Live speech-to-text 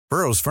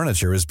Burrow's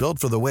furniture is built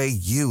for the way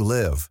you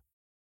live.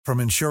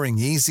 From ensuring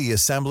easy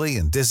assembly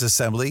and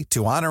disassembly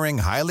to honoring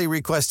highly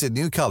requested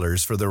new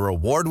colors for their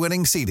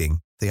award-winning seating,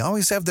 they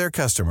always have their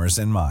customers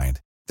in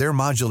mind. Their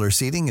modular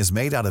seating is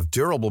made out of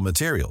durable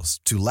materials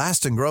to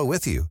last and grow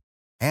with you.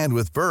 And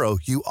with Burrow,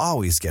 you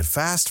always get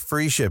fast,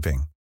 free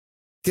shipping.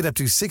 Get up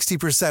to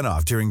 60%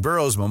 off during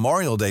Burrow's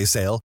Memorial Day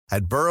sale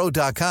at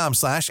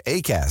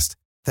burrow.com/ACAST.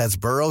 That's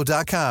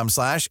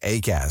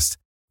burrow.com/ACAST.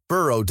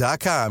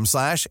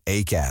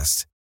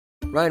 burrow.com/ACAST.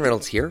 Ryan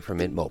Reynolds here from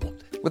Mint Mobile.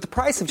 With the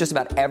price of just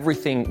about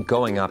everything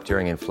going up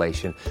during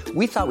inflation,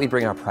 we thought we'd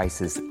bring our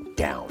prices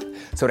down.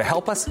 So to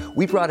help us,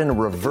 we brought in a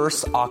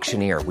reverse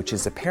auctioneer, which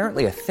is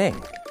apparently a thing.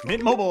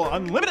 Mint Mobile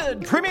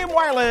Unlimited Premium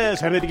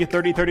Wireless. How to get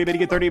 30, 30, bit to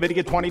get 30, bit to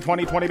get 20,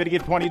 20, 20, bit to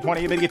get 20,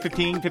 20, bit to get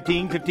 15,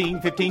 15,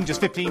 15, 15, just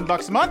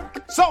 $15 a month?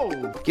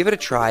 Sold! Give it a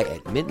try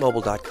at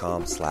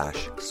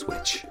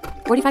mintmobile.com/switch.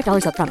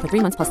 $45 up front for 3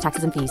 months plus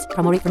taxes and fees.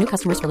 Promo rate for new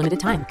customers for limited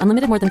time.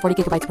 Unlimited more than 40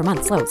 gigabytes per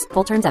month. Slows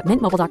full terms at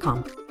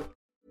mintmobile.com.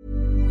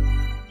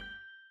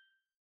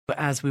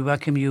 As we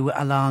welcome you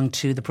along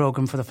to the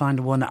programme for the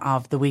final one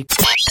of the week.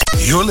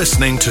 You're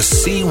listening to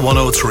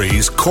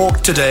C103's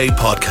Cork Today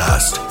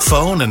podcast.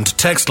 Phone and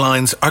text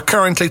lines are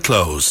currently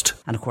closed.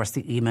 And of course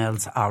the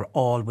emails are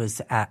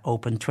always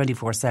open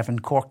 24/7,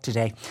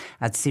 CorkToday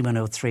at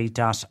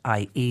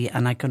c103.ie.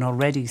 And I can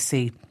already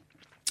see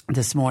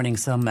this morning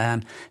some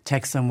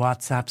texts and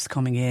WhatsApps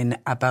coming in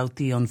about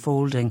the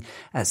unfolding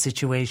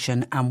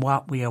situation and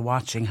what we are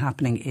watching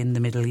happening in the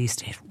Middle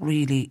East. It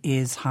really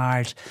is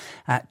hard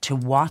to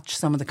watch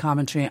some of the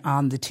commentary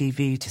on the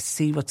TV, to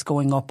see what's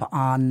going up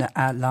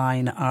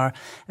online, or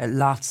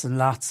lots and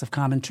lots of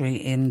commentary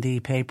in the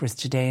papers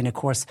today. And of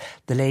course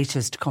the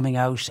latest coming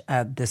out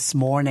this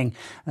morning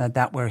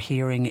that we're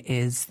hearing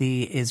is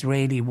the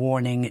Israeli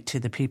warning to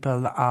the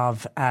people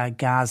of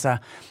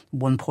Gaza.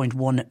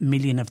 1.1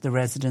 million of the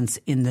residents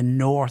in the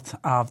north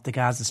of the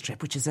Gaza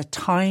Strip, which is a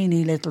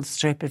tiny little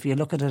strip. If you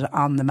look at it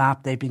on the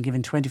map, they've been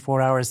given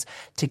 24 hours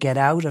to get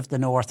out of the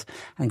north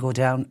and go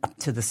down up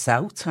to the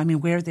south. I mean,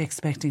 where are they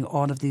expecting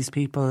all of these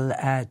people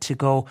to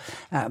go?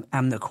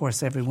 And of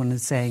course, everyone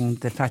is saying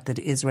the fact that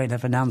Israel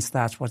have announced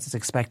that what is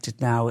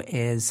expected now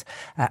is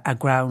a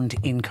ground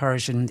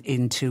incursion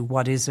into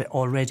what is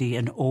already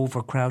an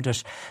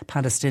overcrowded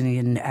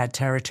Palestinian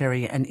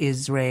territory. And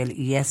Israel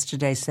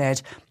yesterday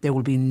said there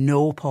will be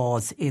no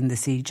pause in the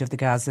siege of the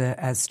Gaza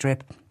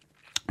Strip.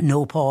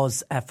 No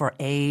pause for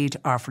aid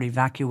or for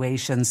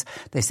evacuations.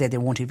 They say they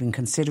won't even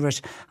consider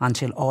it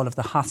until all of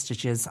the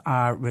hostages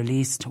are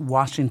released.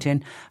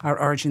 Washington are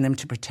urging them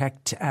to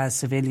protect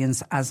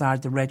civilians, as are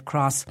the Red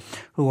Cross,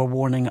 who are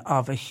warning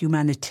of a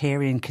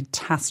humanitarian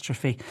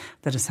catastrophe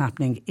that is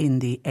happening in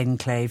the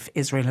enclave.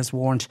 Israel has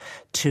warned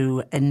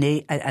to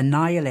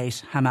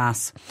annihilate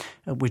Hamas,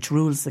 which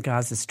rules the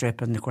Gaza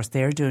Strip. And of course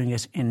they're doing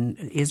it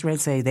Israel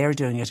say they're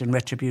doing it in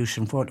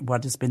retribution for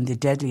what has been the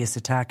deadliest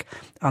attack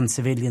on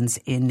civilians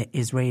in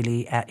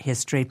Israeli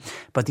history.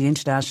 But the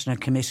International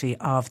Committee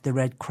of the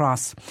Red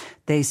Cross,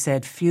 they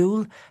said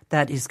fuel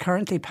that is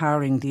currently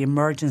powering the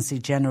emergency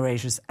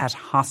generators at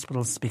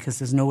hospitals, because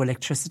there's no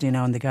electricity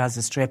now in the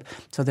Gaza Strip,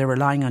 so they're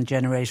relying on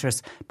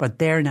generators. But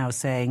they're now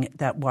saying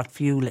that what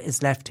fuel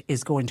is left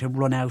is going to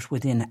run out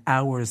within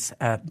hours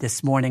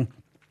this morning.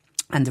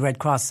 And the Red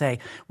Cross say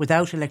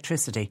without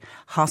electricity,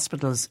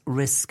 hospitals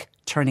risk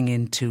turning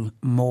into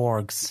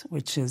morgues,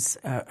 which is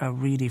a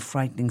really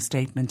frightening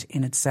statement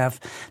in itself.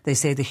 They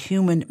say the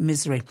human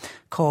misery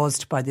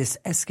caused by this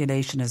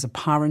escalation is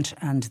apparent,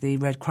 and the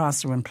Red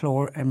Cross are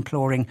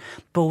imploring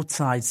both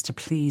sides to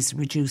please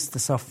reduce the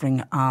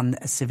suffering on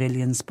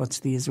civilians.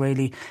 But the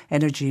Israeli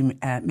Energy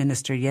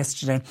Minister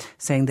yesterday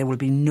saying there will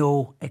be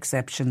no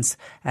exceptions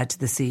to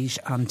the siege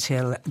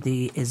until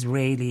the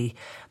Israeli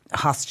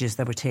hostages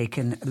that were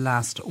taken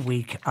last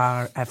week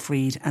are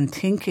freed. And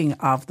thinking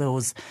of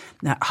those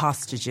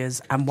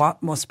hostages and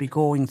what must be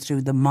going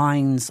through the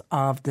minds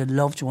of the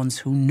loved ones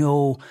who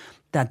know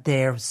that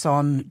their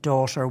son,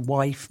 daughter,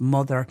 wife,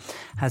 mother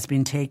has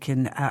been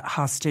taken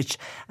hostage.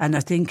 And I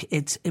think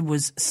it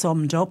was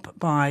summed up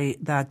by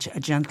that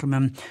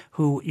gentleman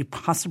who you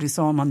possibly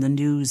saw him on the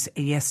news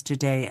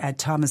yesterday,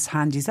 Thomas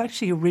Handy. He's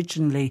actually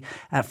originally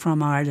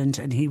from Ireland,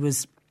 and he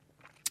was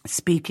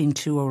speaking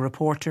to a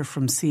reporter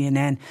from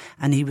CNN,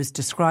 and he was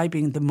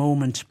describing the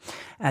moment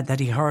that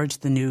he heard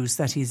the news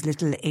that his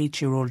little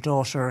 8-year-old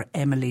daughter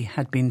Emily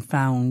had been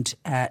found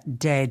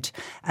dead.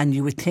 And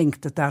you would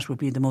think that that would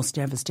be the most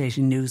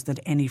devastating news that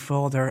any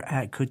father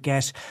could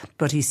get.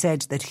 But he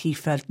said that he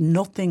felt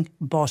nothing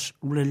but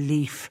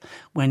relief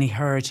when he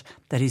heard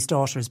that his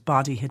daughter's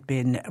body had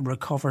been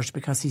recovered,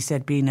 because he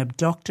said being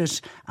abducted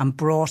and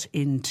brought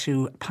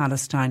into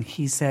Palestine,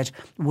 he said,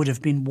 would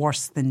have been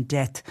worse than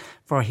death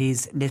for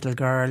his little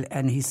girl.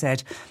 And he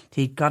said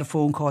he got a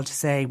phone call to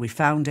say, we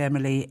found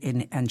Emily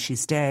and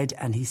she's dead.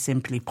 And he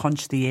simply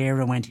punched the air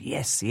and went,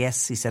 yes,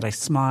 yes. He said, I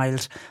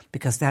smiled,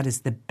 because that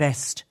is the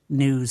best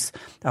news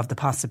of the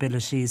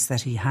possibilities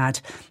that he had.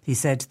 He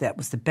said that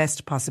was the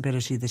best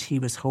possibility that he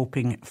was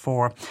hoping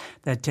for.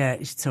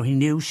 So he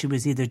knew she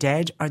was either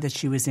dead or that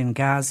she was in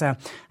Gaza.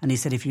 And he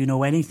said, if you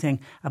know anything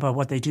about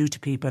what they do to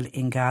people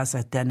in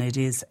Gaza, then it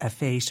is a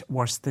fate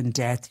worse than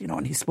death.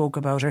 And he spoke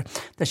about her,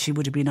 that she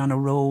would have been on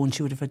her own.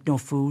 She would have had no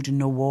food and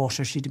no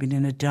water. She'd have been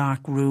in a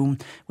dark room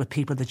with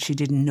people that she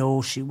didn't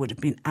know. She would have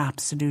been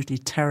absolutely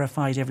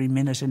terrified every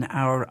minute and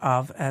hour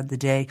of the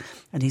day.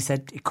 And he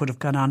said it could have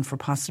gone on for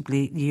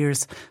possibly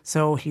years.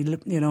 So he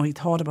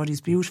thought about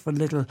his beautiful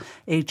little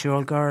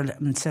 8-year-old girl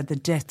and said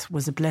that death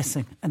was a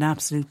blessing, an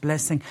absolute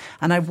blessing.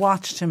 And I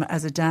watched him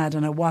as a dad,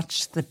 and I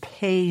watched the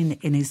pain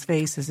in his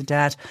face as a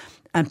dad.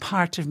 And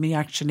part of me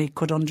actually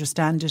could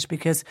understand it,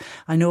 because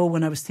I know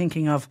when I was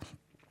thinking of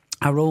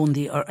our own,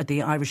 the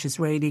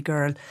Irish-Israeli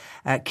girl,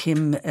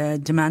 Kim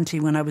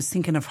Demanti, when I was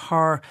thinking of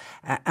her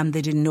and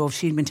they didn't know if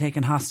she'd been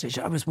taken hostage,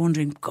 I was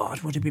wondering, God,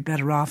 would it be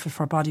better off if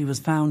her body was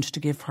found to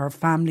give her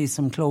family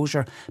some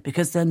closure?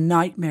 Because the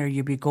nightmare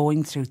you'd be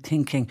going through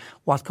thinking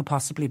what could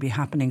possibly be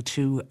happening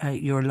to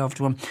your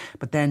loved one.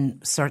 But then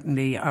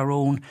certainly our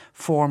own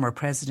former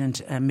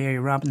president, Mary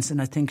Robinson,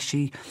 I think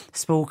she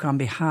spoke on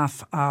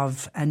behalf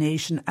of a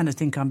nation and I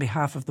think on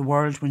behalf of the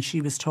world when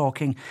she was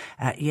talking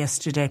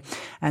yesterday.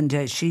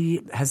 And she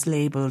has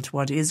labelled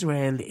what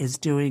Israel is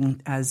doing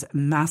as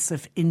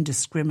massive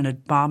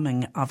indiscriminate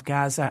bombing of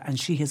Gaza, and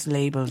she has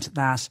labelled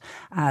that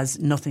as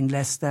nothing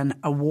less than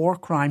a war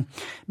crime.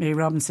 Mary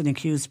Robinson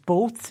accused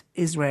both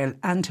Israel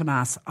and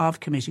Hamas of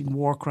committing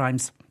war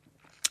crimes.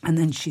 And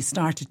then she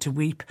started to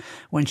weep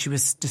when she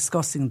was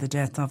discussing the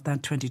death of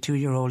that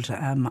 22-year-old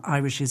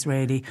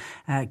Irish-Israeli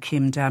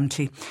Kim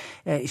Demanti.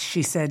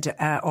 She said,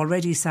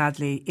 already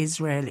sadly,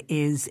 Israel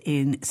is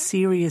in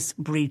serious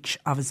breach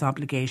of its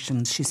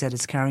obligations. She said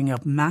it's carrying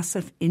out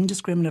massive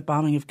indiscriminate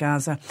bombing of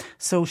Gaza.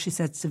 So she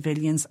said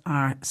civilians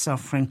are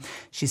suffering.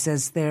 She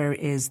says there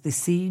is the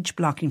siege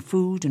blocking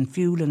food and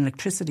fuel and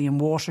electricity and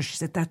water. She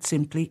said that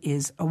simply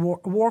is a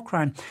war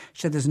crime.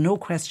 She said there's no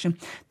question.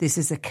 This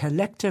is a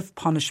collective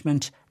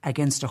punishment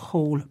against a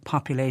whole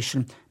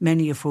population,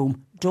 many of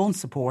whom don't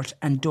support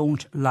and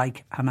don't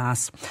like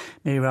Hamas.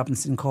 Mary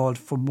Robinson called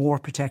for more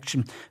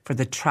protection for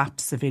the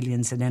trapped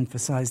civilians and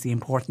emphasised the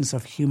importance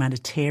of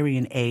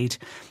humanitarian aid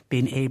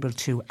being able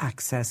to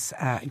access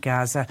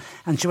Gaza.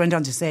 And she went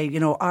on to say,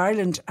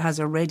 Ireland has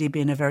already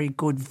been a very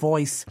good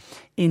voice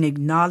in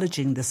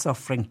acknowledging the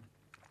suffering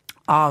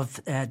of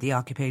the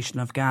occupation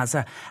of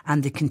Gaza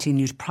and the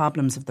continued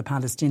problems of the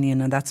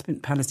Palestinians, that's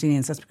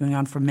been going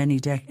on for many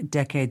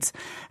decades.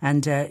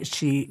 And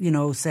she,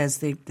 says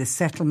the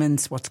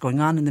settlements, what's going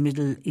on in the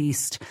Middle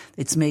East,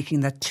 it's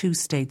making that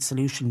two-state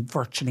solution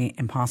virtually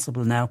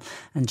impossible now.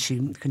 And she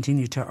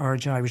continued to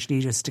urge Irish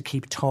leaders to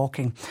keep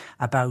talking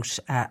about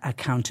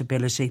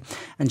accountability.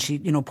 And she,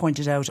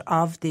 pointed out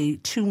of the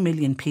 2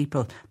 million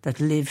people that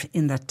live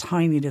in that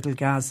tiny little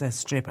Gaza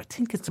Strip, I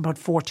think it's about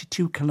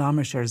 42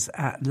 kilometres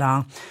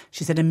long.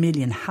 She said 1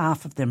 million,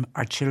 half of them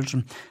are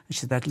children. And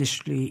she said that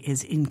literally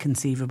is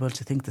inconceivable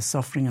to think the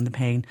suffering and the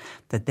pain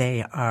that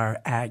they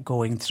are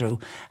going through.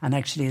 And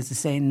actually, as I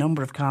say, a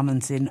number of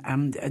comments in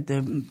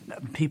the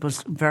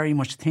people's very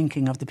much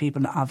thinking of the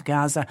people of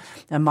Gaza.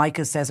 And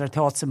Micah says her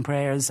thoughts and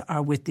prayers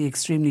are with the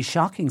extremely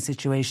shocking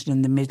situation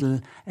in the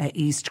Middle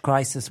East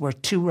crisis where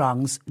two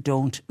wrongs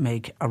don't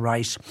make a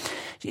right.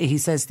 He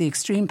says the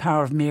extreme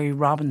power of Mary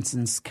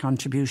Robinson's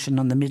contribution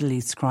on the Middle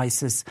East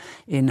crisis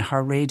in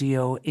her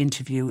radio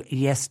interview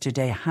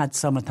yesterday had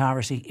some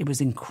authority. It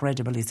was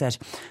incredible, he said.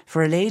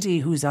 For a lady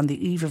who's on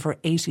the eve of her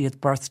 80th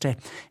birthday,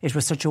 it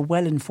was such a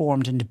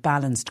well-informed and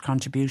balanced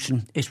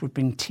contribution. It would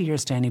bring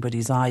tears to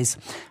anybody's eyes.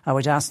 I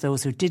would ask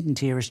those who didn't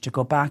hear it to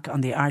go back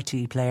on the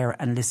RTE player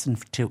and listen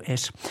to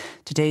it.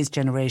 Today's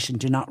generation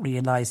do not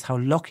realise how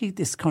lucky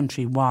this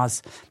country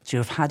was to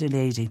have had a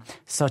lady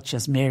such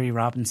as Mary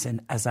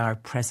Robinson as our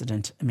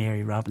President,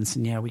 Mary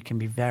Robinson. Yeah, we can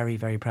be very,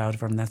 very proud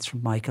of her, and that's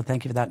from Michael.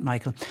 Thank you for that,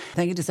 Michael.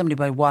 Thank you to somebody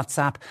by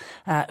WhatsApp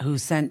who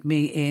sent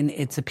me in.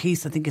 It's a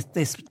piece, I think it's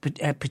this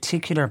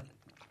particular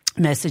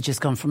message has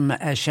come from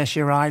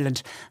Cheshire,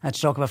 Ireland, to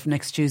talk about from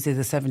next Tuesday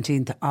the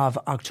 17th of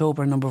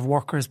October. A number of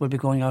workers will be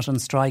going out on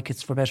strike.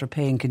 It's for better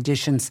pay and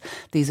conditions.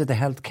 These are the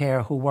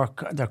healthcare who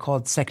work, they're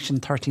called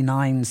Section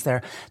 39s.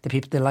 They're the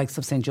people, the likes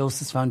of St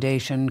Joseph's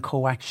Foundation,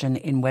 Co-Action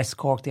in West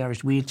Cork, the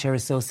Irish Wheelchair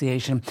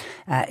Association,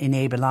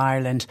 Enable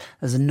Ireland.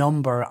 There's a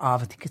number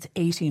of, I think it's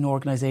 18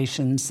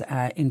 organisations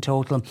in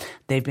total.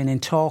 They've been in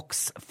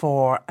talks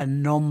for a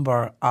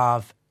number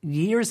of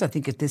years, I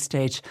think, at this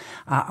stage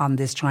on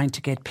this, trying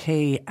to get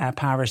pay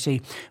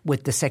parity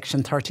with the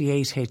Section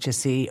 38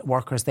 HSE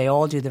workers. They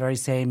all do the very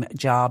same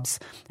jobs,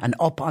 and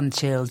up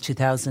until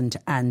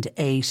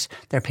 2008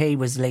 their pay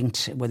was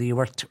linked. Whether you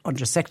worked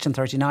under Section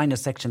 39 or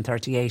Section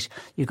 38,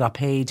 you got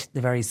paid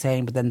the very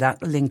same, but then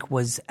that link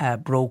was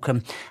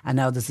broken, and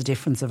now there's a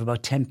difference of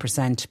about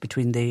 10%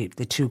 between the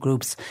two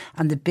groups.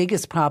 And the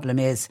biggest problem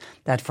is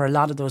that for a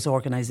lot of those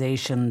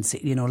organisations,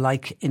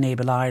 like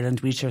Enable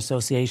Ireland, Wheelchair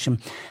Association,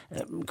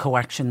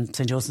 Coaction,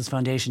 St Joseph's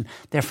Foundation,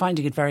 they're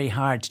finding it very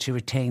hard to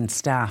retain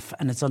staff,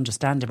 and it's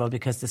understandable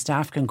because the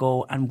staff can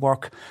go and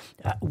work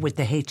with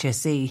the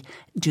HSE,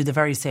 do the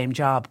very same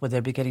job where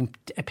they'll be getting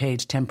paid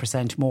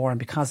 10% more, and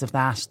because of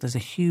that there's a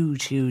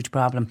huge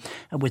problem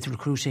with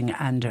recruiting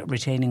and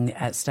retaining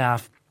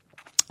staff.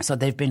 So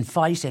they've been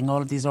fighting,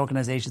 all of these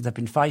organisations have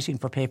been fighting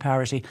for pay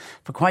parity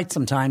for quite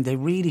some time. They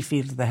really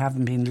feel that they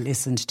haven't been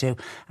listened to,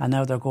 and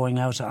now they're going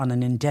out on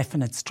an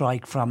indefinite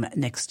strike from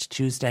next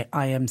Tuesday.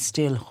 I am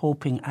still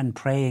hoping and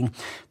praying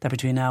that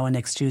between now and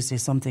next Tuesday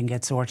something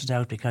gets sorted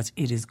out, because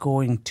it is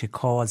going to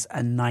cause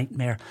a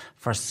nightmare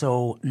for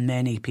so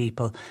many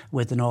people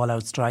with an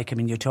all-out strike. I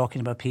mean, you're talking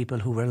about people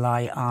who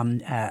rely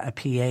on a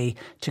PA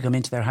to come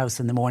into their house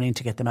in the morning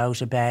to get them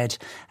out of bed,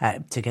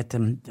 to get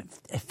them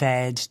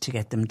fed, to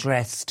get them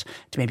dressed,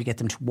 to maybe get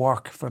them to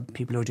work, for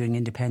people who are doing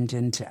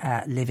independent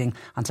living,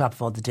 on top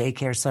of all the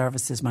daycare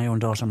services. My own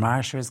daughter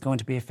Marsha is going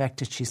to be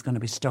affected. She's going to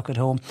be stuck at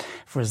home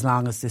for as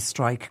long as this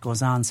strike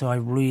goes on. So I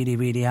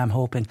really am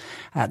hoping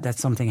that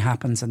something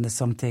happens and that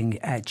something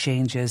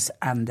changes,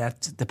 and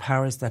that the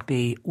powers that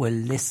be will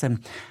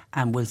listen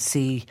and will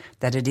see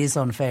that it is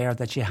unfair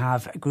that you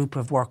have a group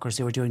of workers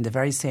who are doing the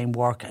very same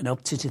work, and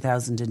up to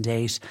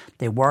 2008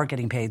 they were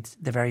getting paid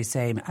the very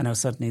same, and now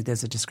suddenly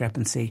there's a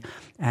discrepancy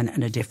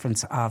and a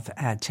difference of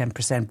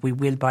 10%. We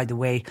will, by the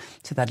way,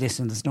 to that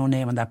listener, there's no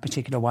name on that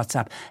particular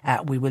WhatsApp,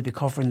 we will be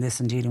covering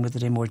this and dealing with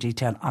it in more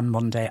detail on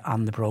Monday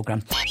on the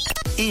programme.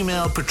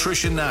 Email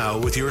Patricia now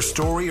with your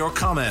story or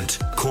comment.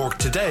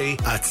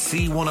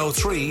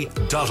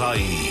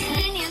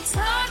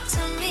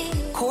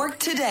 CorkToday@c103.ie. Cork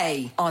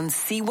Today on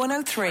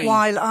C103.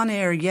 While on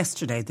air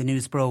yesterday, the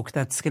news broke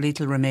that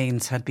skeletal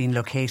remains had been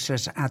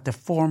located at the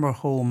former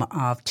home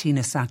of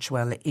Tina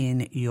Satchwell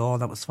in Youghal.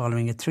 That was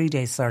following a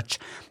 3-day search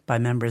by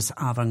members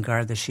of An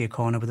Garda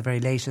Síochána. With the very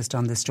latest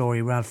on this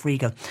story, Ralph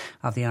Riegel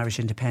of the Irish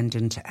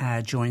Independent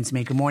joins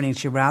me. Good morning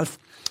to you, Ralph.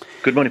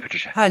 Good morning,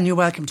 Patricia. And you're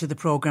welcome to the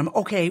programme.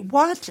 OK,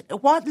 what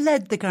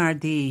led the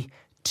Gardaí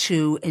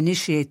to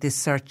initiate this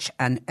search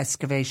and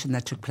excavation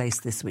that took place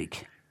this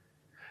week?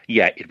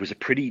 Yeah, it was a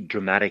pretty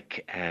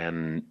dramatic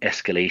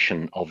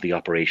escalation of the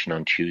operation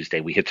on Tuesday.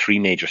 We had 3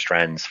 major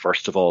strands.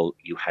 First of all,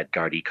 you had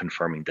Gardaí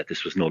confirming that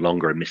this was no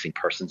longer a missing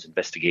persons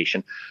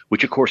investigation,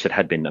 which of course it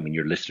had been. I mean,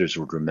 your listeners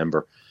would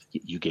remember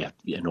you get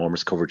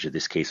enormous coverage of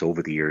this case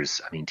over the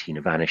years. I mean, Tina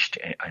vanished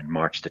on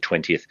March the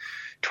 20th,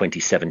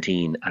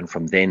 2017. And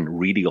from then,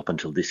 really up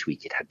until this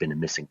week, it had been a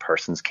missing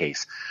persons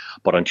case.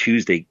 But on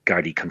Tuesday,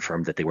 Gardaí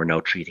confirmed that they were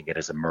now treating it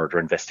as a murder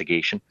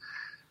investigation.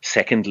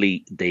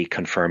 Secondly, they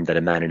confirmed that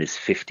a man in his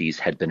 50s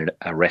had been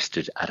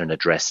arrested at an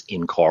address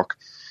in Cork.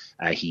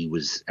 He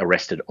was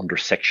arrested under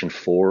Section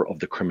 4 of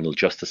the Criminal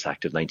Justice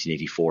Act of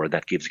 1984.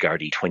 That gives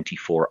Gardaí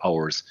 24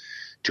 hours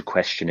to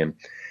question him.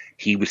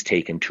 He was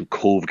taken to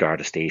Cove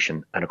Garda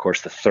Station. And of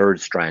course, the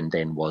third strand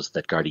then was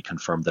that Gardaí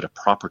confirmed that a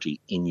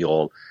property in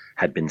Youghal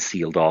had been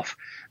sealed off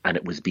and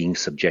it was being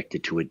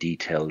subjected to a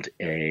detailed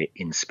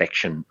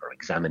inspection or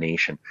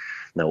examination.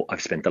 Now,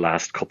 I've spent the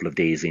last couple of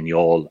days in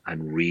Youghal,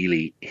 and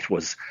really it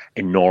was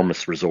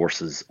enormous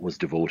resources was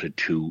devoted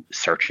to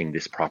searching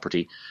this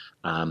property.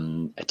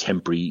 A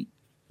temporary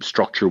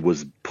structure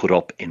was put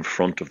up in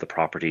front of the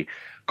property,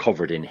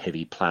 covered in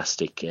heavy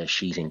plastic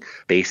sheeting,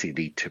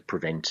 basically to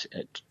prevent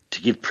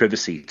to give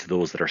privacy to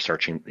those that are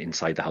searching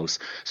inside the house.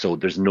 So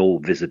there's no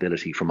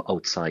visibility from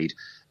outside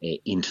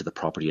into the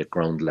property at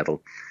ground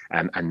level.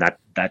 And that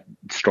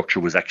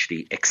structure was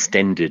actually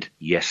extended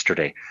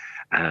yesterday.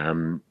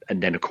 And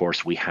then, of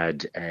course, we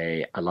had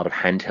a lot of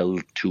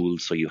handheld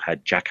tools. So you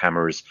had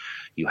jackhammers,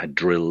 you had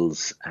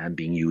drills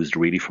being used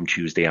really from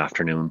Tuesday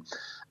afternoon.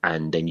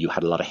 And then you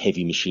had a lot of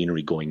heavy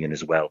machinery going in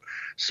as well.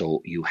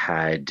 So you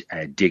had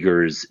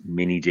diggers,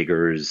 mini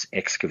diggers,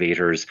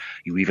 excavators.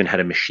 You even had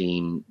a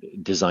machine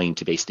designed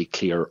to basically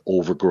clear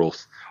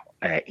overgrowth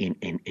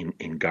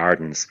in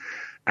gardens.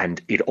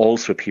 And it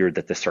also appeared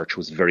that the search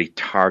was very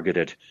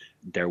targeted.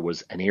 There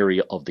was an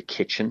area of the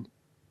kitchen.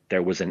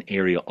 There was an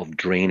area of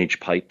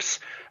drainage pipes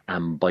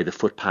by the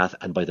footpath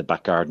and by the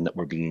back garden that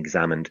were being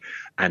examined,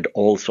 and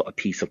also a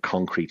piece of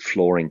concrete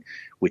flooring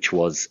which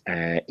was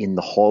in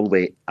the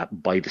hallway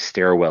by the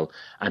stairwell,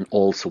 and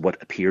also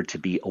what appeared to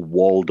be a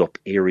walled up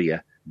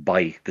area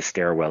by the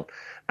stairwell.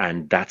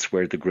 And that's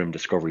where the grim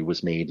discovery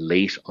was made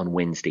late on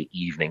Wednesday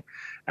evening.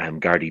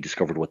 Gardaí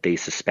discovered what they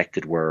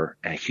suspected were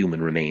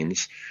human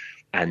remains.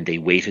 And they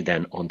waited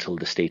then until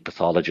the state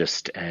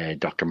pathologist,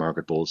 Dr.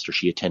 Margaret Bolster,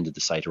 she attended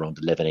the site around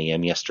 11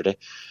 a.m. yesterday,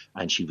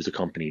 and she was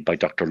accompanied by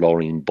Dr.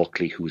 Laureen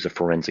Buckley, who is a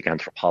forensic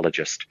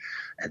anthropologist.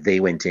 They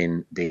went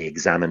in, they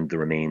examined the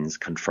remains,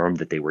 confirmed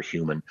that they were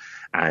human,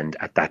 and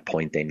at that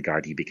point then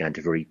Gardaí began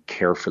to very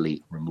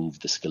carefully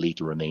remove the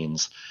skeletal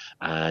remains,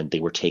 and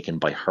they were taken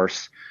by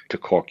hearse to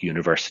Cork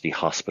University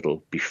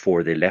Hospital.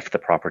 Before they left the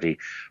property,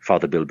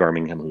 Father Bill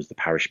Birmingham, who's the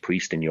parish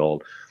priest in Youghal,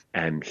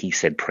 he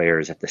said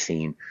prayers at the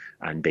scene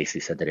and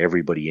basically said that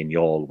everybody in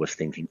Youghal was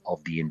thinking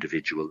of the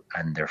individual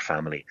and their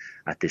family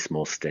at this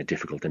most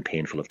difficult and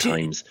painful of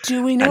times.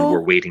 Do we know? And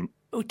we're waiting.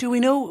 Do we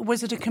know?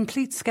 Was it a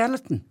complete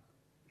skeleton?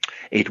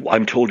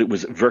 I'm told it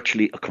was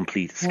virtually a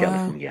complete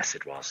skeleton. Wow. Yes,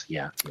 it was.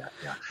 Yeah.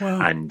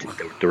 Wow. And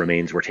the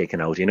remains were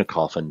taken out in a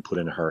coffin, put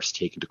in a hearse,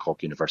 taken to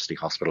Cork University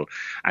Hospital.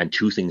 And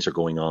two things are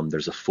going on.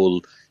 There's a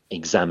full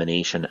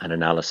examination and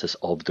analysis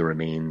of the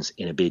remains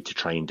in a bid to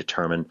try and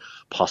determine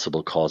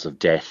possible cause of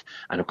death.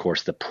 And of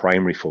course, the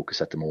primary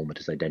focus at the moment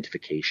is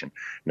identification.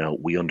 Now,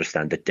 we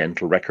understand that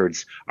dental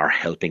records are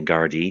helping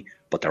Gardaí,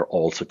 but they're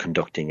also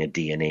conducting a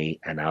DNA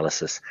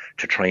analysis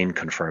to try and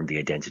confirm the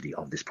identity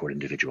of this poor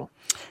individual.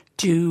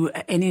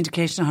 Any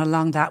indication of how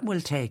long that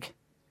will take?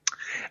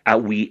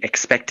 We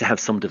expect to have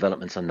some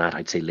developments on that,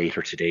 I'd say,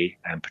 later today.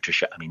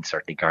 Patricia,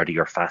 certainly Gardaí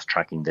are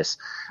fast-tracking this.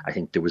 I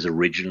think there was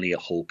originally a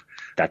hope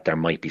that there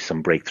might be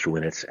some breakthrough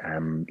in it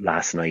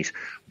last night,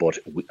 but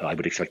I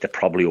would expect that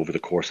probably over the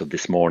course of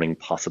this morning,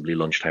 possibly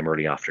lunchtime,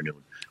 early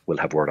afternoon, we'll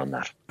have word on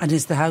that. And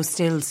is the house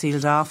still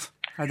sealed off?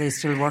 Are they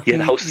still working? Yeah,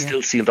 the house is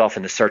still sealed off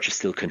and the search is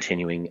still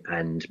continuing.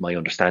 And my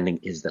understanding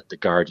is that the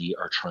Gardaí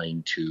are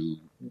trying to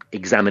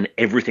examine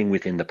everything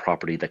within the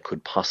property that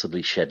could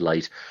possibly shed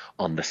light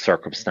on the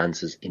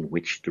circumstances in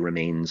which the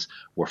remains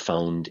were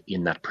found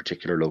in that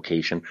particular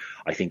location.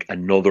 I think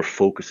another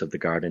focus of the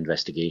Garda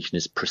investigation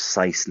is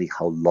precisely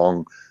how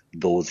long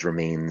those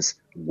remains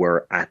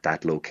were at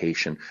that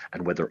location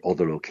and whether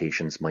other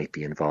locations might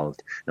be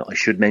involved. Now, I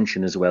should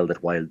mention as well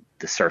that while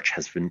the search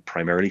has been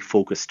primarily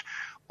focused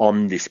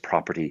on this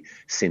property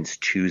since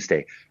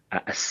Tuesday,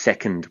 a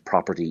second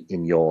property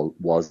in Youghal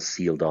was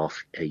sealed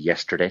off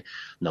yesterday.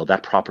 Now,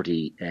 that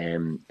property,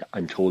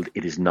 I'm told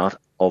it is not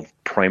of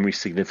primary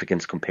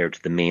significance compared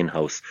to the main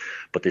house,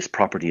 but this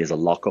property is a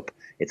lockup.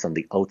 It's on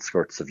the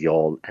outskirts of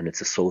Youghal and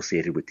it's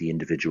associated with the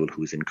individual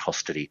who is in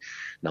custody.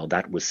 Now,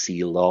 that was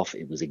sealed off,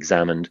 it was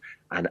examined,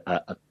 and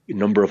a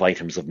number of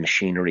items of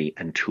machinery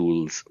and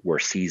tools were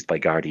seized by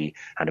Gardaí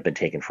and have been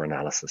taken for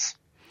analysis.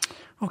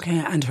 Okay,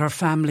 and her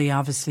family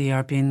obviously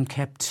are being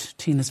kept,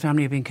 Tina's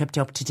family are being kept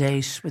up to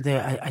date with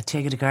I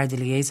take it, a Garda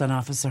liaison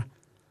officer.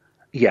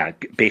 Yeah,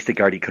 basically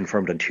Gardaí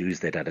confirmed on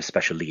Tuesday that a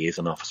special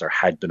liaison officer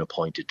had been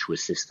appointed to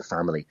assist the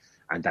family,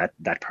 and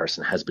that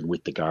person has been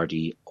with the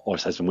Gardaí, or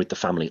has been with the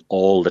family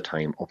all the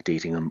time,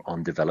 updating them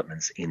on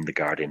developments in the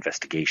Garda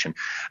investigation.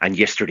 And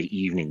yesterday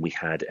evening we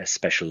had a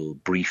special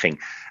briefing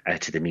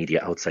to the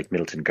media outside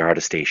Middleton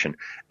Garda Station.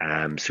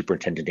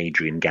 Superintendent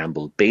Adrian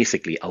Gamble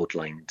basically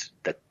outlined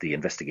that the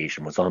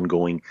investigation was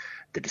ongoing,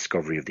 the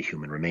discovery of the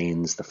human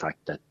remains, the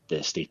fact that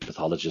the State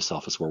Pathologist's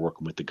Office were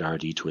working with the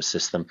Gardaí to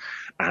assist them,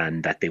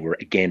 and that they were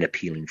again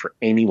appealing for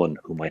anyone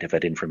who might have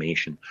had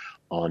information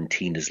on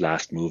Tina's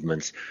last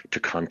movements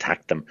to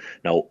contact them.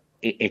 Now,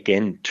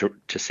 again,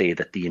 to say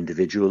that the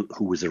individual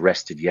who was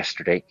arrested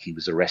yesterday, he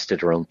was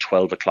arrested around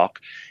 12 o'clock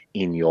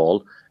in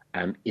Youghal.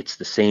 It's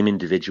the same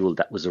individual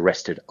that was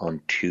arrested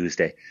on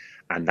Tuesday.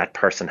 And that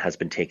person has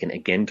been taken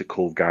again to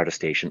Cove Garda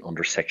Station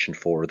under Section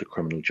 4 of the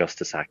Criminal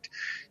Justice Act.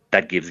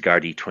 That gives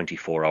Gardaí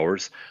 24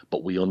 hours,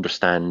 but we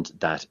understand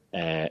that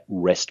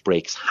rest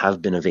breaks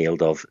have been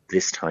availed of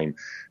this time.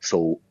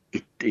 So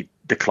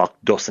the clock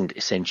doesn't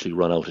essentially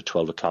run out at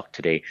 12 o'clock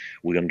today.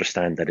 We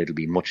understand that it'll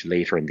be much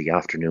later in the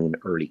afternoon,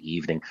 early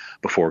evening,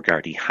 before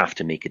Gardaí have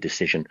to make a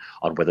decision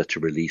on whether to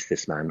release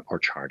this man or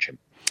charge him.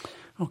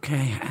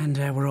 Okay, and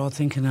we're all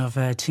thinking of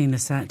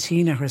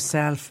Tina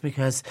herself,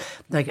 because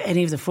like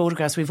any of the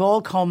photographs, we've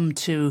all come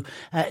to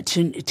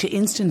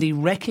instantly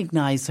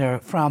recognise her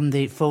from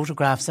the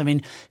photographs. I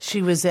mean,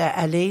 she was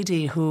a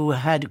lady who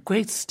had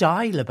great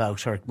style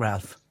about her,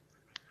 Ralph.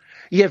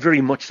 Yeah,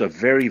 very much so.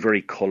 Very,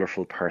 very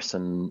colourful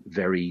person,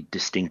 very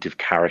distinctive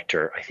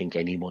character. I think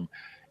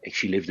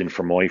she lived in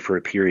Fermoy for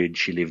a period.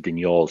 She lived in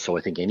Youghal, so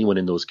I think anyone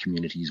in those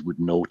communities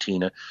would know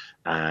Tina.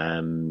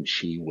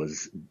 She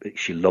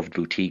loved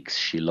boutiques.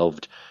 She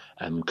loved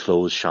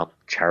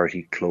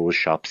charity clothes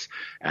shops.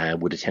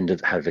 Have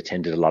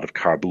attended a lot of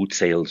car boot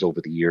sales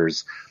over the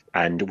years,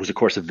 and was of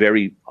course a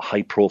very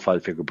high profile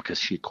figure because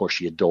she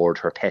adored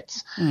her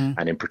pets,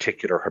 and in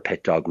particular her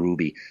pet dog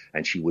Ruby.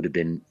 And she would have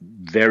been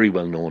very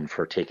well known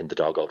for taking the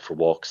dog out for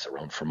walks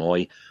around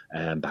Fermoy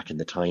back in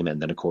the time,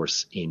 and then of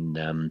course in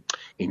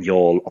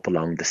Youghal up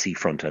along the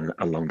seafront and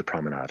along the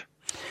promenade.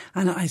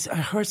 And I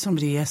heard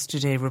somebody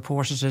yesterday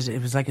reported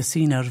it was like a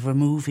scene out of a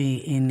movie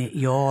in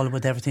Youghal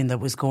with everything that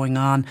was going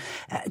on.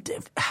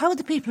 How are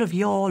the people of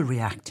Youghal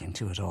reacting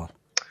to it all?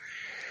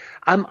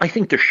 I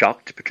think they're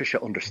shocked,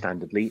 Patricia,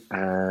 understandably.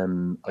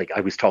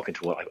 I was talking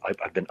to,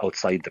 I've been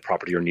outside the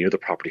property or near the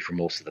property for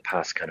most of the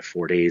past kind of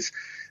 4 days.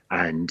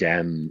 And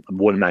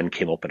one man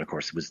came up and, of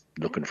course, was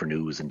looking for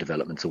news and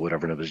developments or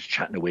whatever. And I was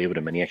chatting away with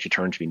him. And he actually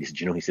turned to me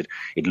and he said,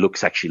 it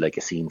looks actually like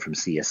a scene from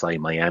CSI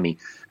Miami.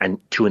 And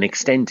to an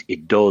extent,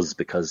 it does,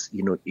 because,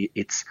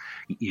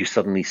 you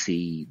suddenly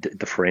see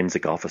the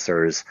forensic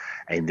officers.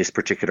 In this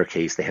particular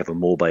case, they have a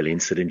mobile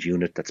incident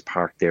unit that's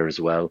parked there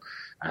as well.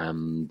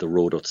 The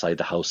road outside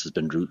the house has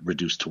been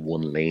reduced to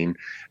one lane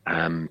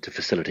to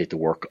facilitate the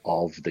work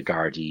of the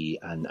Gardaí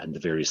and the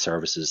various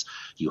services.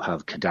 You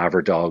have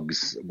cadaver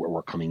dogs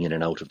were coming moving in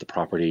and out of the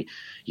property.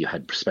 You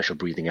had special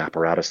breathing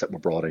apparatus that were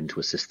brought in to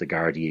assist the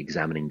Gardaí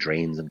examining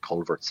drains and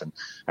culverts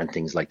and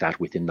things like that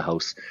within the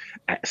house.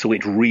 So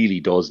it really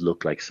does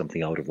look like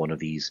something out of one of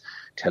these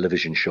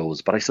television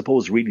shows. But I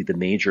suppose really the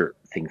major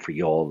thing for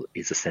y'all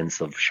is a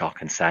sense of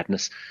shock and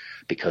sadness,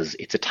 because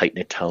it's a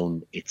tight-knit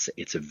town.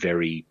 It's a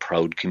very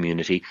proud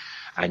community,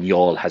 and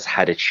y'all has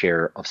had its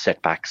share of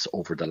setbacks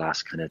over the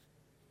last kind of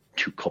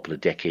couple of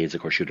decades.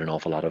 Of course, you had an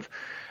awful lot of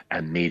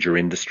major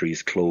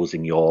industries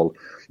closing. Y'all,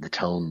 the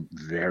town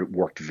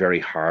worked very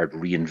hard,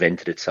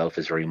 reinvented itself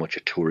as very much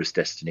a tourist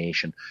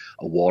destination,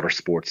 a water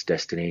sports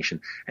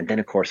destination. And then,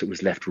 of course, it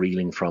was left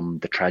reeling from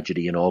the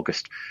tragedy in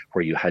August,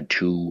 where you had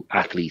 2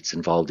 athletes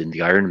involved in the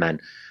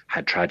Ironman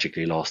had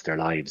tragically lost their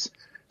lives.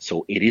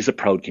 So it is a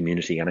proud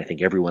community, and I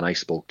think everyone I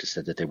spoke to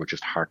said that they were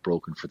just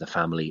heartbroken for the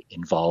family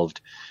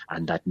involved,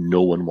 and that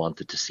no one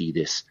wanted to see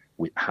this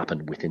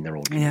happen within their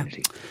own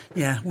community.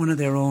 Yeah, one of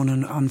their own,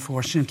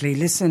 unfortunately.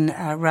 Listen,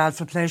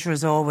 Ralph, a pleasure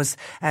as always.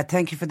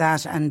 Thank you for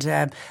that,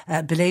 and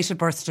belated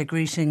birthday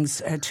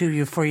greetings to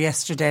you for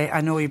yesterday.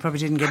 I know you probably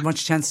didn't get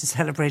much chance to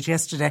celebrate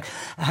yesterday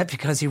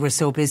because you were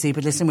so busy,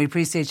 but listen, we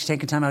appreciate you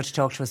taking time out to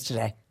talk to us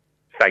today.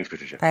 Thanks,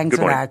 Patricia. Thanks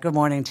for that. Good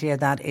morning to you.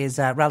 That is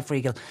Ralph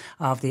Riegel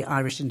of the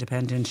Irish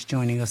Independent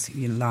joining us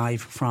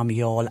live from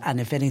Youghal. And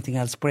if anything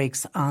else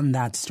breaks on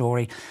that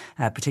story,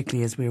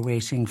 particularly as we're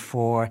waiting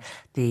for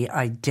the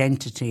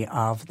identity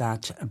of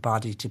that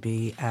body to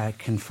be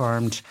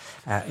confirmed,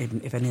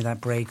 if any of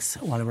that breaks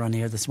while we're on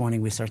air this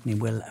morning, we certainly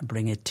will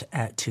bring it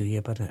to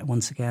you. But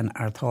once again,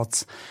 our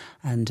thoughts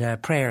and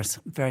prayers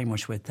very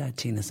much with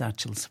Tina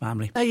Satchel's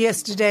family.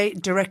 Yesterday,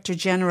 Director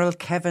General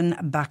Kevin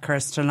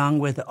Backhurst, along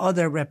with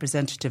other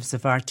representatives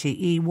of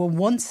RTE, were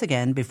once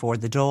again before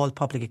the Dáil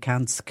Public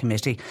Accounts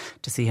Committee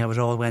to see how it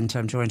all went.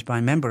 I'm joined by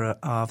a member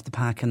of the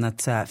PAC, and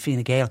that's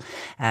Fine Gael,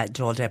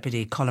 Dáil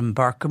Deputy Colm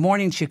Burke. Good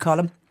morning to you,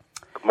 Colm.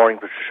 Good morning,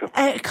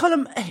 Patricia.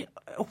 Colm,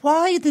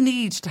 why the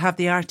need to have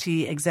the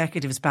RTE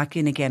executives back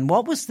in again?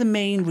 What was the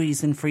main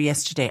reason for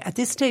yesterday? At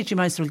this stage, you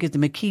might as well give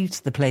them a key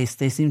to the place.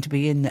 They seem to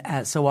be in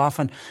so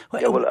often.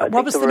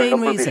 What was the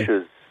main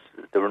reason?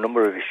 There were a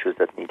number of issues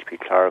that need to be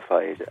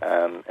clarified.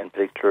 In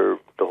particular,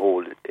 the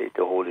whole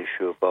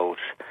issue about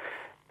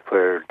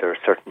where there are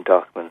certain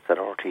documents that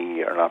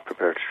RTE are not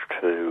prepared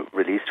to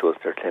release to us.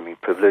 They're claiming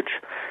privilege.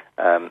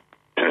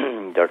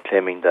 They're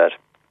claiming that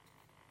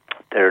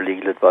their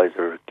legal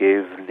advisor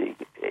gave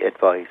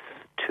advice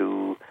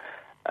to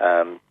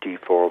D.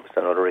 Forbes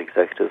and other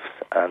executives,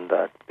 and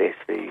that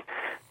basically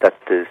that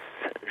this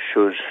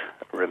should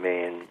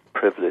remain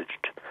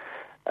privileged.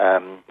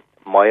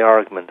 My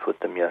argument with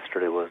them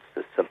yesterday was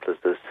as simple as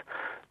this.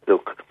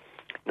 Look,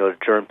 the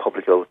general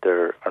public out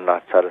there are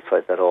not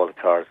satisfied that all the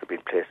cards have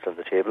been placed on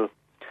the table,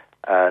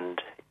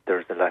 and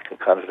there's a lack of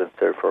confidence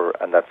therefore,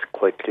 and that's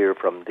quite clear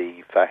from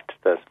the fact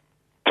that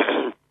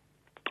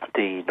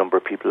the number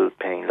of people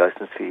paying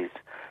licence fees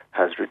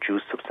has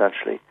reduced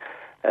substantially.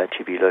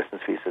 TV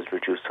licence fees has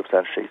reduced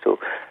substantially. So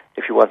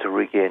if you want to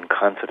regain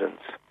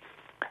confidence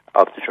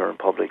of the general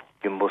public,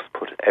 you must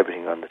put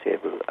everything on the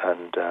table,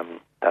 and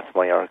that's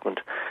my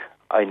argument.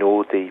 I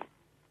know the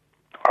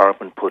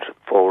argument put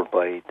forward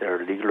by their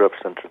legal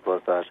representative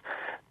was that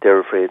they're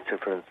afraid, so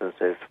for instance,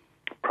 if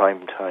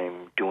Prime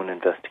Time do an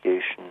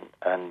investigation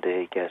and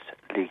they get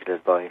legal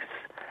advice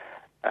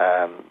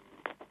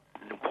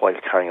while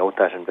carrying out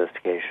that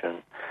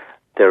investigation,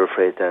 they're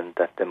afraid then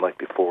that they might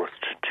be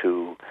forced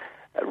to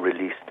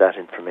release that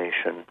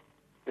information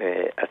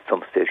at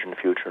some stage in the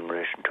future in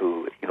relation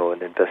to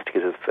an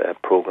investigative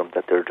program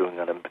that they're doing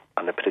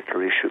on a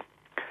particular issue.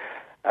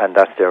 And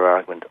that's their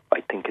argument. I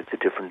think it's a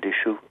different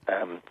issue.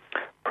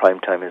 Prime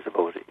Time is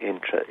about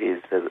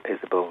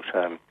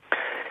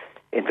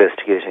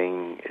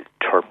investigating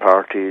third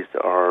parties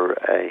or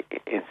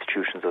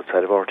institutions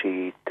outside of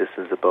RTE. This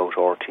is about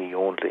RTE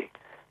only,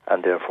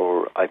 and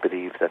therefore I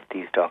believe that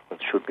these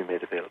documents should be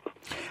made available.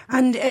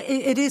 And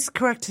it is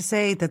correct to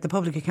say that the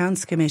Public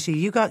Accounts Committee,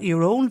 you got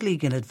your own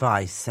legal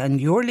advice, and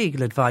your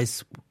legal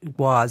advice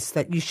was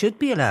that you should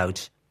be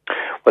allowed.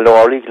 Well, no,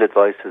 our legal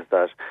advice is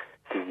that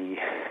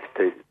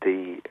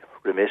the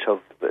remit of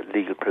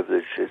legal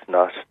privilege is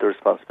not the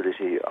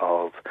responsibility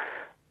of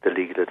the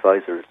legal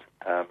advisors.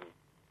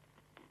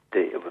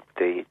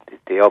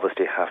 They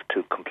obviously have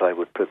to comply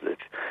with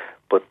privilege,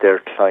 but their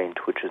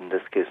client, which in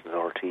this case is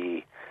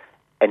RTE,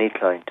 any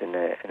client in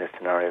a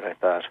scenario like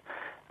that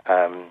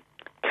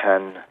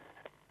can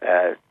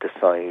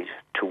decide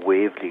to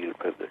waive legal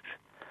privilege.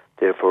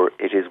 Therefore,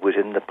 it is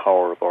within the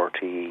power of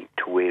RTE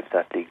to waive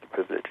that legal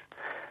privilege.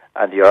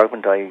 And the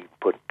argument I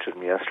put to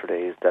them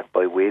yesterday is that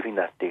by waiving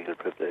that legal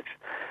privilege,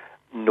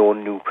 no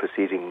new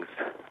proceedings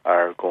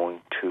are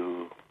going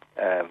to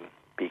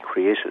be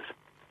created.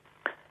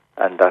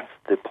 And that's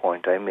the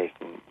point I'm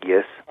making.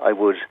 Yes, I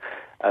would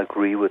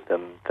agree with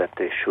them that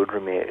they should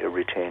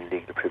retain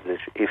legal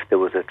privilege if there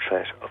was a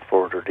threat of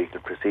further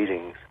legal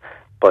proceedings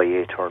by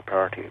a third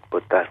party,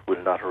 but that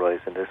will not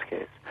arise in this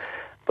case.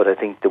 But I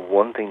think the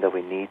one thing that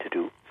we need to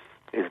do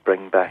is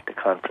bring back the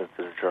confidence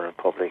of the general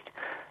public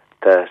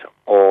that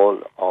all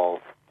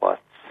of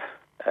what's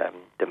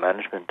the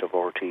management of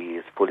RTE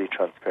is fully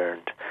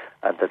transparent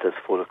and that there's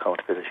full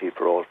accountability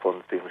for all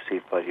funds being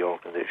received by the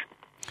organisation.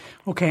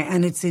 Okay,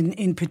 and it's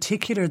in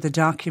particular the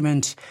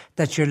document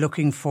that you're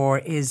looking for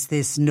is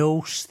this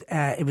note.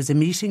 It was a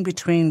meeting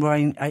between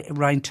Ryan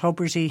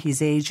Tubridy,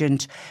 his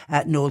agent,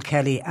 Noel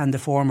Kelly, and the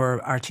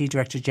former RT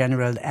Director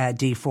General,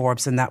 Dee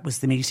Forbes, and that was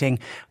the meeting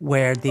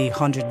where the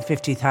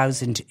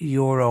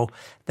 €150,000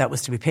 that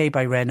was to be paid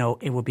by Renault,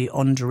 it would be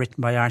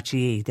underwritten by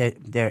RTE.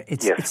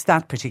 It's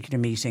that particular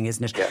meeting,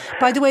 isn't it? Yeah.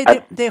 By the way,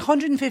 the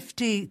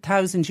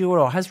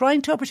 €150,000, has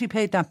Ryan Tubridy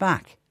paid that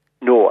back?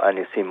 No, and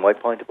you see, my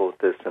point about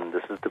this, and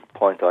this is the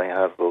point I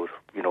have about,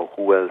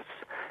 who else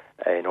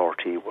in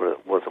RT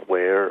was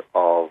aware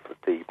of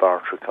the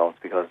barter accounts,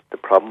 because the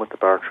problem with the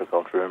barter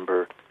accounts,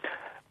 remember,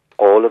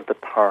 all of the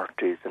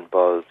parties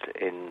involved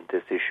in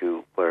this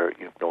issue, where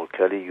you've Noel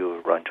Kelly, you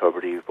have Ryan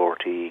Tubridy, you've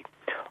RT,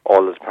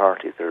 all those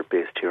parties are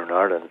based here in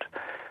Ireland,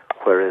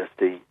 whereas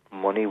the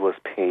money was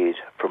paid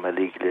from a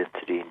legal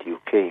entity in the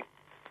UK.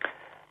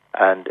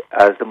 And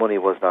as the money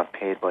was not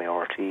paid by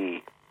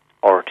RT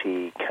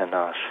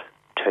cannot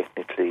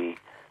technically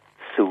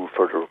sue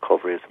for the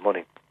recovery of the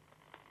money.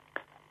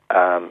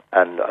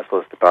 And I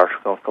suppose the barter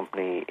account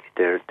company,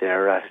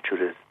 their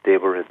attitude is they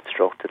were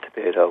instructed to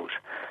pay it out,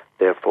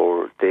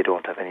 therefore they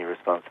don't have any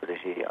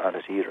responsibility on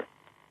it either.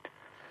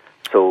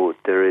 So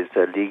there is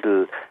a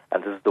legal,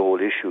 and this is the whole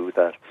issue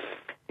that,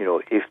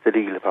 if the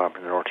legal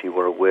department in RT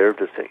were aware of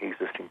this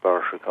existing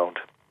barter account,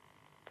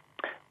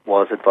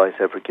 was advice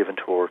ever given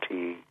to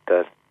RT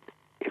that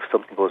if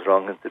something goes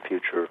wrong in the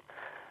future,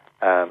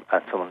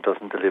 and someone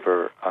doesn't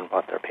deliver on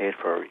what they're paid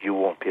for, you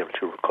won't be able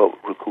to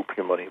recoup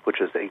your money, which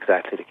is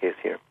exactly the case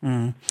here.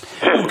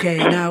 Okay,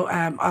 now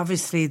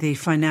obviously the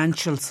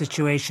financial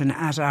situation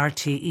at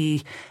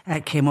RTE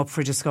came up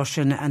for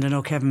discussion, and I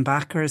know Kevin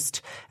Backhurst,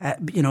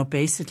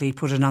 basically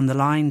put it on the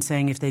line,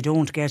 saying if they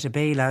don't get a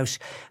bailout,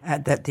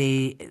 that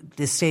the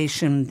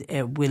station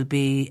will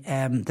be,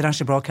 the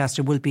national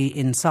broadcaster will be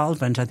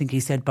insolvent. I think he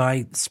said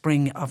by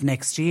spring of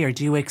next year.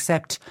 Do you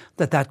accept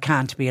that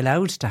can't be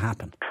allowed to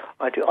happen?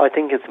 I do. I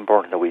think it's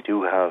important that we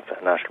do have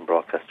a national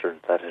broadcaster,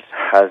 that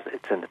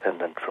it's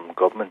independent from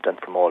government and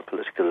from all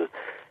political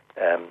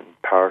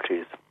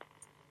parties,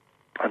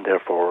 and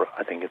therefore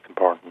I think it's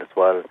important as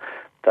well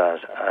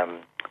that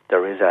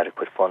there is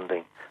adequate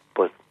funding.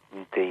 But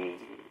the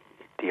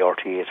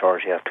RTE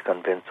authority have to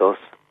convince us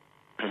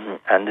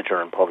and the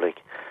general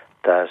public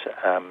that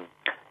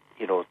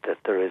that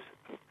there is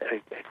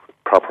a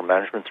proper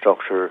management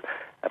structure,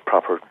 a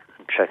proper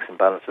checks and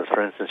balances.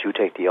 For instance, you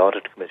take the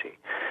audit committee.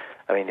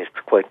 I mean, it's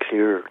quite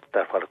clear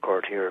that what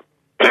occurred here,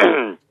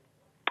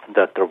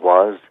 that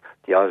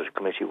the audit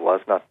committee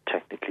was not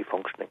technically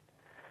functioning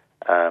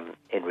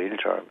in real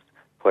terms,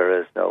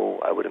 whereas now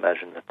I would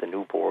imagine that the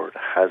new board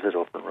has it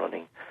up and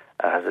running,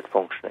 has it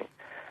functioning.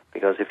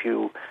 Because if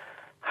you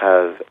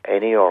have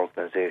any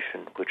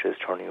organisation which is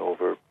turning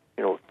over,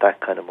 that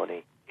kind of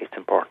money, it's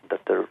important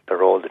that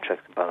all the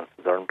checks and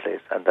balances are in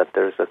place, and that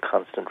there's a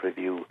constant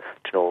review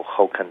to know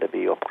how can they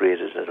be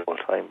upgraded at all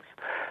times.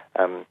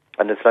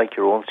 And it's like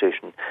your own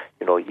station,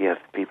 you have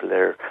people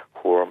there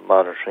who are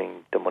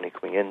monitoring the money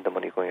coming in, the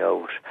money going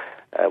out,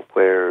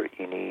 where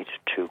you need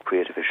to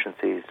create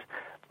efficiencies,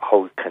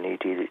 how can you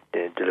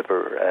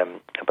deliver a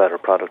better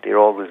product. You're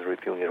always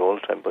reviewing it all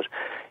the time, but,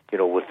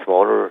 with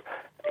smaller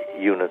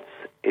units,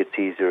 it's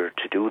easier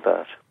to do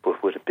that.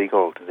 But with a big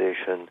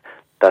organisation,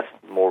 that's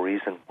more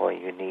reason why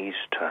you need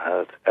to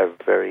have a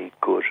very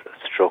good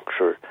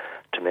structure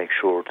to make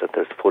sure that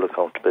there's full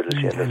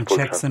accountability and full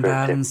checks and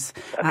balance.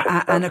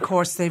 And of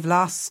course, they've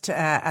lost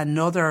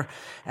another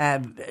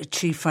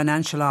chief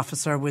financial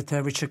officer with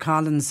Richard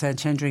Collins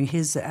tendering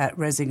his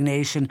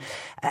resignation.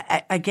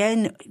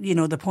 Again,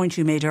 the point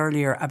you made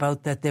earlier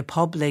about that the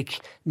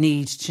public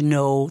need to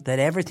know that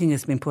everything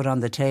has been put on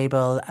the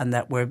table and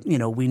that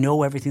we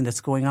know everything that's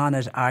going on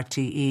at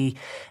RTE.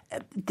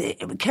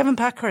 Kevin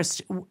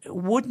Backhurst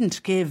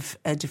wouldn't give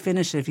a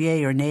definitive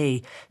yay or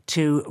nay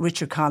to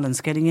Richard Collins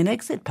getting an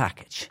exit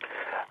package.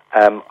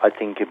 I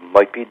think it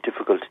might be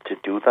difficult to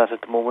do that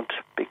at the moment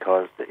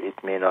because it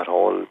may not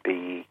all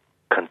be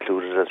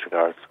concluded as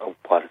regards of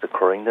what is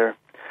occurring there.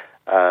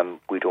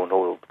 We don't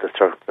know the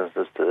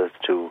circumstances as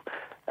to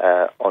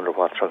under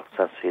what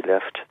circumstances he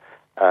left.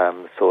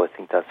 So I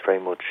think that's very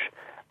much,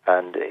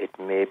 and it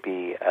may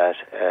be at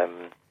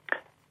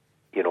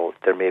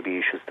there may be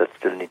issues that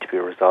still need to be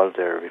resolved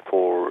there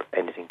before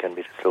anything can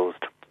be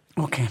disclosed.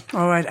 Okay,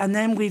 all right. And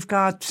then we've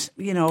got,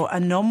 a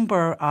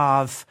number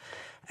of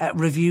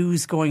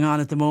reviews going on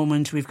at the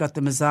moment. We've got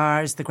the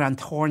Mazars, the Grant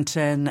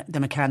Thornton, the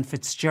McCann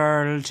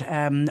Fitzgerald,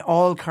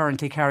 all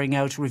currently carrying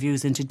out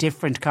reviews into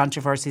different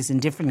controversies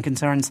and different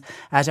concerns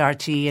at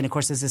RT. And of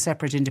course, there's a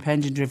separate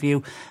independent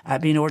review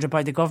being ordered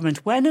by the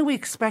government. When are we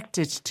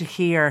expected to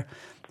hear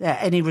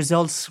any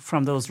results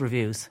from those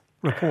reports?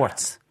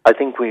 I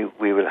think we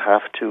will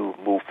have to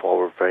move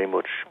forward very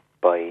much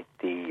by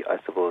the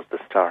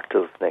start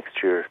of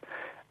next year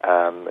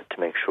to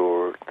make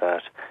sure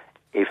that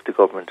if the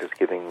government is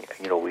giving,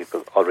 we've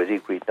already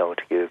agreed now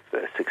to give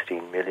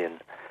 16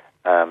 million.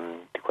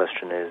 The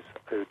question question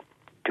is,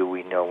 do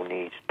we now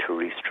need to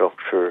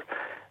restructure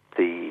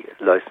the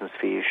licence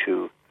fee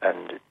issue?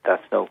 And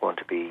that's now going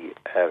to be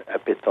a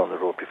bit down the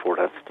road before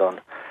that's done.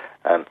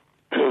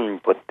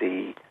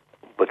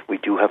 But we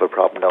do have a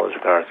problem now as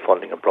regards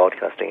funding of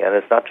broadcasting, and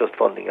it's not just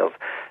funding of,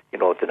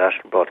 the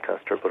national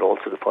broadcaster, but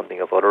also the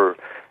funding of other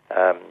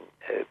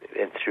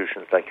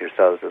institutions like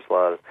yourselves as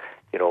well.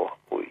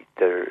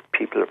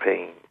 People are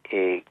paying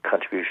a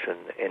contribution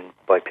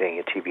by paying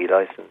a TV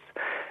licence.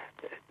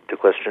 The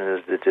question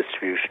is the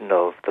distribution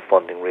of the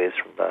funding raised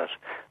from that.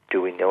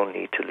 Do we now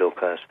need to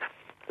look at,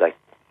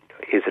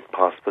 is it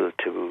possible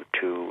to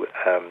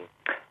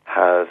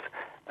have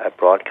a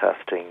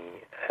broadcasting,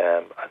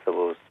 I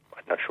suppose,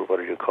 I'm not sure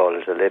whether you call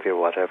it a levy or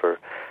whatever,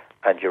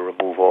 and you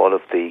remove all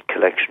of the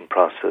collection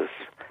process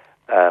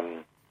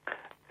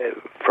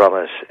from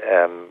it,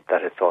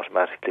 that it's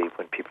automatically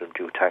when people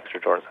do tax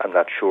returns. I'm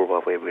not sure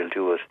what way we'll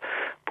do it,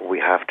 but we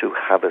have to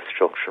have a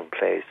structure in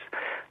place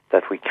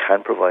that we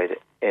can provide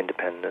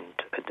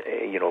independent,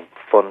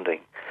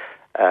 funding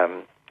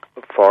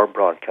for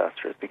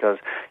broadcasters, because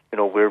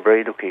we're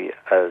very lucky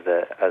as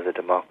a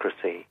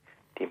democracy.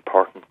 The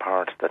important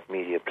part that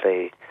media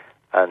play,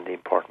 and the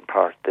important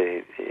part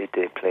they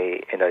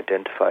play in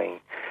identifying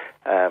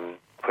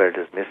where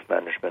there's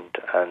mismanagement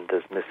and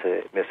there's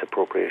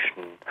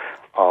misappropriation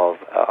of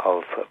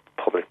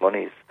public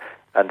monies,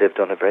 and they've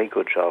done a very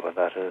good job on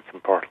that. And it's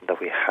important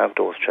that we have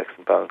those checks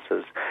and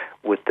balances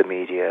with the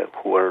media,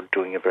 who are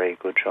doing a very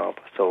good job.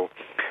 So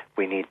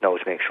we need now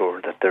to make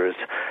sure that there is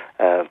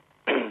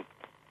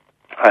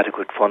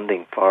adequate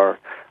funding for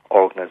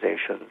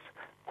organisations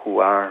who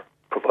are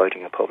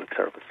providing a public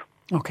service.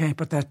 Okay,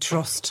 but that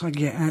trust,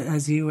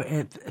 as you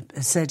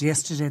said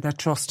yesterday, that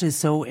trust is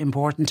so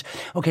important.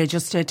 Okay,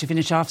 just to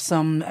finish off,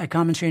 some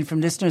commentary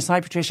from listeners.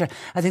 Hi, Patricia.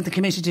 I think the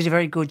committee did a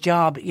very good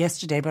job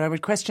yesterday, but I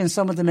would question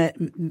some of the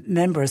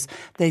members.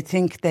 They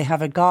think they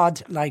have a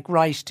God-like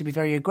right to be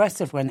very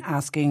aggressive when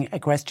asking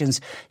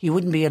questions. You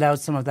wouldn't be allowed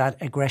some of that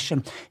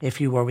aggression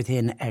if you were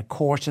within a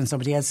court. And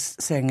somebody else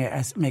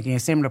making a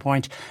similar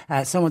point.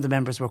 Some of the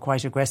members were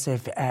quite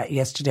aggressive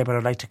yesterday, but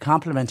I'd like to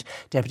compliment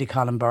Deputy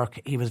Colin Burke.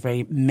 He was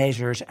very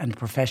measured and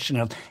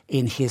professional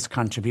in his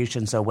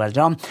contribution, so well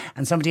done.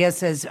 And somebody else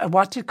says,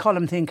 what did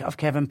Colin think of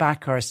Kevin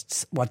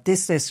Backhurst's, what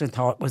this listener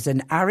thought was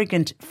an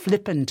arrogant,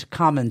 flippant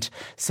comment,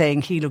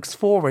 saying he looks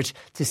forward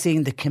to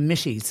seeing the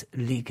committee's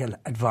legal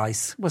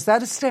advice? Was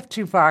that a step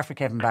too far for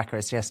Kevin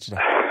Backhurst yesterday?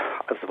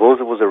 I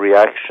suppose it was a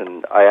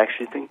reaction. I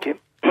actually think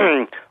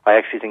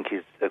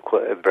he's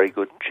a very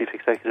good chief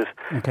executive.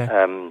 Okay.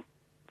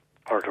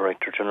 Or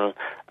director general.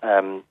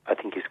 I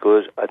think he's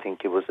good. I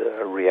think it was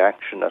a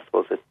reaction. I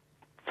suppose it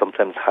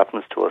sometimes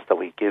happens to us that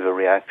we give a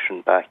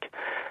reaction back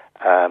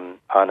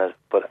on it,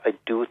 but I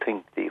do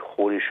think the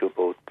whole issue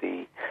about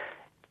the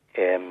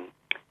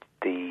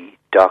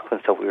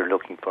documents that we were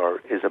looking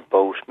for is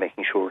about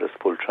making sure there's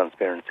full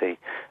transparency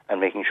and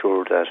making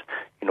sure that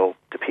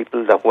the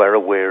people that were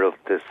aware of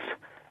this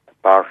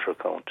barter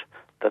account,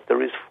 that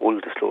there is full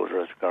disclosure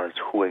as regards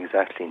who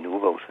exactly knew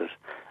about it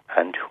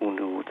and who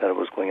knew that it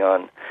was going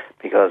on,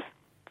 because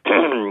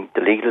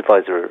the legal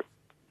advisor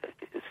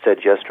said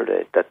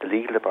yesterday that the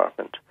legal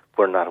department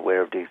were not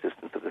aware of the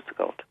existence of this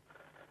account.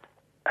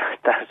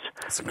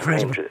 That's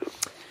incredible.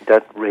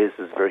 That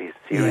raises very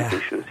serious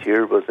issues.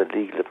 Here was a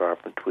legal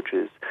department, which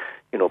is,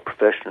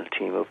 professional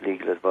team of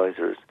legal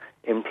advisors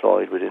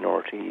employed within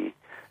RTE,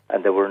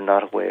 and they were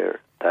not aware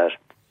that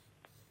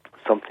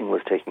something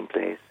was taking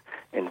place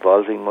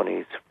involving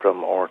monies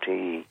from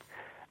RTE,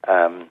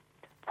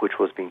 which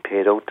was being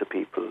paid out to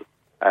people,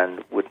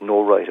 and with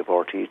no right of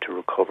RTE to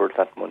recover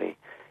that money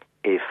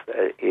if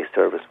a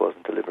service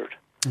wasn't delivered.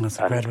 That's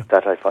incredible. And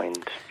that I find,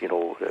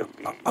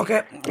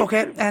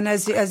 Okay. And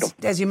as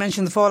you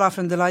mentioned, the fall off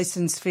in the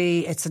licence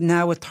fee, it's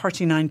now at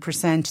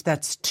 39%.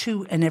 That's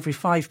 2 in every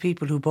 5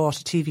 people who bought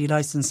a TV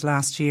licence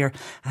last year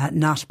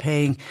not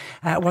paying.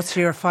 What's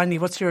your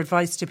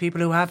advice to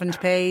people who haven't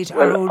paid?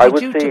 Well, I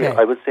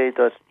would say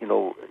that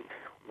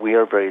we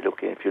are very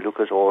lucky. If you look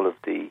at all of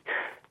the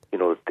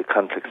the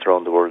conflicts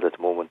around the world at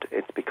the moment,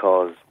 it's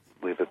because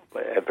we have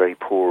a very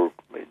poor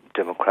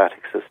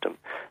democratic system.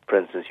 For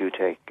instance, you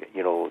take,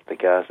 the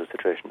Gaza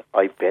situation.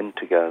 I've been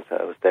to Gaza.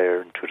 I was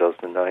there in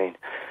 2009.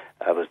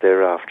 I was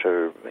there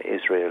after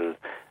Israel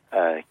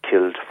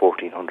killed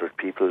 1,400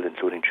 people,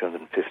 including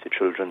 250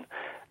 children.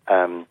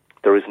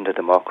 There isn't a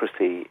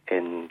democracy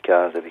in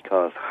Gaza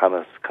because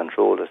Hamas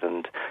control it,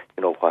 and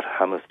what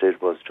Hamas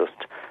did was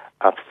just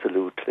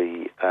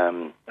absolutely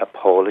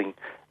appalling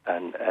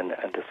and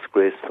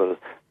disgraceful.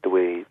 The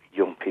way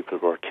young people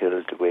were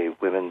killed, the way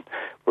women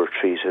were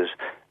treated,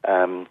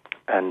 and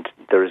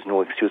there is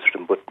no excuse for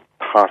them. But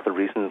part of the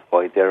reason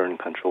why they're in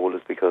control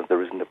is because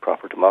there isn't a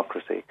proper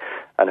democracy.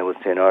 And I would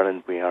say in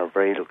Ireland we are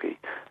very lucky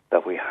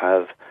that we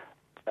have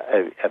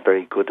a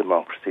very good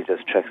democracy.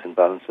 There's checks and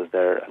balances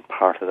there, and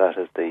part of that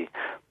is the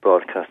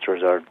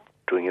broadcasters are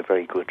doing a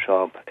very good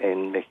job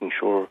in making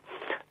sure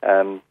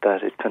that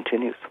it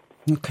continues.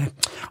 Okay.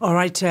 All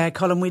right,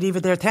 Colin, we leave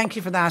it there. Thank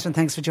you for that, and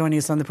thanks for joining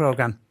us on the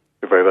programme.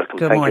 You're very welcome.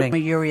 welcome. Good Thank morning.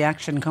 you. Your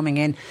reaction coming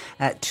in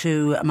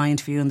to my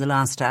interview in the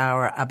last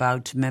hour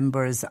about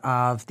members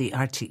of the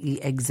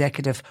RTE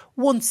executive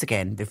once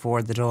again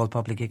before the Dáil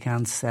Public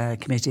Accounts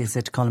Committee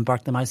said Colin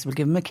Burke the Mouse will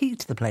give them a key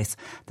to the place.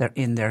 They're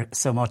in there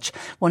so much.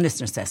 One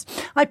listener says,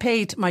 I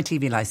paid my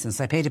TV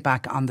licence. I paid it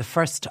back on the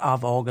 1st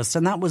of August,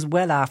 and that was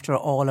well after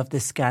all of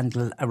this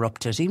scandal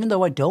erupted. Even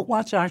though I don't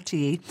watch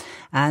RTE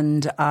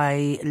and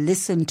I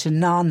listen to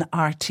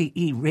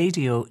non-RTE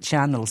radio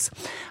channels,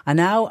 and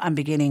now I'm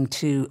beginning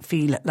to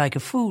feel like a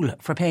fool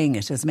for paying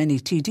it, as many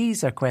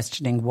TDs are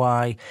questioning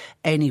why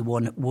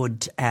anyone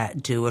would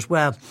do it.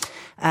 Well,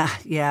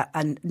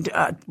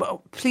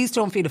 please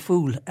don't feel a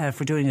fool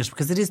for doing it,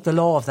 because it is the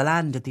law of the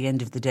land at the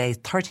end of the day.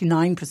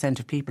 39%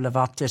 of people have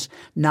opted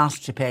not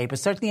to pay, but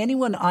certainly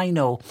anyone I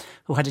know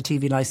who had a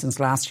TV licence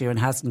last year and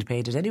hasn't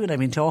paid it, anyone I've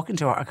been talking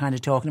to are kind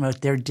of talking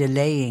about they're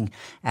delaying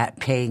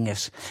paying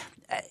it.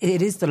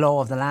 It is the law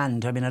of the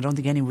land. I mean, I don't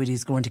think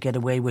anybody's going to get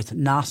away with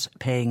not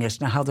paying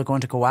it. Now, how they're going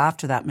to go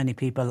after that many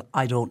people,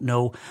 I don't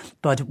know.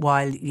 But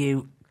while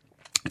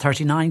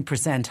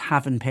 39%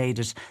 haven't paid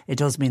it, it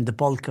does mean the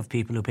bulk of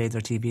people who paid their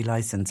TV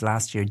licence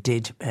last year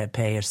did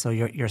pay it. So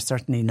you're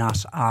certainly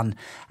not on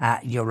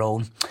your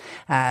own.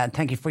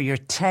 Thank you for your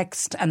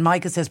text. And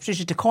Michael says,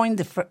 Patricia, to coin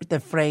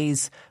the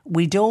phrase,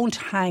 we don't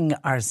hang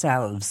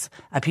ourselves,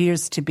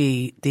 appears to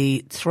be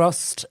the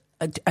trust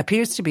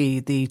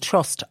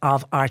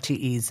of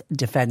RTE's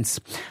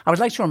defence. I would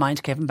like to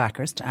remind Kevin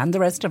Backhurst and the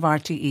rest of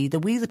RTE that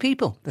we, the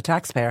people, the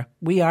taxpayer,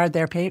 we are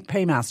their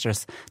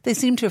paymasters. They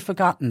seem to have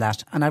forgotten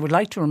that, and I would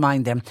like to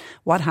remind them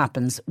what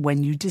happens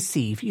when you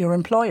deceive your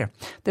employer.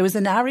 There was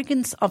an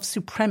arrogance of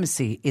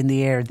supremacy in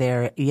the air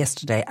there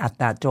yesterday at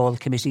that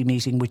Dáil committee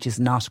meeting, which is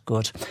not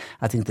good.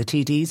 I think the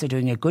TDs are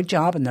doing a good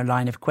job in their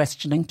line of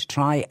questioning to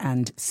try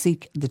and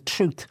seek the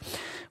truth,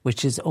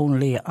 which is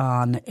only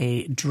on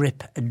a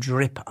drip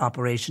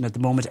operation at the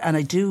moment. And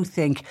I do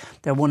think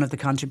that one of the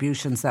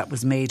contributions that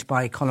was made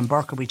by Colin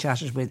Burke, we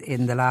chatted with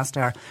in the last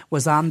hour,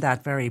 was on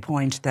that very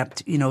point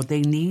that, you know,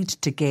 they need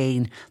to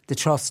gain the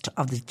trust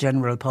of the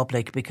general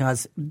public,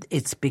 because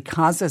it's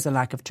because there's a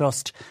lack of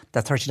trust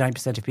that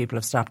 39% of people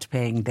have stopped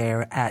paying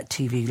their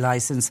TV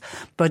licence.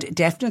 But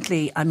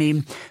definitely, I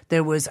mean,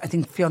 there was, I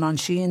think Fionn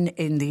Sheehan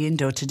in the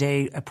Indo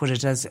today put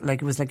it as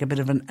like it was like a bit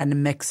of a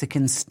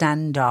Mexican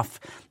standoff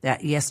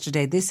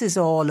yesterday. This is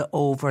all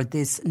over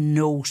this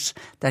note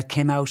that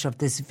came out of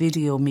this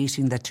video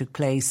meeting that took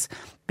place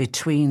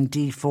between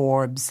Dee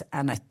Forbes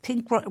and I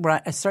think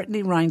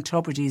certainly Ryan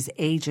Tubridy's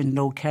agent,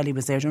 Noel Kelly,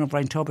 was there. I don't know if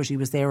Ryan Tubridy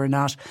was there or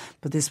not,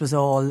 but this was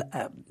all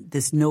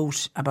this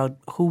note about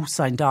who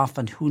signed off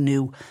and who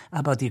knew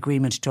about the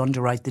agreement to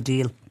underwrite the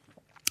deal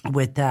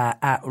with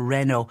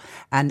Renault.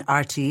 And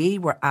RTE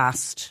were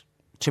asked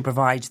to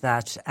provide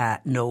that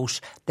note.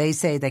 They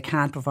say they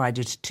can't provide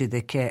it to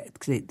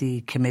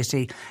the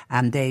committee,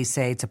 and they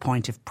say it's a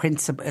point of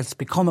principle. It's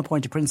become a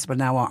point of principle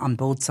now on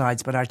both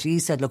sides. But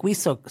RTE said, look, we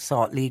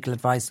sought legal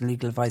advice, and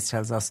legal advice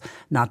tells us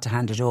not to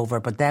hand it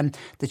over. But then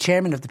the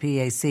chairman of the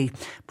PAC,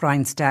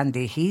 Brian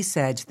Stanley, he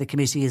said the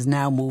committee is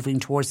now moving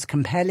towards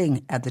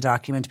compelling the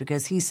document,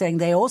 because he's saying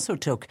they also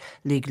took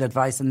legal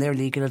advice, and their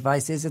legal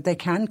advice is that they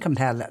can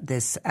compel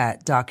this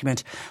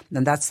document.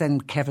 And that's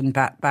then Kevin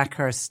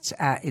Backhurst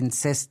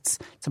insists it's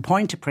a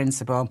point of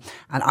principle,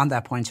 and on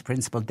that point of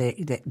principle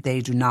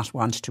they do not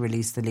want to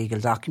release the legal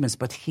documents.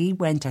 But he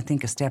went, I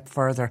think, a step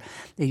further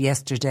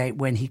yesterday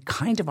when he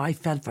I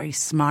felt very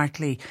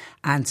smartly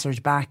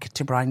answered back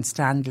to Brian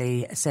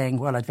Stanley saying,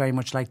 well, I'd very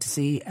much like to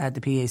see the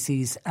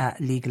PAC's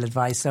legal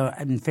advice. So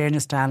in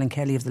fairness to Alan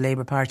Kelly of the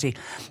Labour Party,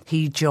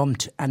 he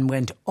jumped and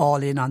went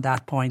all in on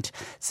that point,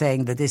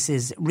 saying that this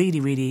is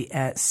really, really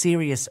a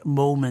serious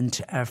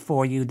moment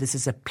for you. This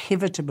is a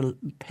pivotal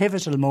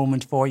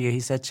moment for you, he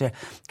said to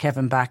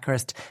Kevin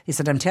Backhurst. He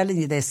said, I'm telling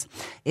you this,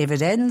 if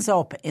it ends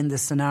up in the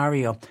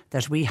scenario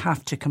that we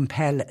have to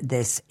compel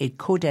this, it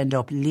could end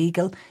up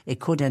legal, it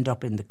could end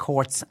up in the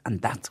courts.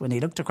 And that's when he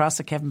looked across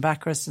at Kevin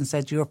Backhurst and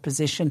said, your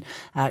position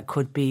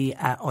could be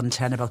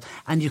untenable.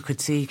 And you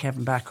could see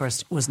Kevin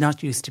Backhurst was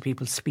not used to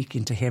people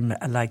speaking to him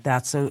like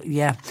that. So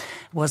yeah,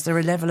 was there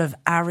a level of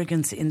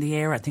arrogance in the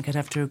air? I think I'd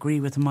have to agree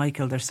with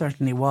Michael. There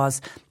certainly was.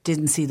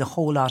 Didn't see the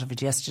whole lot of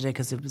it yesterday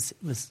because it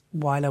was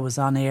while I was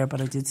on air, but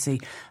I did see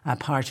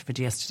part of it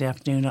yesterday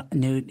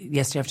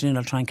afternoon.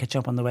 I'll try and catch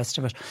up on the rest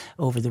of it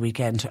over the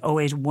weekend.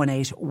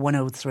 0818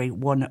 103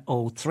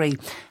 103.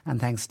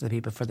 And thanks to the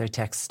people for their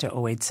texts to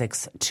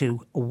 0862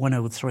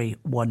 103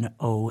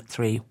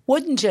 103.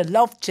 Wouldn't you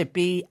love to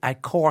be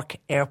at Cork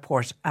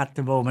Airport at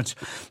the moment?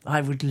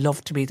 I would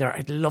love to be there.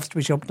 I'd love to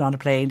be jumping on a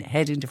plane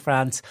heading to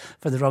France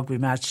for the rugby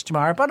match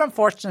tomorrow, but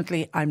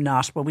unfortunately I'm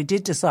not. But we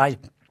did decide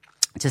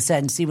to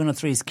send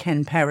C103's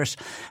Ken Perrott.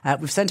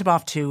 We've sent him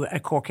off to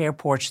Cork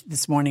Airport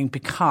this morning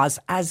because,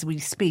 as we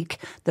speak,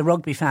 the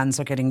rugby fans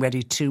are getting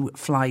ready to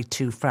fly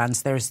to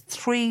France. There's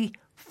 3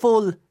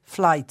 full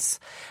flights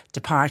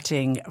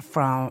departing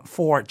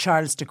for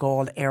Charles de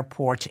Gaulle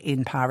Airport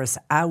in Paris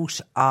out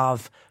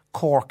of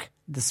Cork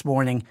this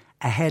morning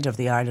ahead of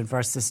the Ireland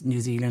versus New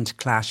Zealand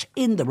clash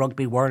in the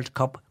Rugby World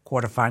Cup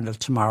quarter-final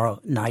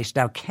tomorrow night.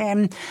 Now,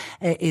 Ken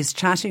is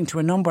chatting to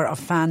a number of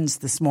fans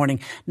this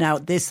morning. Now,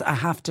 this, I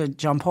have to,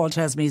 John Paul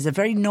tells me, is a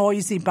very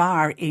noisy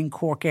bar in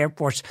Cork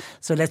Airport.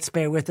 So let's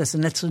bear with us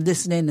and let's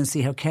listen in and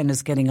see how Ken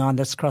is getting on.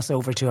 Let's cross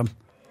over to him.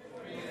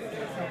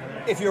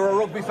 If you're a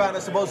rugby fan, I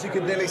suppose you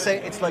could nearly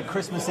say it's like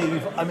Christmas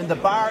Eve. I'm in the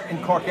bar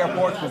in Cork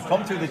Airport. We've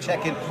come through the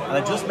check-in and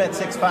I just met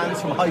 6 fans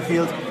from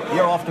Highfield.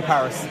 You're off to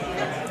Paris.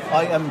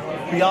 I am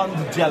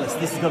beyond jealous.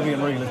 This is going to be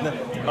unreal, isn't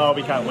it? Oh,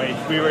 we can't wait.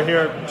 We were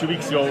here 2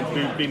 weeks ago.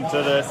 We've been to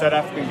the South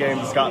African game,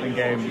 the Scotland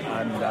game,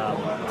 and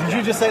did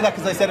you just say that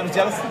because I said I was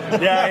jealous?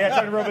 yeah,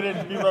 trying to rub it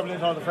in. Been rubbing it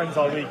in all the friends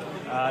all week.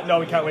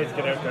 No, we can't wait to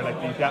get out there. Like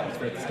the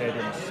atmosphere at the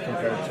stadium is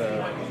compared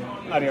to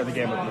any other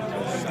game I've been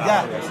to.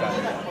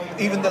 Yeah.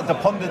 Even the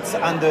pundits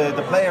and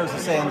the players are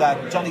saying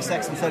that. Johnny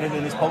Sexton said it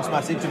in his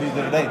post-match interview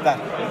the other day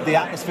that the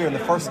atmosphere in the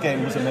first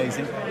game was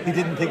amazing. He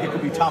didn't think it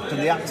could be topped,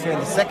 and the atmosphere in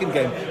the second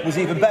game was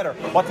even better.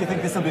 What do you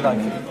think this will be like?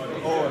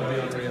 Oh, it'll be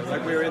unreal.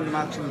 Like we were in the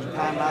match in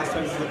Japan last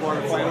time for the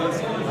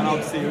quarterfinals, and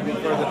obviously it would be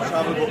further to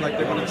travel, but like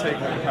they're going to take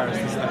home Paris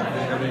this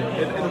time.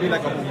 It'll be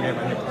like a home game,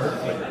 I think,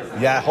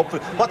 hopefully. Yeah,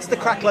 hopefully. What's the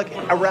crack like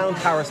around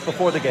Paris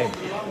before the game?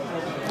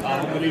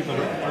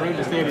 Unbelievable. Around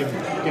the stadium,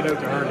 get out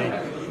there early.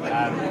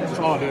 Just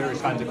all the Irish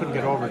fans, they couldn't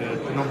get over the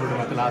number of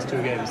them at the last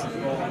 2 games.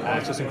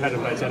 It's just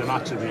incredible. I'd say the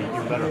match will be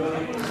even better.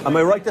 Am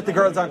I right that the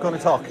girls aren't going to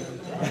talk?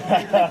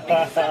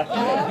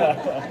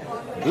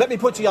 Let me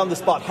put you on the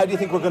spot. How do you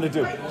think we're going to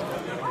do?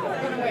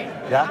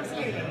 Yeah?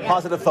 Absolutely.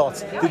 Positive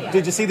thoughts.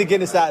 Did you see the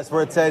Guinness ads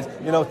where it said,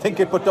 think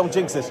it but don't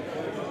jinx it?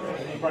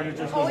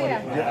 Oh,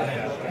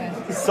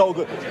 yeah. So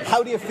good.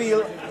 How do you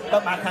feel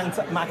about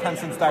Mac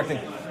Hansen starting?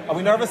 Are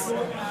we nervous?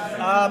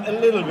 A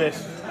little bit.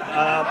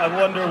 I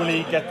wonder will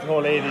he get the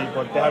whole 80,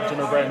 but they have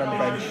Jimmy O'Brien on the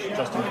bench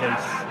just in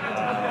case.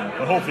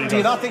 But hopefully. Do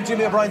you not think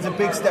Jimmy O'Brien's a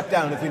big step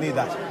down if we need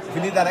that? If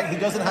we need that, he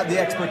doesn't have the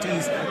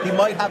expertise. He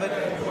might have it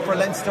for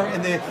Leinster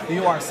in the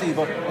URC,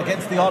 but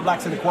against the All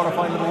Blacks in the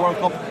quarter-final of the World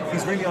Cup,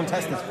 he's really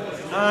untested.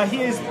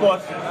 He is,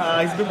 but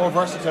he's a bit more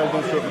versatile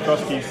than Stuart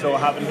McCluskey, so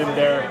having him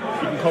there,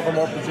 he can cover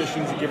more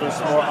positions and give us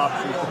more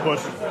options to put.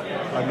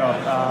 I don't know.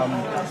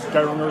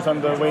 Gary Runner's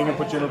on the wing and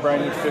put Jim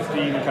O'Brien at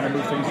 15 and kind of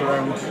move things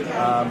around.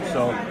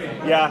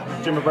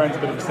 Jim O'Brien's a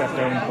bit of a step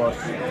down, but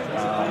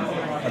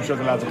I'm sure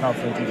the lads are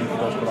confident even if he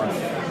does come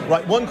on.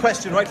 Right, one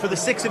question, right, for the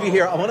 6 of you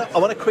here. I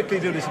want to quickly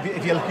do this,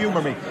 if you'll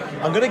humour me.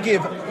 I'm going to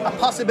give a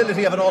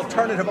possibility of an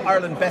alternative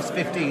Ireland best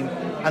 15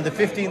 and the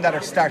 15 that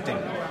are starting.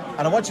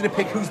 And I want you to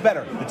pick who's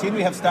better, the team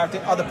we have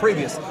starting or the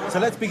previous. So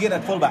let's begin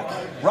at fullback.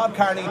 Rob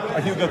Kearney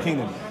or Hugo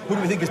Keenan? Who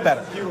do we think is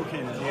better? Hugo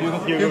Keenan. Hugo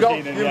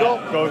Keenan,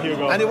 yeah. Go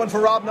Hugo. Anyone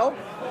for Rob? No?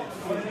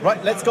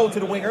 Right, let's go to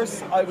the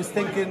wingers. I was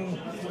thinking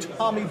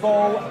Tommy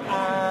Bowe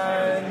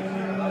and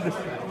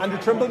Andrew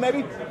Trimble,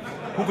 maybe?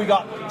 Who we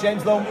got?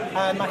 James Lowe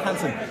and Mac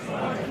Hansen.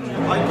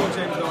 I'd go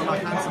James Lowe and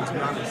Mac Hansen, to be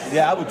honest.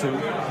 Yeah, I would too.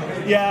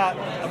 Yeah,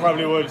 I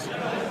probably would.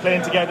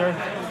 Playing together,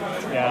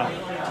 yeah.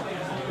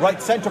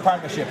 Right, centre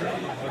partnership.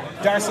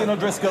 Darcy and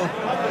O'Driscoll,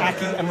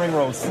 Aki and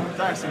Ringrose.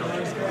 Darcy and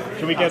O'Driscoll.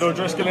 Can we get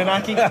O'Driscoll and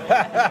Aki?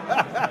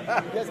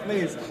 Yes,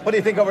 please. What do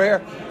you think over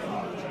here?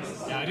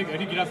 Yeah, I think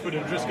you'd have to put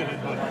O'Driscoll in,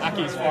 but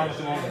Aki's form at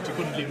the moment, you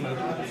couldn't leave him out.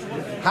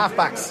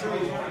 Halfbacks.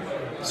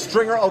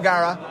 Stringer,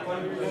 O'Gara,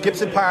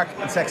 Gibson Park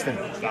and Sexton.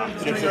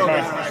 Gibson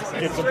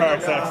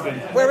Park,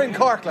 Sexton. We're in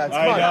Cork, lads.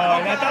 Come on.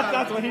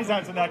 That's what he's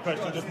answering that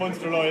question, just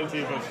Munster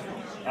loyalty, but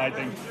I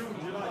think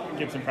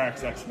Gibson Park,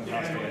 Sexton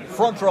has to win.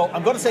 Front row,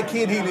 I'm going to say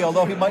Cian Healy,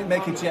 although he might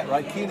make it yet,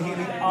 right? Cian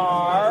Healy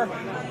are...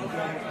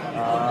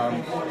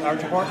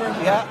 Archie Porter?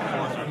 Yeah.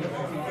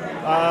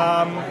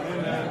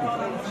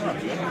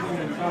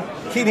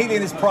 Cian Healy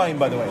in his prime,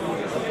 by the way.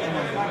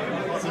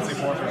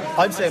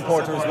 I'm saying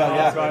Porter as well,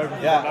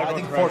 yeah. I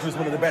think Porter is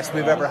one of the best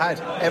we've ever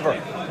had, ever.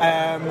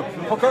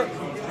 Hooker,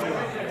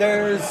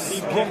 there's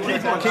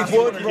Keith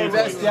Wood,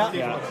 Rodest,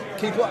 yeah.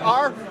 Keith Wood,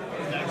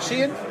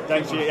 Sheehan?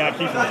 Dan Sheehan, yeah,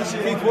 Keith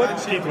Wood.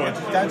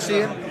 Dan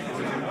Sheehan.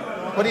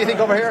 What do you think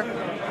over here?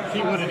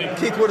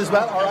 Keith Wood as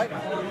well, all right.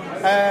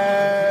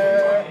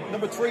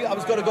 Number 3, I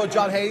was going to go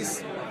John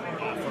Hayes.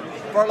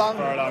 Furlong,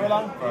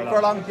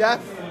 yeah.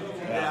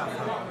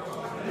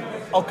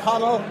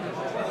 O'Connell,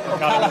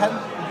 O'Callaghan,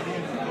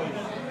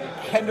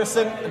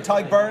 Henderson and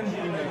Tyke Byrne.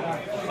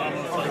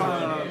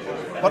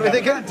 What are we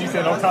thinking? You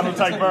said O'Connell,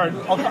 Tyke Byrne.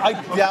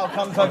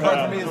 O'Connell, Tyke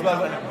Byrne for me as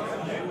well.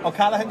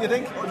 O'Callaghan, do you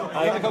think?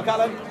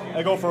 O'Callaghan?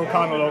 I go for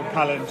O'Connell.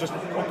 Just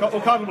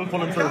O'Connell will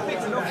pull him through.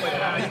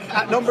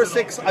 At number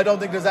 6, I don't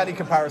think there's any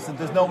comparison.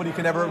 There's nobody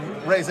can ever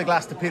raise a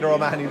glass to Peter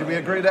O'Mahony. Do we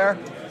agree there?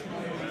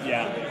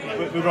 Yeah,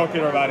 we brought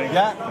Peter O'Mahony.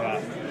 Yeah.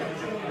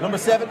 Number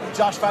 7,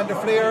 Josh van der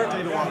Fleer.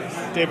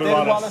 David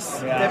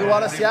Wallace. Yeah. David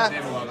Wallace, yeah.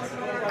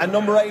 And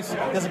number 8,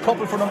 there's a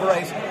couple for number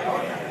 8.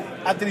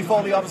 Anthony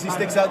Foley obviously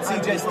sticks out.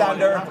 CJ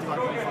Stander.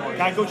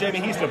 Can't go Jamie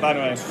Heaslip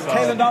anyway. So.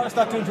 Caelan Doris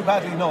not doing too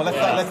badly. No,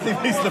 let's leave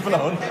Heaslip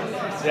alone.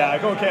 Yeah, I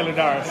go Caelan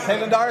Doris.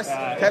 Caelan Doris?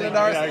 Caelan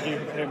Doris?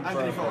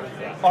 Anthony Foley.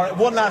 Yeah. All right,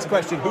 one last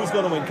question. Who's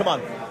going to win? Come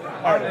on.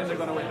 Ireland are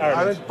going to win.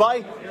 Ireland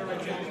by?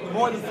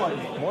 More than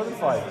 5. More than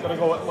 5. Going to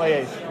go by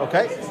 8.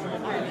 Okay.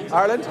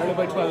 Ireland? Ireland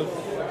by 12.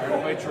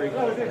 by 3.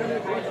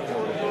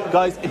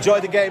 Guys, enjoy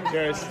the game.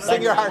 Cheers.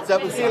 Sing your hearts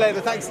out. We'll see you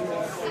later. Thanks.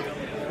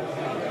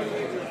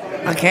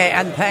 Okay,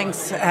 and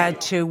thanks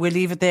we'll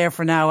leave it there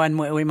for now, and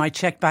we might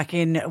check back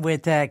in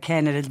with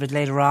Ken a little bit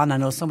later on. I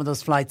know some of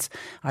those flights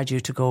are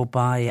due to go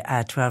by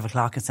at 12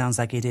 o'clock. It sounds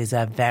like it is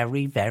a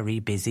very, very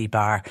busy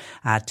bar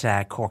at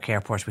Cork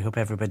Airport. We hope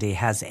everybody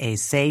has a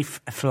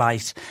safe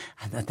flight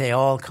and that they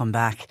all come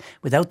back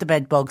without the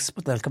bed bugs,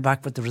 but they'll come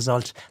back with the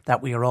result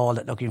that we are all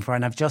looking for.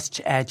 And I've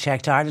just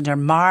checked, Ireland are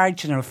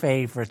marginal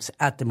favourites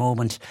at the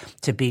moment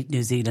to beat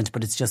New Zealand,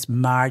 but it's just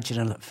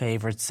marginal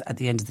favourites. At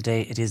the end of the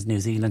day, it is New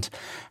Zealand.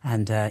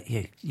 And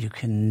you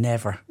can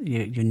never,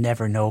 you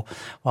never know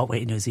what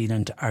way New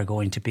Zealand are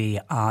going to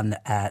be on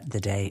the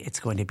day. It's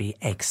going to be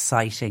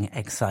exciting.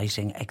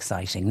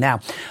 Now,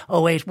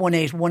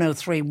 0818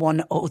 103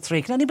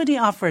 103. Can anybody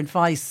offer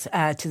advice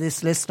to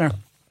this listener?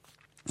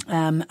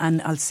 And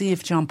I'll see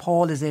if John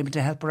Paul is able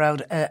to help her out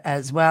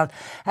as well.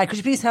 Could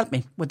you please help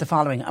me with the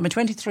following? I'm a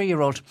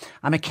 23-year-old.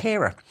 I'm a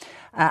carer.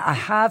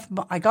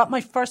 I got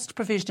my first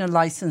provisional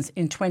licence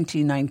in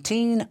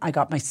 2019. I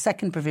got my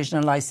second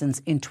provisional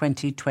licence in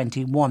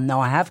 2021. Now,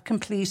 I have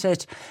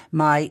completed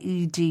my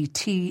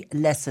EDT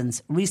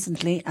lessons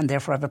recently, and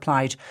therefore I've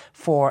applied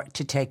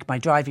to take my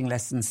driving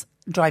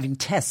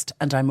test,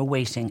 and I'm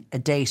awaiting a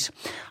date.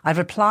 I've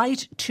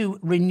applied to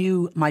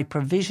renew my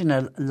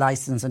provisional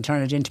licence and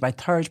turn it into my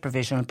third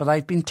provisional, but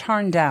I've been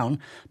turned down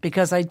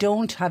because I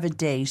don't have a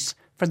date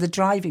for the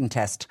driving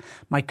test.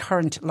 My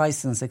current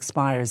licence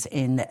expires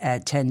in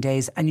 10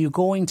 days, and you're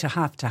going to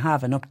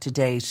have an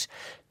up-to-date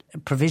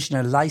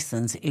provisional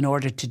licence in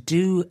order to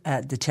do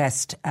the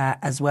test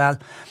as well.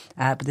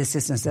 But the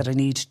assistant said I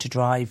need to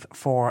drive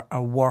for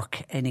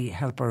work. Any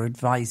help or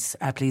advice,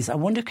 please? I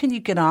wonder, can you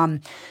get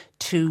on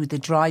to the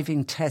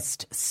driving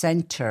test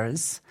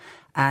centres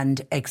and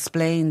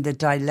explain the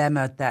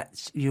dilemma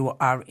that you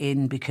are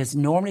in? Because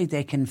normally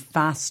they can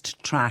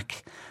fast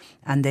track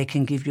and they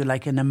can give you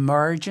like an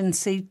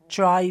emergency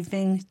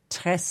driving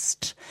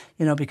test,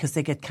 because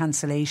they get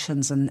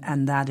cancellations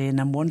and that in.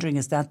 I'm wondering,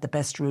 is that the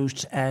best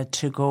route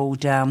to go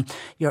down?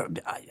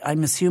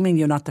 I'm assuming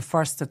you're not the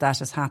first that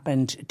has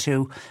happened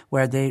to,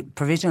 where the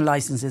provisional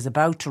licence is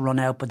about to run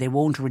out, but they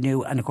won't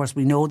renew. And of course,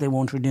 we know they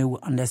won't renew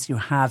unless you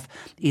have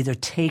either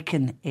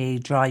taken a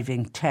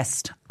driving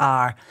test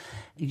or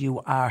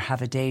you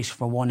have a date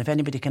for one. If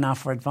anybody can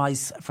offer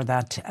advice for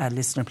that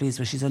listener, please.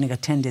 Well, she's only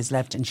got 10 days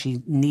left and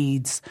she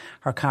needs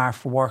her car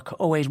for work.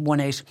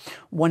 0818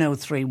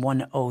 103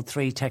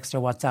 103. Text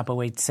or WhatsApp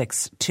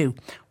 0862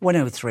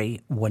 103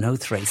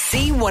 103.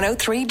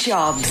 C103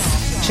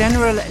 Jobs.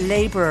 General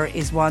labourer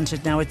is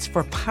wanted now. It's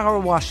for power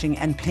washing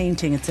and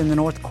painting. It's in the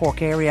North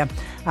Cork area.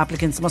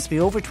 Applicants must be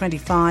over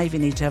 25. You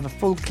need to have a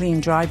full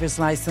clean driver's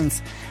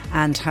licence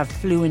and have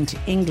fluent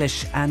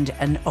English and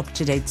an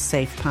up-to-date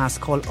safe pass.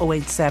 Call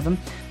 087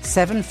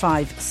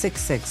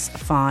 7566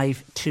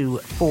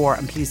 524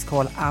 and please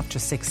call after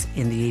 6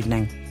 in the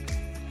evening.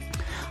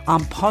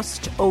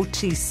 Post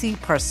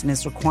OTC person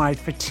is required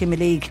for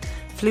Timoleague.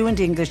 Fluent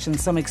English and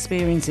some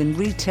experience in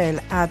retail,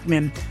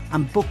 admin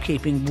and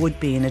bookkeeping would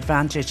be an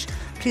advantage.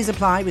 Please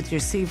apply with your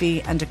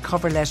CV and a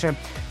cover letter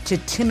to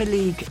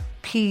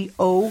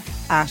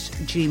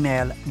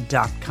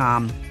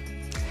timoleaguepo@gmail.com.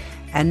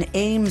 An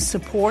AIM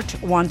support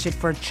wanted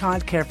for a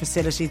childcare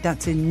facility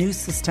that's in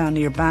Newcestown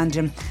near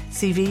Bandon.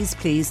 CVs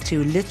please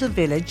to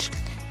littlevillage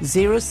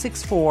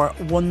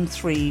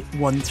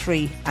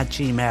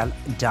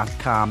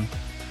 0641313@gmail.com.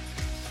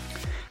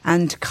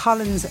 And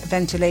Collins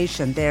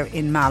Ventilation, they're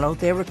in Mallow.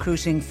 They're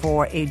recruiting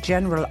for a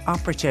general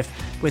operative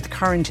with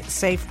current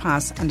safe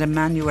pass and a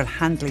manual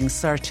handling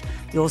cert.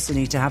 You also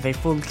need to have a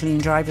full clean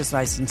driver's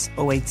licence.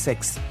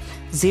 086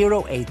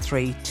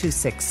 083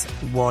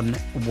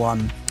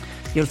 2611.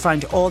 You'll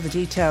find all the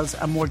details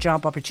and more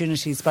job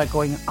opportunities by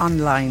going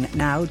online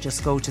now.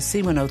 Just go to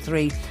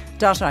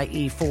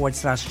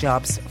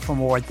c103.ie/jobs for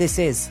more. This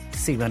is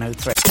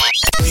C103.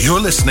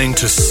 You're listening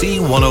to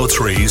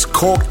C103's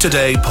Cork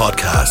Today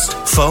podcast.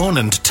 Phone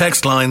and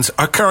text lines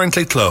are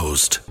currently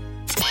closed.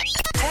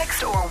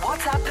 Text or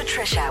WhatsApp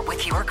Patricia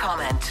with your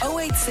comment.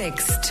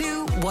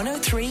 0862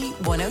 103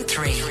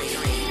 103.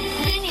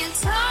 When you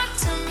talk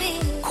to me.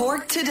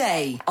 Cork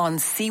Today on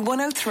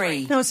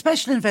C103. Now, a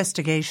special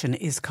investigation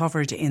is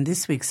covered in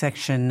this week's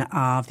section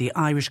of the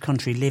Irish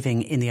Country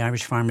Living in the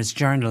Irish Farmers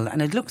Journal,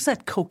 and it looks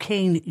at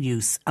cocaine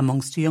use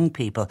amongst young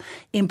people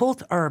in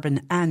both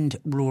urban and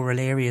rural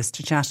areas.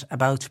 To chat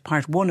about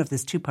part one of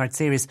this two-part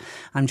series,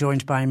 I'm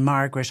joined by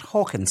Margaret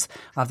Hawkins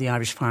of the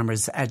Irish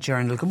Farmers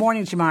Journal. Good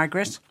morning to you,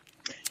 Margaret.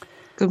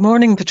 Good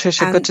morning,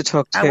 Patricia. Good to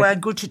talk to you. Well,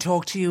 good to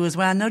talk to you as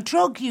well. Now,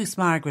 drug use,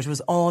 Margaret,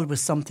 was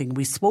always something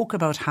we spoke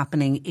about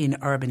happening in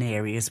urban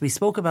areas. We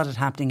spoke about it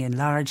happening in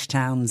large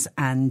towns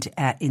and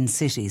in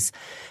cities.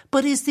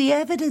 But is the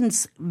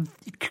evidence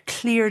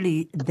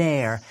clearly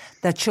there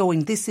that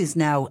showing this is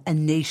now a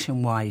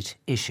nationwide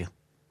issue?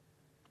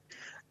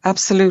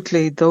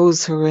 Absolutely.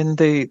 Those who are in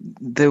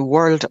the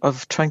world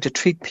of trying to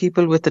treat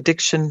people with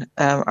addiction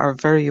are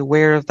very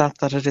aware of that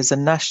it is a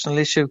national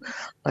issue,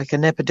 like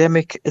an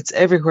epidemic. It's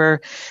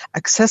everywhere.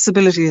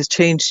 Accessibility has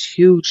changed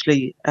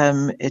hugely.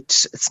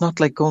 It's not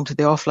like going to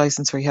the off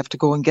license where you have to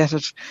go and get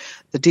it.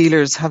 The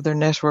dealers have their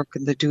network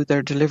and they do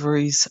their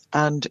deliveries,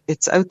 and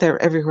it's out there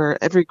everywhere,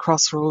 every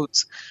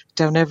crossroads,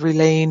 down every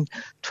lane,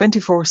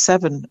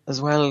 24/7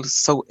 as well.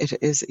 So it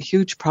is a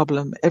huge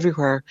problem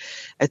everywhere.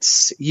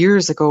 It's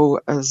years ago,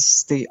 as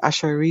the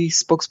Ashari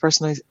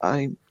spokesperson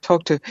I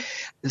talked to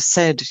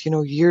said,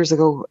 years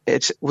ago,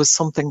 it was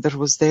something that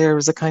was there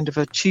as a kind of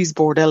a cheese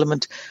board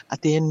element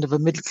at the end of a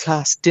middle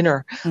class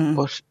dinner.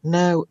 But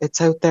now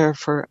it's out there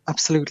for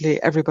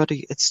absolutely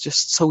everybody. It's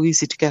just so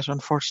easy to get,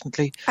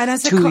 unfortunately.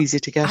 And too easy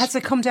to get. Has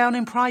it come down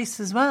in price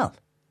as well?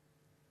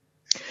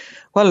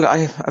 Well,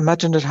 I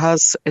imagine it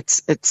has.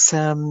 It's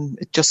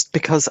just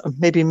because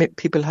maybe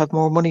people have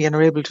more money and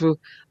are able to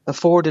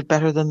afford it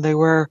better than they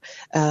were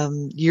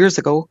years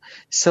ago.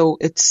 So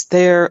it's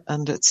there,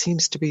 and it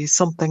seems to be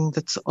something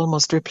that's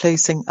almost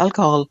replacing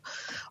alcohol,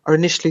 or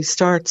initially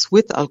starts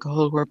with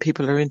alcohol, where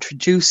people are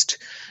introduced,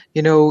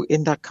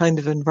 in that kind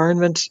of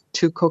environment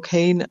to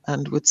cocaine.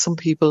 And with some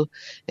people,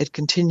 it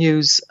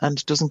continues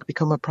and doesn't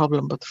become a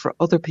problem. But for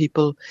other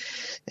people,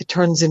 it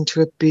turns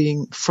into it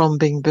being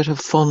a bit of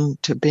fun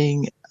to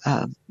being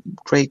a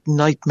great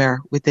nightmare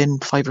within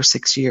 5 or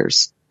 6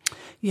 years.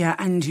 Yeah,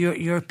 and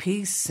your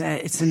piece,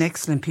 it's an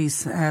excellent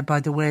piece, by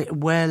the way,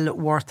 well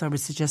worth, I would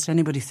suggest,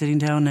 anybody sitting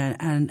down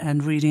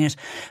and reading it.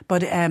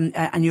 But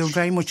and you're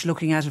very much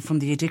looking at it from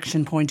the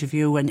addiction point of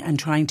view and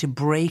trying to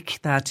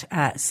break that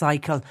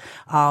cycle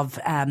of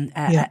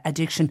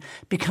addiction,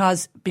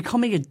 because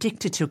becoming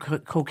addicted to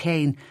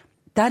cocaine,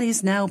 that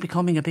is now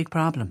becoming a big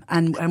problem.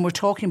 And we're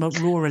talking about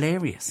rural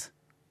areas.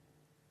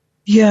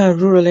 Yeah,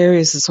 rural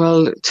areas as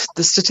well.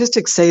 The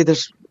statistics say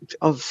that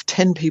of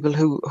 10 people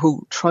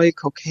who try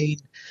cocaine,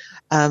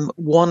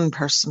 one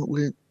person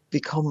will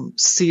become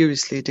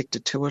seriously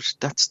addicted to it.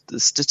 That's the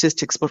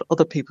statistics, but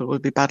other people will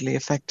be badly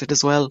affected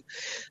as well.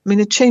 I mean,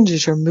 it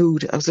changes your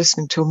mood. I was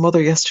listening to a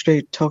mother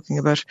yesterday talking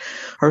about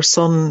her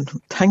son,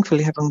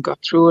 thankfully having got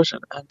through it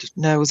and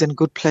now is in a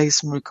good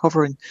place and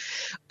recovering.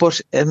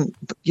 But,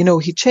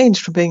 he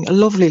changed from being a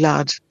lovely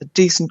lad, a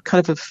decent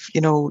kind of,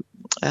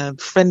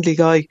 friendly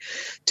guy,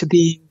 to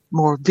being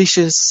more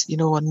vicious,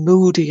 and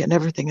moody and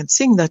everything. And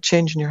seeing that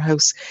change in your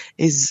house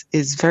is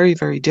very,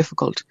 very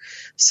difficult.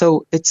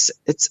 So it's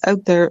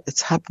out there,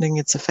 it's happening,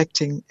 it's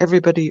affecting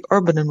everybody,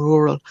 urban and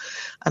rural.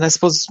 And I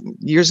suppose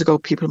years ago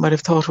people might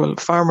have thought, well,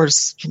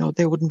 farmers,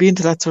 they wouldn't be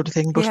into that sort of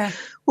thing. But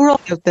we're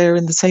all out there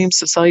in the same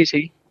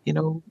society,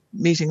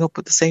 meeting up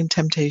with the same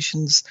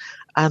temptations,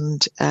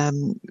 and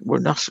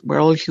we're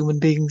all human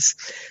beings.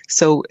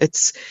 So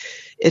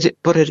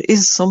but it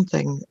is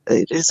something,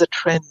 it is a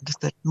trend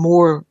that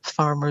more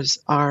farmers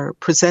are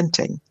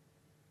presenting,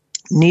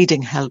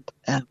 needing help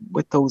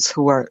with those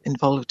who are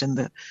involved in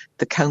the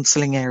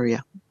counselling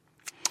area.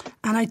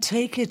 And I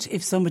take it,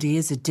 if somebody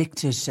is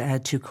addicted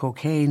to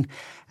cocaine,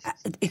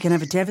 it can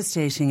have a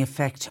devastating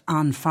effect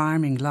on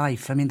farming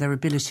life. I mean, their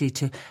ability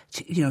to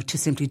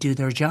simply do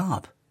their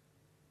job.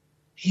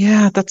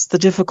 Yeah, that's the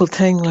difficult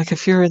thing. Like,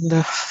 if you're in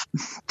the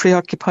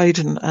preoccupied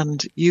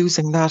and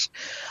using that,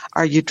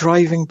 are you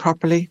driving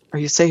properly? Are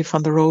you safe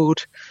on the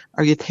road?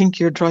 Are you think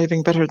you're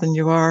driving better than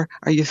you are?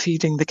 Are you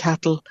feeding the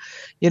cattle?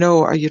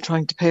 Are you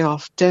trying to pay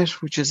off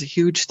debt, which is a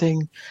huge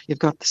thing? You've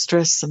got the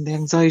stress and the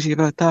anxiety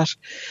about that.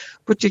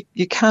 But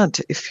you can't,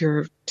 if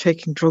you're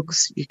taking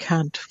drugs, you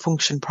can't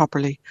function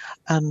properly.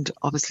 And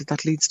obviously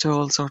that leads to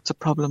all sorts of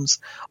problems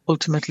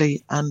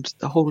ultimately, and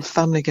the whole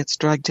family gets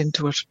dragged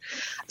into it.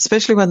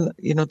 Especially when,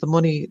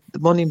 the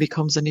money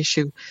becomes an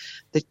issue.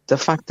 The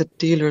fact that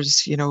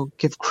dealers,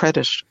 give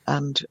credit,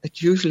 and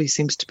it usually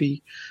seems to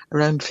be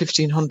around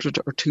 1,500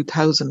 or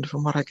 2,000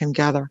 from what I can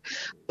gather.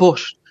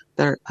 But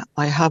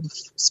I have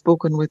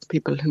spoken with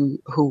people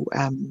who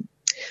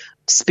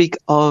speak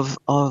of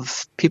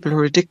people who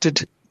are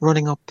addicted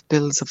running up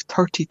bills of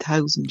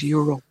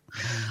 €30,000,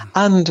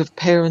 and of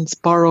parents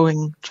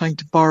trying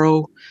to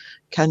borrow.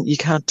 You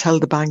can't tell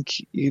the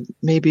bank, you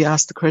maybe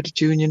ask the credit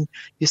union,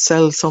 you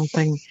sell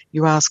something,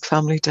 you ask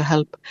family to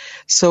help.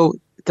 So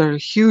there are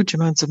huge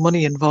amounts of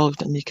money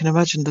involved, and you can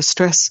imagine the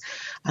stress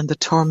and the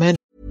torment.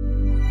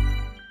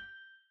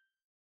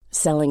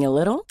 Selling a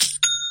little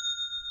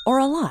or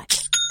a lot?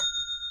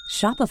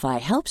 Shopify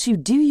helps you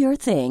do your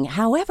thing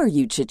however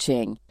you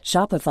cha-ching.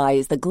 Shopify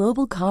is the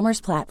global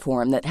commerce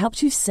platform that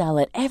helps you sell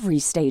at every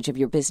stage of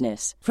your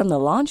business. From the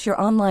launch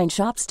your online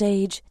shop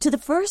stage to the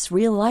first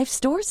real-life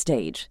store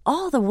stage,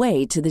 all the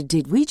way to the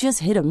did we just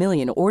hit a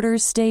million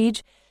orders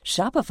stage.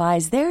 Shopify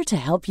is there to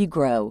help you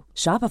grow.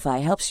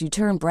 Shopify helps you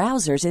turn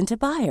browsers into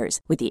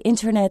buyers with the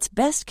internet's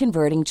best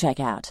converting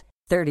checkout.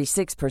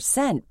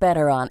 36%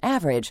 better on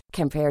average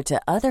compared to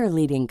other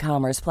leading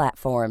commerce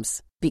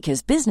platforms.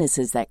 Because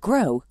businesses that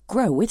grow,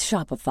 grow with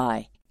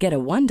Shopify. Get a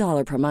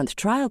 $1 per month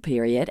trial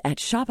period at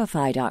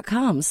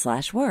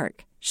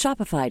shopify.com/work.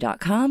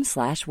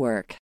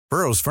 Shopify.com/work.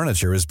 Burrow's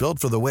furniture is built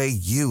for the way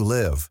you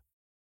live.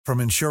 From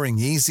ensuring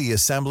easy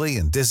assembly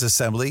and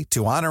disassembly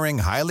to honoring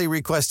highly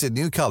requested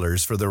new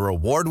colors for their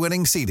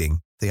award-winning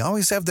seating, they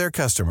always have their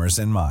customers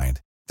in mind.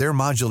 Their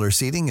modular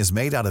seating is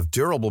made out of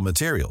durable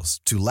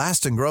materials to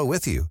last and grow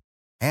with you.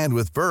 And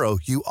with Burrow,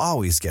 you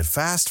always get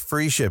fast,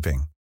 free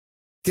shipping.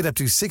 Get up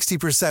to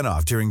 60%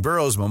 off during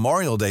Burrow's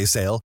Memorial Day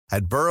sale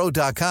at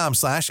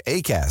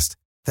burrow.com/ACAST.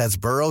 That's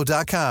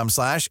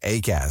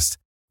burrow.com/ACAST.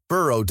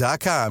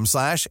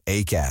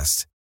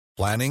 burrow.com/ACAST.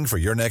 Planning for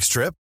your next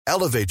trip?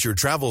 Elevate your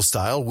travel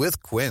style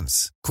with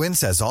Quince.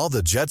 Quince has all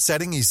the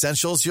jet-setting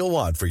essentials you'll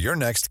want for your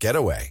next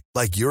getaway,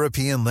 like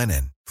European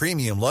linen,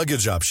 premium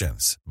luggage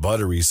options,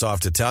 buttery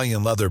soft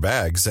Italian leather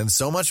bags, and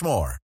so much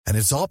more. And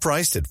it's all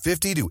priced at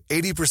 50 to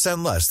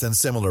 80% less than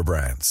similar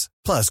brands.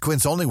 Plus,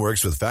 Quince only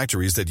works with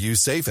factories that use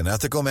safe and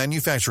ethical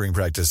manufacturing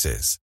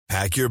practices.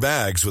 Pack your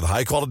bags with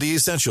high-quality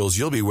essentials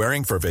you'll be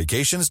wearing for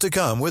vacations to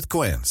come with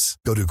Quince.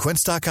 Go to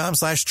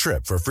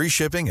quince.com/trip for free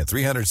shipping and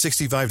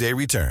 365-day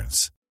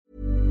returns.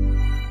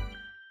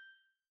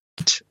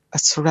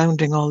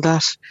 Surrounding all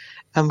that,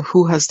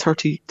 who has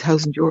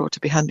 €30,000 to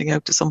be handing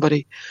out to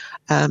somebody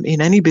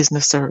in any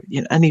business or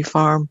in any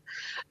farm?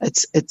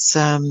 It's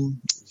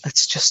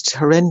just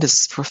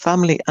horrendous for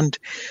family. And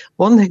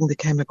one thing that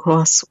came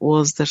across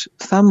was that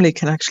family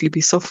can actually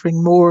be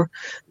suffering more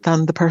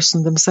than the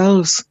person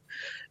themselves.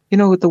 You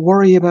know, the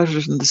worry about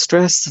it and the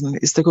stress, and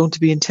is there going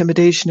to be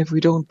intimidation if we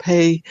don't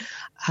pay,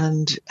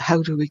 and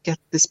how do we get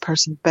this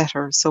person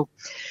better? So,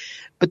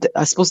 but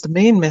I suppose the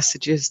main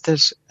message is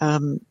that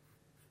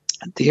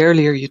the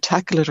earlier you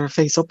tackle it or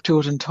face up to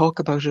it and talk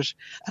about it,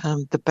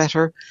 the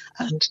better,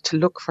 and to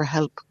look for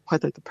help,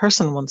 whether the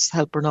person wants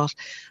help or not.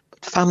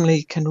 But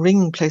family can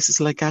ring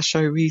places like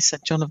Ashiree,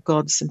 St John of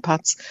God, St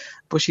Pat's,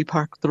 Bushy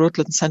Park, the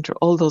Rutland Centre,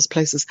 all those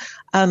places.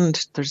 And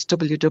there's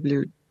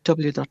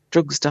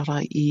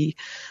www.drugs.ie,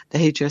 the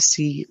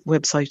HSC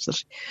website,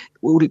 that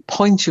will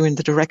point you in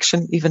the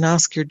direction. Even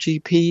ask your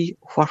GP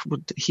what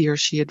would he or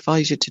she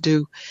advise you to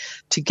do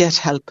to get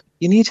help.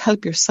 You need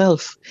help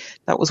yourself.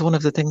 That was one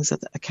of the things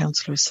that a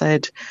counsellor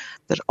said,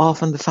 that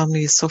often the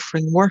family is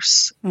suffering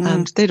worse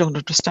and they don't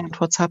understand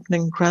what's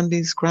happening.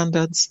 Grandies,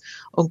 granddads,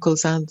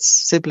 uncles, aunts,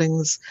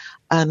 siblings,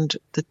 and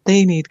that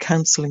they need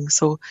counselling.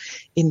 So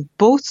in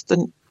both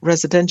the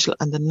residential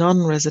and the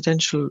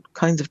non-residential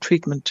kinds of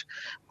treatment,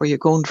 where you're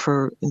going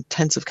for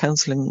intensive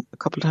counselling a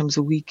couple of times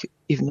a week,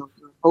 even though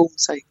you're home,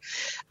 say,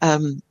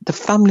 the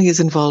family is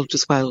involved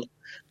as well.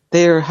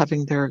 They're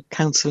having their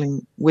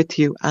counselling with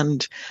you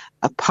and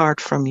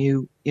apart from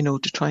you, you know,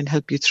 to try and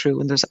help you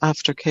through. And there's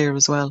aftercare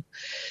as well.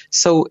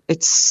 So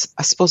it's,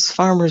 I suppose,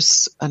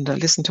 farmers, and I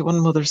listened to one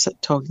mother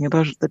talking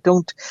about it, that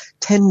don't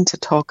tend to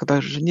talk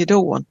about it. And you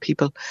don't want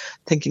people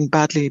thinking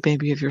badly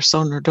maybe of your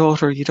son or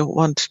daughter. You don't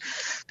want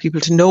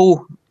people to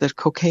know that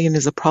cocaine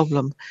is a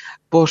problem.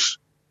 But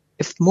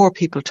if more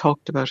people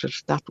talked about it,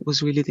 that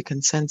was really the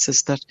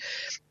consensus, that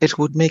it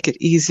would make it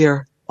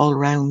easier all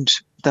round,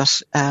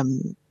 that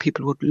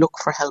people would look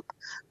for help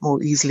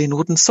more easily and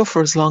wouldn't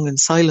suffer as long in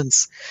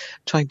silence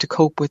trying to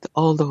cope with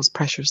all those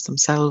pressures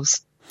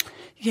themselves.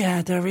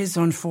 Yeah, there is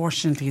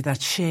unfortunately that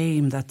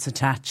shame that's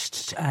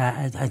attached,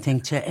 I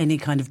think, to any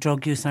kind of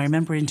drug use. I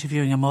remember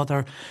interviewing a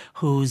mother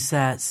whose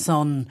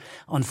son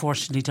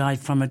unfortunately died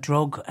from a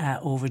drug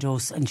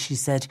overdose, and she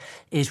said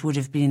it would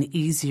have been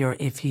easier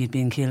if he had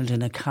been killed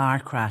in a car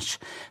crash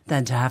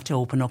than to have to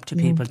open up to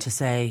people to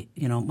say,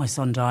 you know, my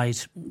son died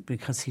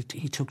because he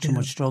took too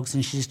much drugs.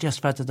 And she just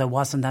felt that there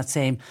wasn't that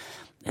same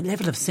a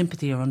level of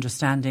sympathy or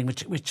understanding,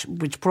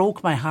 which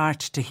broke my heart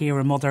to hear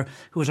a mother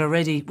who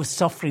was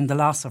suffering the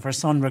loss of her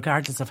son,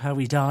 regardless of how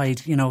he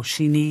died. You know,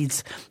 she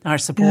needs our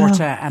support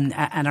and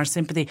our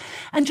sympathy.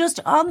 And just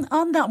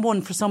on that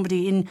one, for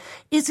somebody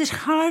is it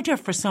harder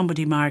for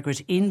somebody,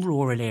 Margaret, in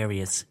rural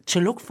areas to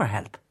look for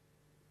help?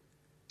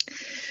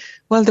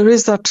 Well, there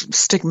is that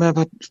stigma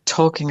about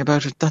talking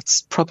about it.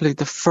 That's probably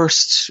the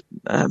first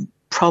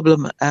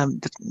problem,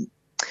 that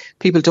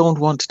people don't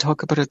want to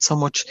talk about it so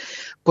much.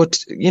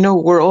 But, you know,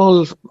 we're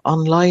all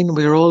online.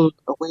 We're all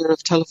aware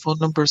of telephone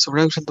numbers. We're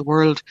out in the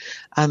world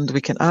and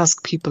we can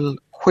ask people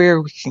where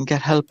we can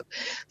get help.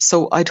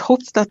 So I'd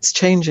hope that's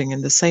changing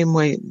in the same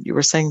way you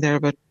were saying there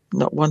about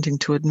not wanting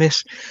to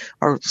admit,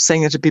 or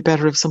saying it'd be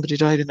better if somebody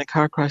died in a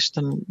car crash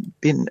than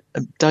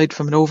died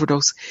from an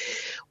overdose.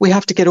 We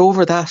have to get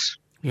over that.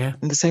 Yeah.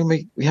 In the same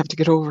way we have to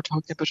get over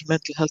talking about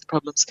mental health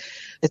problems.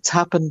 It's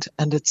happened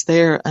and it's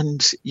there,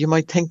 and you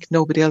might think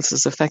nobody else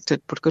is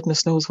affected, but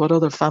goodness knows what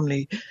other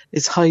family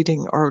is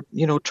hiding or,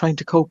 you know, trying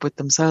to cope with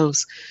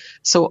themselves.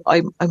 So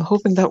I'm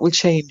hoping that will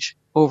change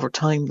over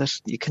time, that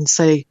you can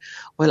say,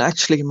 well,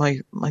 actually my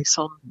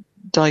son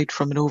died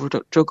from an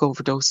drug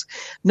overdose,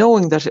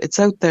 knowing that it's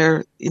out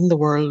there in the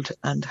world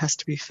and has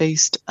to be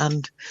faced,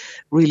 and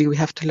really we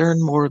have to learn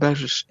more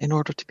about it in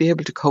order to be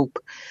able to cope.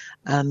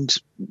 And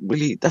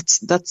really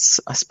that's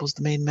I suppose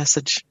the main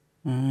message.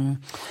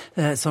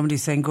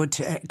 Somebody's saying good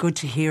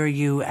to hear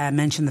you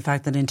mention the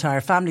fact that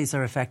entire families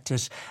are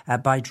affected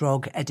by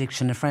drug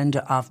addiction. A friend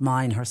of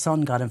mine, her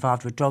son got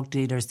involved with drug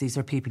dealers. These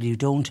are people you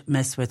don't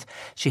mess with.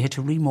 She had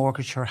to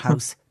remortgage her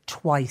house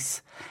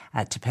twice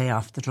to pay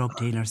off the drug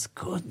dealers.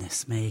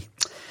 Goodness me.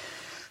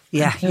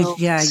 Yeah,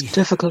 it's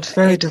difficult,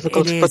 very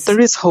difficult, but there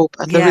is hope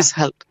and there is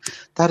help.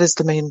 That is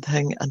the main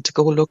thing, and to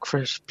go look for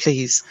it,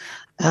 please,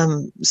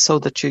 so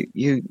that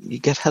you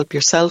get help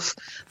yourself,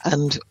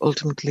 and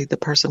ultimately the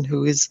person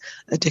who is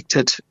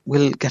addicted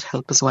will get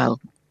help as well.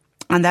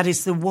 And that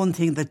is the one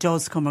thing that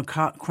does come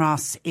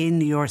across in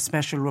your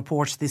special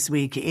report this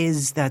week,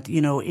 is that,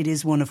 it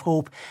is one of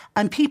hope.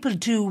 And people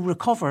do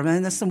recover.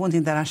 And that's the one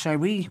thing that Ash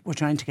we were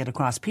trying to get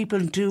across. People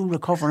do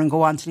recover and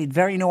go on to lead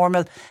very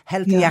normal,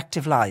 healthy,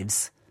 active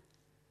lives.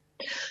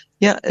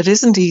 Yeah, it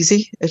isn't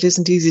easy. It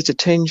isn't easy to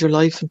change your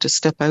life and to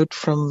step out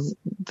from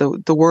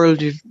the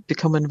world you've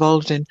become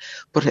involved in,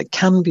 but it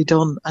can be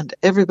done. And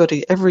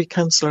every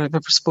counsellor I've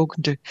ever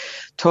spoken to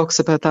talks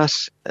about that.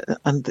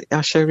 And the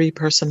Asheri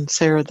person,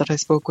 Sarah, that I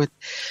spoke with,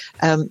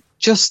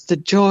 just the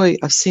joy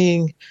of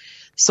seeing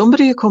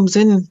somebody who comes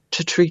in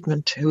to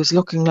treatment who is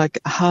looking like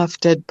a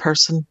half-dead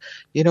person.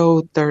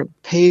 They're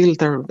pale,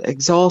 they're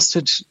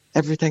exhausted,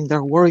 everything,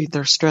 they're worried,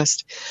 they're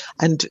stressed.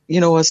 And,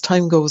 as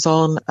time goes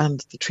on and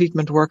the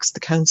treatment works,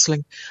 the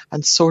counselling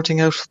and sorting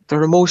out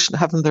their emotion,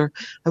 having their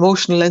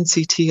emotional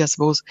NCT, I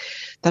suppose,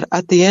 that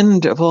at the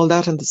end of all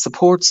that and the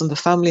supports and the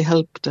family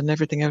help and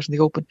everything out in the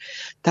open,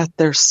 that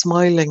they're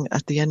smiling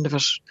at the end of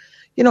it.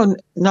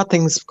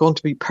 Nothing's going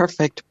to be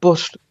perfect,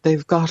 but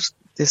they've got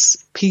this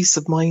peace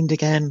of mind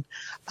again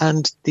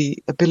and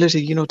the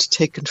ability, to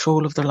take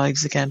control of their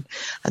lives again.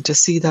 And to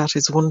see that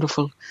is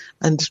wonderful.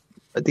 And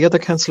the other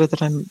counsellor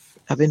that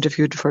I've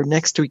interviewed for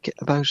next week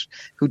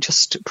who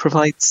just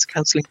provides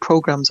counselling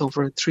programs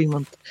over a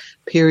 3-month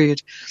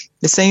period,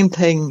 the same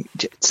thing.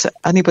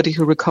 Anybody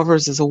who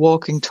recovers is a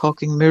walking,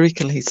 talking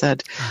miracle, he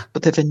said.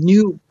 But they have a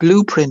new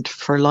blueprint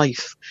for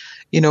life,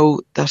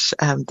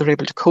 that they're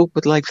able to cope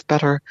with life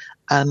better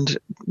and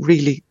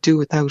really do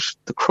without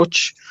the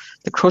crutch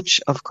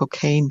of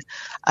cocaine,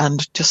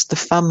 and just the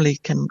family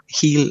can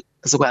heal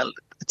as well.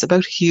 It's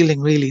about healing,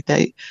 really.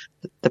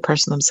 The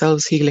person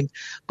themselves healing,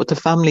 but the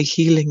family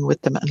healing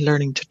with them and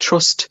learning to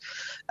trust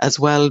as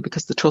well,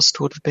 because the trust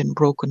would have been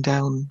broken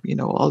down,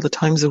 all the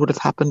times it would have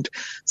happened.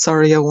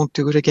 Sorry, I won't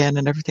do it again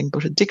and everything.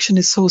 But addiction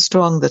is so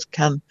strong that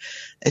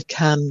it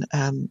can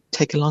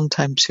take a long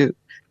time to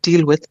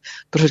deal with,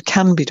 but it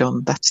can be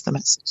done. That's the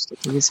message,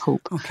 that there is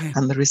hope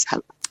and there is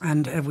help.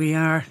 And we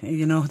are,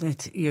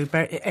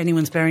 that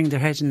anyone's burying their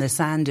head in the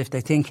sand if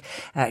they think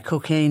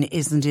cocaine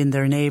isn't in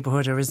their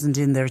neighbourhood or isn't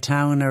in their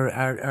town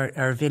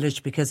or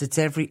village, because it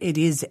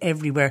is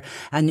everywhere.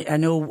 And I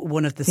know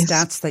one of the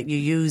stats that you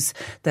use,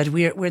 that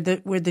we're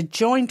the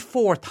joint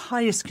 4th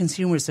highest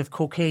consumers of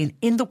cocaine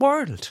in the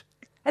world.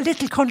 A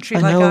little country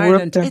like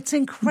Ireland. It's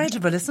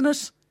incredible, isn't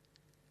it?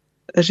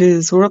 It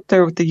is. We're up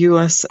there with the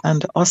US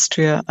and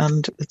Austria,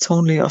 and it's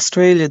only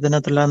Australia, the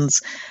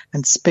Netherlands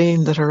and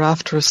Spain that are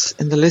after us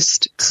in the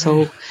list.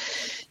 So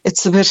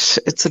it's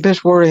a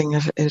bit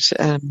worrying.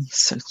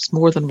 It's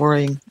more than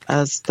worrying,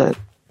 as the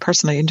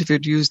person I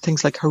interviewed used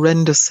things like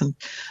horrendous and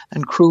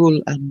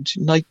cruel and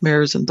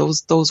nightmares, and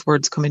those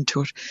words come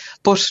into it.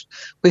 But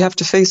we have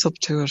to face up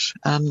to it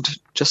and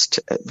just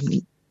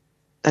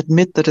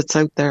admit that it's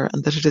out there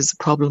and that it is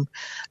a problem.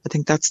 I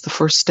think that's the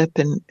first step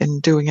in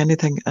doing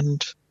anything,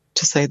 and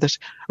to say that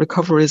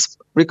recovery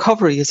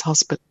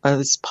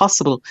is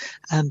possible,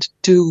 and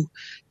do,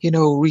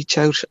 reach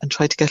out and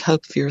try to get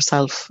help for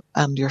yourself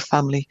and your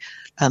family,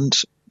 and,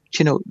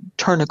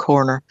 turn a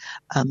corner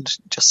and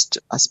just,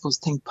 I suppose,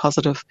 think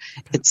positive.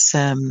 It's,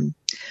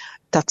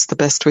 that's the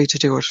best way to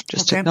do it.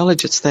 Just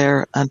acknowledge it's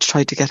there and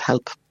try to get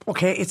help.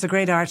 Okay, it's a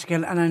great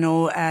article, and I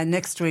know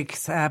next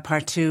week's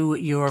part 2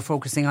 you're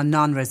focusing on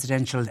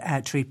non-residential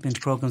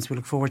treatment programmes. We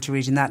look forward to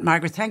reading that.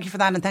 Margaret, thank you for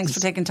that, and thanks for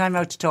taking time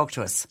out to talk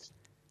to us.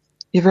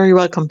 You're very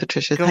welcome,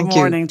 Patricia. Thank you. Good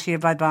morning to you.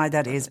 Bye-bye.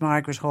 That is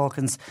Margaret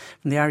Hawkins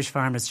from the Irish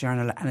Farmers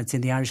Journal, and it's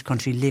in the Irish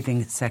Country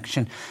Living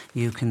section.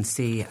 You can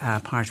see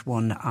part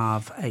 1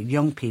 of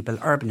young people,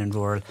 urban and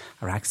rural,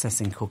 are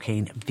accessing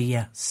cocaine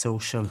via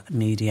social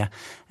media.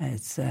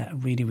 It's a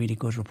really, really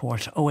good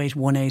report.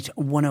 0818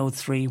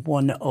 103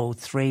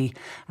 103.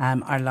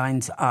 Our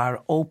lines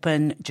are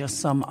open.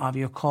 Just some of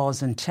your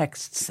calls and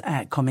texts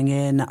coming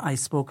in. I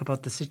spoke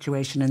about the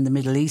situation in the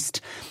Middle East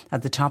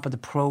at the top of the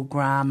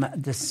programme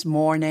this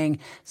morning.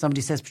 Somebody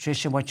says,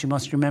 Patricia, what you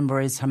must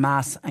remember is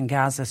Hamas and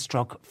Gaza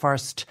struck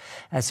first,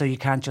 so you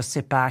can't just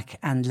sit back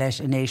and let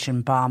a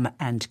nation bomb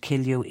and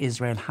kill you.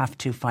 Israel have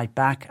to fight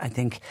back. I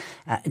think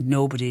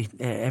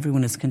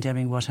everyone is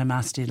condemning what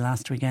Hamas did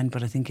last weekend,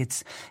 but I think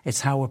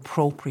it's how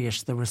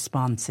appropriate the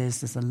response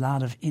is. There's a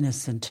lot of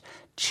innocent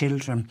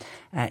children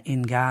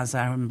in Gaza.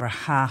 I remember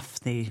half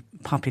the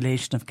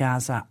population of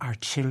Gaza are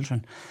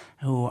children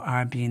who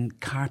are being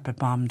carpet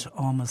bombed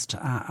almost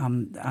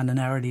on an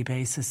hourly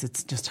basis.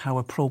 It's just how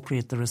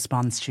appropriate the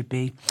response should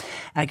be.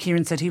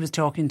 Kieran said he was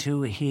talking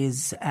to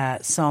his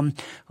son,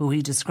 who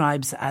he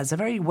describes as a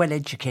very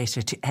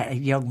well-educated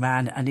young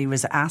man, and he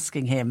was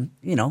asking him,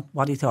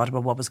 what he thought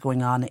about what was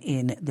going on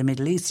in the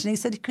Middle East. And he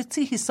said he could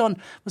see his son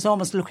was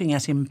almost looking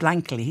at him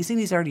blankly. He's in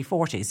his early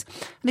 40s,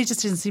 and he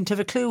just didn't seem to have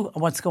a clue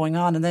what's going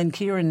on. on. And then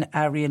Kieran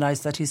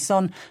realised that his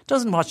son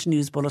doesn't watch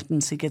news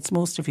bulletins. He gets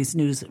most of his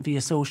news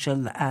via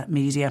social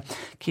media.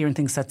 Kieran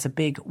thinks that's a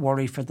big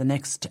worry for the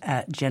next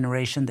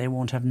generation. They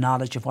won't have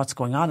knowledge of what's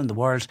going on in the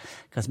world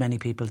because many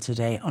people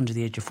today under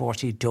the age of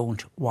 40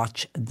 don't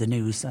watch the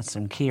news. That's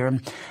from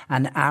Kieran.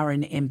 And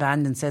Aaron in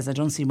Bandon says, I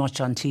don't see much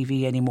on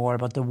TV anymore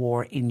about the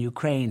war in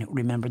Ukraine.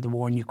 Remember, the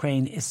war in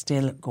Ukraine is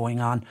still going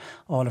on.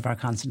 All of our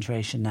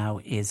concentration now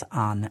is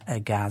on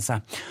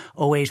Gaza.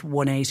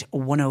 0818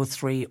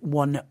 103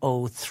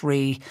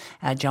 103.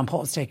 John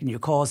Paul's taking your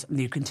calls.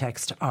 You can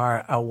text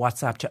our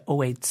WhatsApp to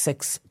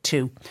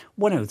 0862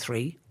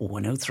 103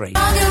 103.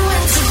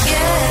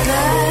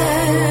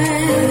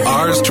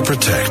 Ours to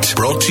Protect,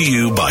 brought to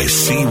you by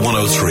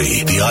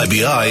C103, the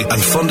IBI,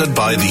 and funded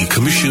by the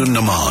Commission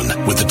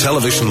Naman with the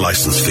television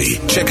licence fee.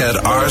 Check out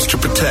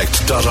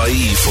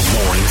ourstoprotect.ie for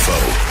more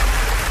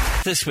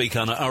info. This week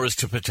on Ours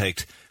to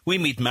Protect, we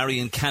meet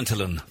Marion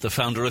Cantillon, the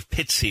founder of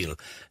Pitseal,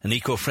 an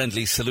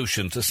eco-friendly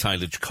solution to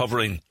silage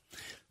covering.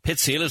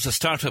 Pitseal is a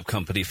start-up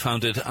company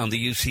founded on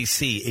the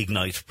UCC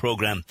Ignite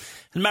programme.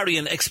 And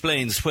Marion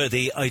explains where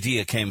the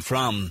idea came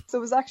from. So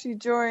it was actually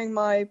during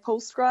my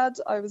postgrad.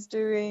 I was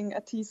doing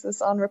a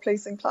thesis on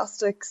replacing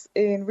plastics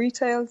in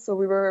retail. So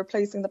we were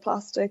replacing the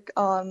plastic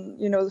on,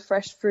 the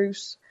fresh fruit,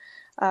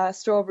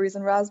 strawberries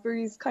and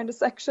raspberries kind of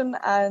section.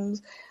 And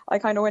I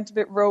kind of went a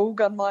bit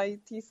rogue on my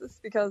thesis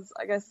because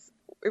I guess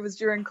it was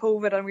during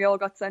COVID and we all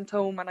got sent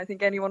home. And I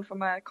think anyone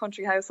from a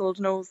country household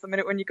knows the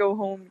minute when you go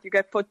home, you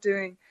get put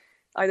doing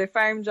either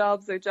farm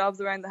jobs or jobs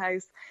around the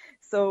house.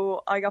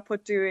 So I got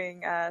put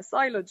doing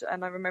silage,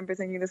 and I remember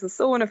thinking, this is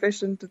so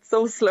inefficient, it's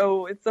so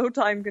slow, it's so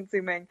time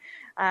consuming.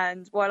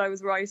 And while I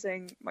was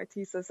writing my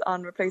thesis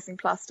on replacing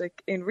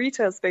plastic in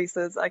retail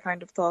spaces, I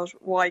kind of thought,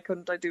 why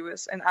couldn't I do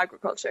it in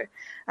agriculture?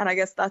 And I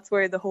guess that's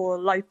where the whole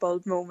light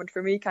bulb moment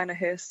for me kind of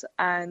hit.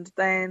 And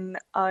then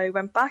I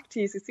went back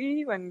to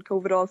UCC when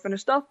COVID all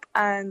finished up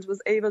and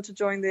was able to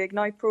join the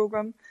Ignite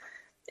programme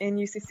in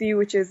UCC,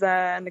 which is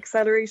an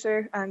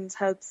accelerator and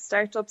helps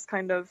startups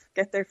kind of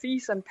get their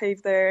feet and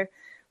pave their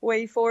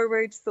way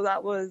forward. So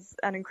that was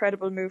an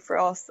incredible move for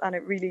us, and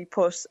it really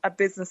put a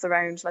business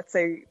around, let's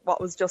say, what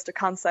was just a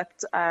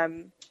concept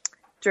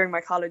during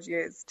my college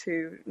years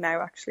to now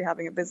actually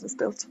having a business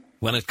built.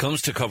 When it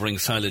comes to covering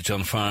silage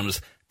on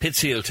farms,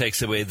 Pitseal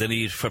takes away the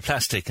need for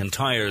plastic and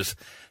tyres.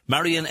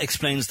 Marion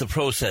explains the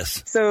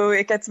process. So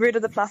it gets rid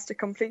of the plastic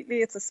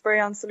completely. It's a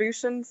spray-on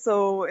solution,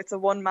 so it's a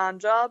one-man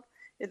job.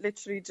 It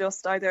literally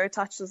just either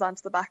attaches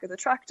onto the back of the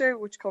tractor,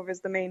 which covers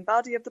the main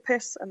body of the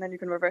pit, and then you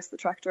can reverse the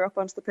tractor up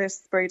onto the pit,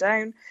 spray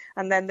down,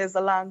 and then there's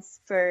a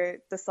lance for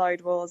the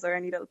sidewalls or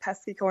any little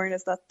pesky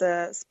corners that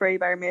the spray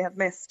bar may have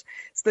missed.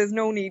 So there's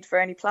no need for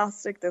any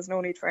plastic, there's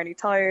no need for any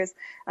tyres.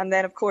 And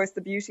then, of course,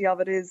 the beauty of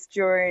it is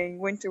during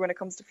winter, when it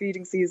comes to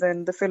feeding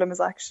season, the film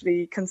is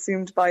actually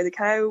consumed by the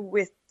cow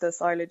with the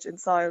silage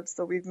inside.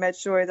 So we've made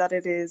sure that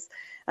it is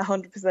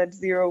 100%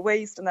 zero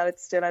waste and that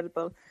it's still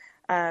edible.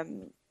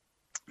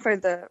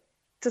 To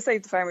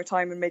save the farmer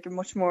time and make a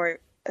much more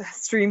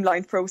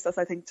streamlined process,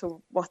 I think,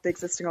 to what the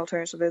existing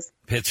alternative is.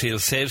 Pitseal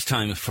saves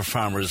time for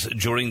farmers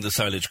during the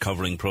silage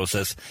covering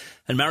process,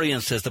 and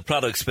Marion says the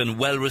product's been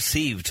well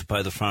received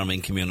by the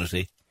farming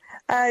community.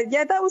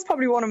 Yeah, that was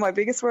probably one of my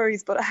biggest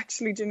worries, but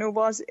actually, do you know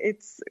what?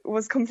 It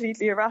was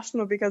completely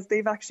irrational because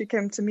they've actually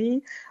come to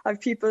me. I have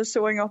people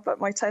showing up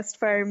at my test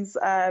farms.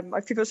 I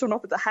have people showing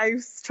up at the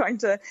house trying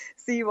to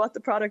see what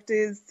the product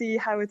is, see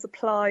how it's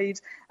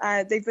applied.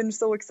 They've been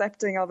so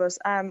accepting of it.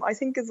 I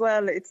think as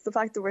well, it's the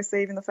fact that we're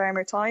saving the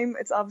farmer time.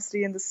 It's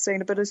obviously in the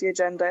sustainability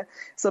agenda.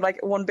 So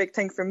like one big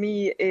thing for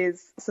me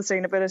is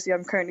sustainability.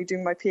 I'm currently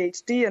doing my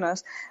PhD in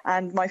it,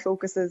 and my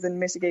focus is in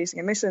mitigating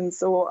emissions.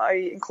 So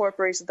I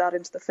incorporated that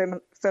into the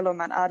film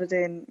and added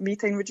in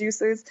methane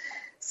reducers.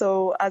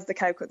 So as the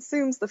cow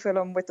consumes the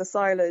film with the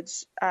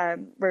silage,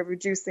 we're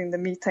reducing the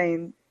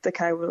methane the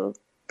cow will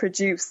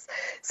produce.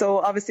 So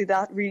obviously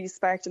that really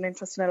sparked an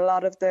interest in a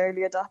lot of the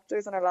early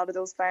adopters and a lot of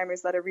those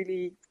farmers that are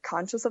really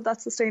conscious of that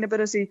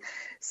sustainability.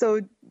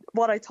 So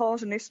what I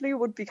thought initially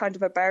would be kind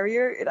of a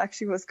barrier, it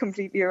actually was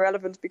completely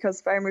irrelevant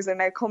because farmers are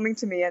now coming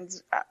to me and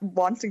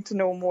wanting to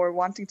know more,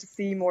 wanting to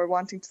see more,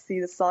 wanting to see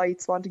the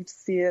sites, wanting to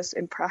see it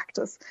in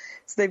practice.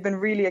 So they've been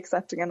really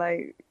accepting, and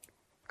I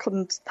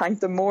couldn't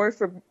thank them more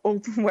for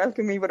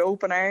welcoming me with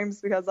open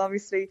arms, because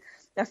obviously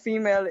a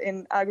female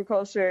in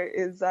agriculture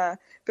is a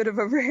bit of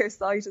a rare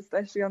sight,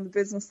 especially on the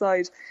business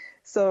side.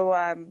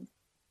 So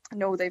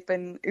no, they've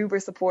been uber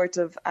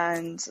supportive,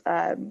 and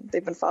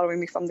they've been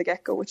following me from the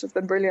get-go, which has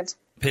been brilliant.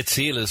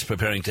 Pitseal is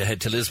preparing to head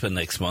to Lisbon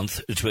next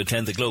month to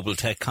attend the Global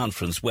Tech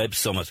Conference Web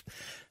Summit.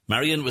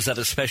 Marion was at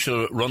a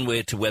special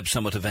Runway to Web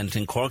Summit event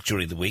in Cork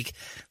during the week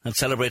and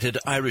celebrated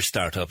Irish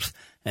startups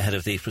ahead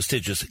of the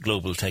prestigious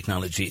Global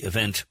Technology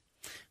event.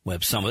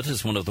 Web Summit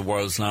is one of the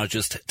world's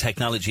largest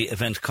technology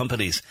event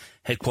companies,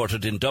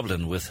 headquartered in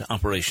Dublin with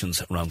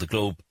operations around the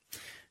globe.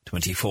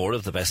 24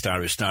 of the best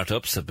Irish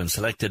startups have been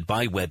selected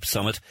by Web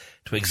Summit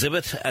to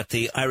exhibit at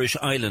the Irish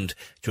Island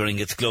during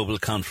its global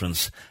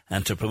conference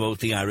and to promote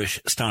the Irish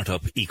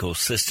startup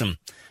ecosystem.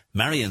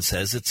 Marion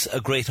says it's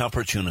a great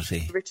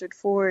opportunity. Richard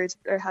Ford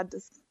had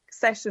this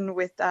session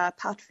with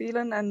Pat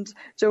Phelan and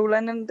Joe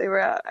Lennon. They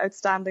were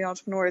outstanding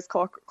entrepreneurs,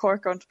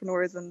 Cork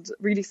entrepreneurs, and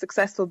really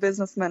successful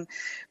businessmen.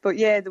 But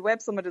yeah, the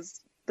Web Summit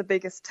is the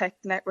biggest tech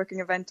networking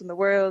event in the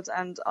world,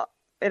 and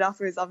it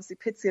offers obviously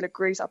Pitseal a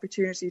great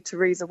opportunity to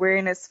raise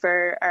awareness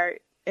for our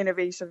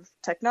innovative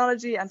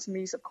technology and to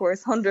meet, of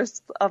course,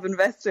 hundreds of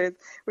investors,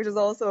 which is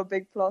also a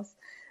big plus.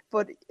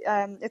 But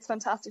it's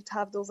fantastic to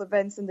have those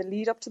events in the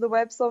lead up to the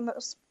Web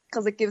Summit,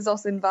 because it gives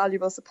us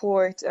invaluable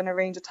support on a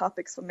range of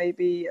topics, from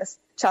maybe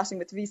chatting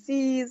with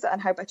VCs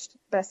and how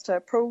best to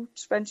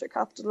approach venture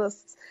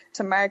capitalists,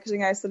 to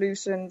marketing our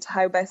solution, to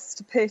how best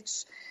to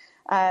pitch.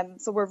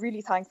 So we're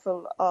really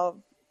thankful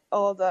of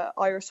all the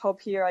Irish Hub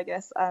here, I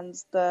guess, and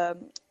the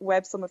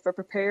Web Summit for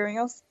preparing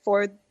us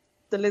for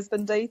the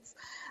Lisbon dates.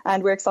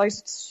 And we're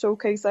excited to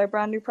showcase our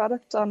brand new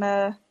product on,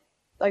 I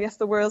guess,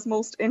 the world's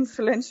most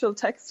influential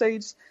tech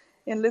stage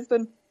in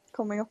Lisbon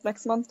coming up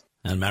next month.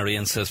 And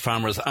Marion says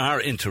farmers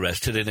are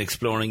interested in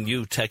exploring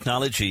new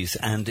technologies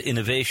and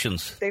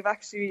innovations. They've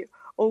actually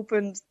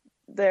opened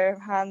their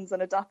hands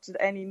and adopted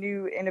any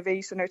new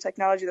innovation or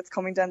technology that's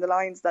coming down the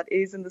lines that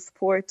is in the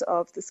support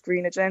of this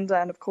green agenda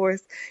and, of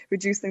course,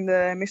 reducing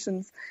the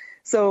emissions.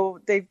 So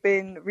they've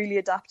been really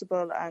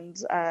adaptable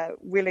and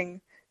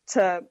willing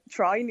to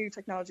try new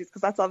technologies,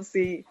 because that's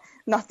obviously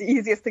not the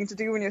easiest thing to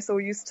do when you're so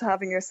used to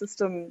having your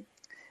system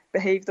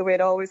behave the way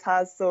it always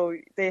has. So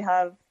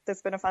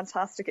there's been a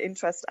fantastic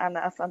interest and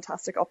a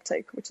fantastic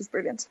uptake, which is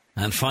brilliant.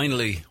 And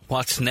finally,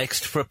 what's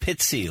next for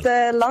Pitseal?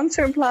 The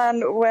long-term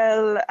plan,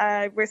 well,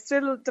 we're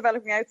still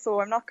developing out, so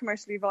I'm not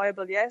commercially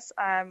viable yet.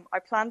 I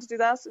plan to do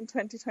that in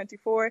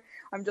 2024.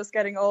 I'm just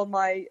getting all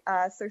my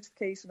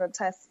certification and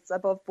tests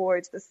above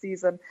board this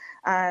season.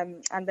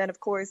 And then, of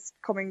course,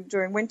 coming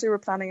during winter, we're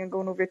planning on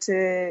going over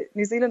to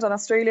New Zealand and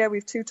Australia. We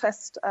have 2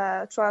 test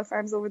trial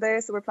farms over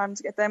there, so we're planning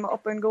to get them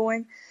up and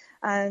going.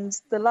 And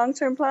the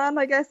long-term plan,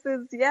 I guess,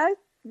 is,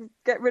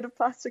 get rid of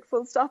plastic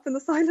full stop in the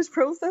silage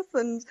process,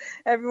 and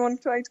everyone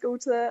trying to go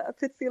to a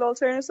Pitseal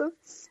alternative.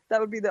 That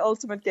would be the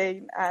ultimate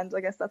gain, and I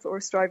guess that's what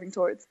we're striving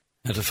towards.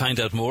 And to find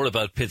out more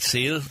about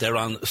Pitseal, they're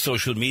on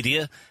social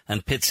media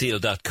and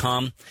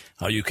pitseal.com,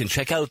 or you can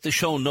check out the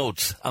show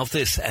notes of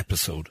this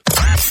episode.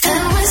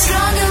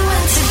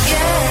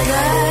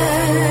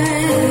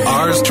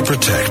 Ours to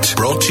Protect,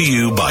 brought to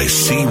you by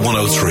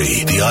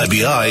C103, the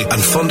IBI,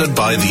 and funded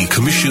by the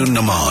Commission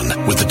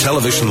Naman with the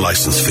television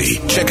licence fee.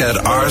 Check out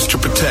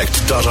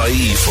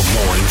ourstoprotect.ie for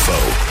more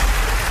info.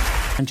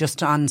 And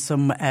just on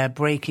some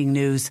breaking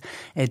news,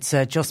 it's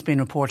just been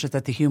reported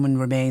that the human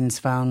remains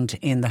found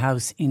in the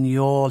house in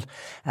Youghal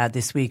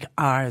this week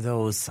are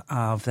those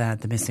of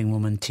the missing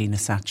woman, Tina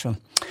Satchell.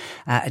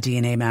 A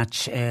DNA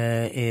match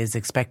is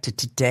expected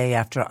today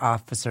after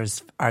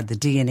the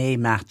DNA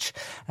match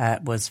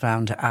was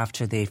found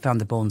after they found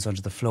the bones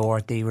under the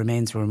floor. The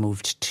remains were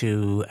removed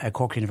to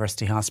Cork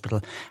University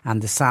Hospital,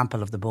 and the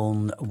sample of the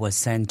bone was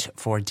sent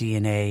for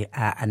DNA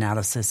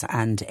analysis,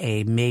 and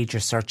a major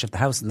search of the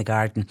house and the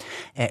garden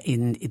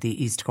in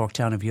the East Cork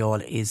town of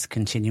Youghal is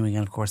continuing.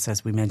 And of course,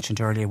 as we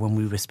mentioned earlier when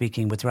we were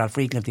speaking with Ralph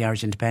Regan of the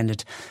Irish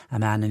Independent, a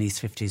man in his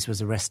 50s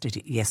was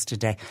arrested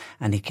yesterday,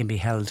 and he can be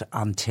held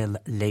until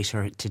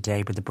later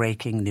today. But the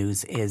breaking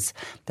news is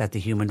that the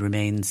human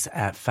remains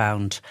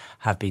found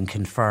have been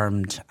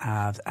confirmed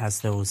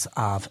as those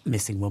of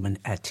missing woman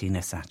Tina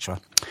Satchell.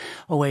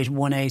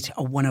 0818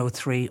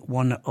 103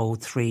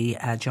 103.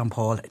 John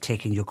Paul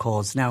taking your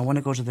calls. Now I want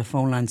to go to the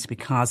phone lines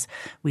because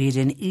we had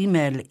an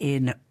email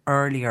in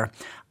earlier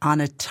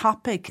on a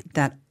topic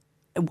that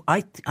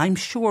I'm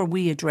sure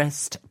we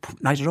addressed.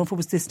 I don't know if it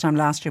was this time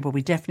last year, but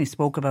we definitely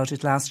spoke about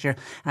it last year,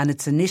 and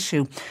it's an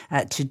issue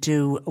to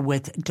do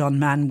with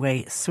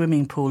Dunmanway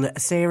swimming pool.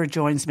 Sarah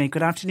joins me.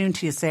 Good afternoon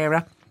to you,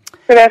 Sarah.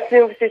 Good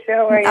afternoon, Patricia.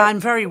 How are you? I'm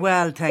very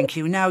well, thank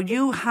you. Now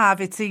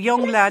it's a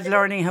young lad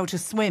learning how to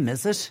swim,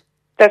 is it?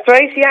 That's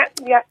right,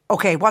 yeah.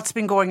 Okay, what's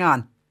been going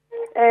on?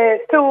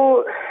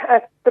 So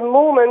at the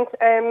moment,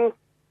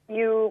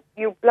 you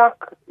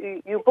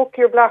book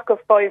your block of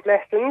 5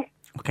 lessons.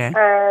 Okay.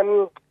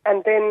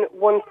 And then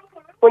once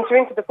you're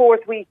into the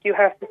 4th week, you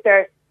have to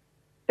start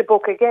to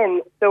book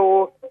again.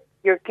 So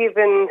you're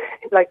given,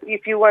 like,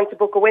 if you want to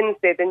book a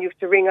Wednesday, then you have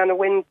to ring on a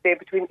Wednesday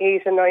between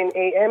 8 and 9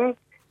 a.m.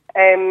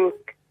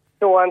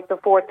 So on the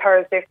 4th,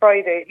 Thursday,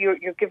 Friday,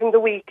 you're given the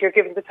week, you're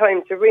given the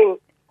time to ring.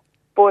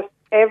 But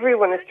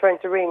everyone is trying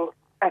to ring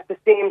at the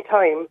same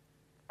time,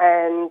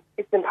 and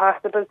it's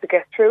impossible to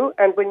get through.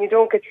 And when you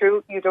don't get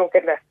through, you don't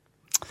get left.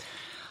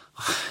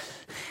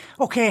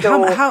 Okay,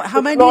 so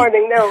how many? This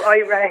morning now,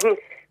 I rang,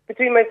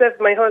 between myself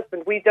and my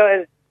husband, we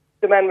dialed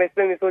the Dunmanway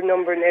swimming pool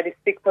number nearly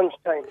 600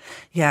 times.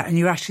 Yeah, and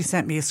you actually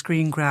sent me a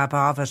screen grab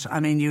of it. I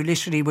mean, you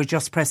literally were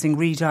just pressing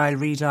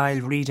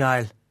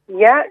redial.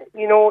 Yeah,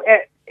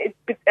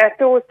 at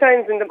those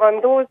times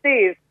on those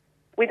days,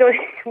 we don't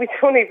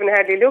even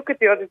hardly look at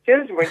the other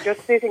children. We're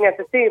just sitting at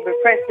the table,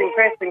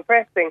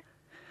 pressing,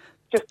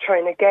 just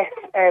trying to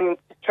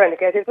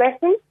get his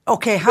lessons.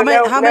 Okay,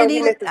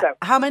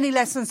 how many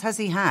lessons has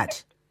he had?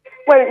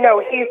 Well,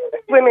 no, he's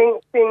swimming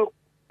since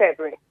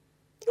February.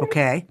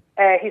 Okay.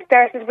 He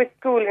started with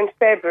school in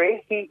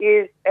February. He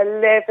is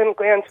 11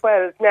 going on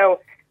 12 now.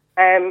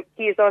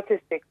 He is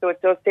autistic, so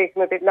it does take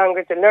him a bit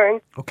longer to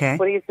learn. Okay.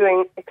 But he's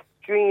doing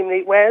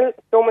extremely well,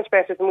 so much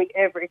better than we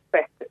ever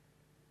expected.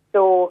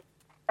 So,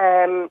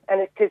 and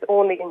it's his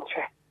only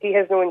interest. He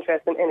has no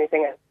interest in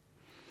anything else.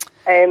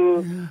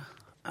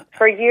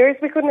 For years,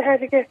 we couldn't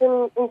hardly get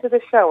him into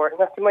the shower,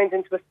 not to mind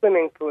into a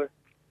swimming pool,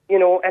 you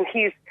know, and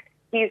he's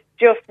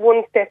just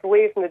one step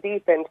away from the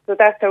deep end, so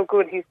that's how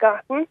good he's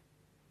gotten.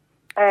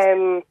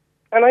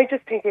 And I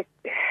just think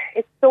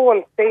it's so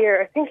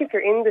unfair. I think if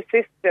you're in the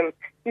system,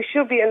 you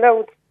should be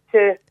allowed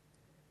to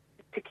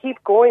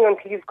keep going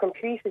until you've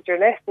completed your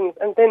lessons,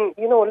 and then,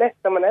 you know, let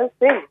someone else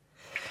in.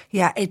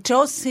 Yeah, it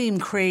does seem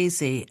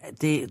crazy,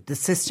 the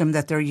system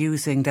that they're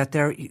using,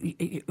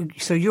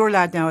 so your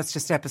lad now has to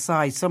step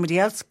aside. Somebody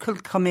else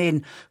could come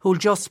in who'll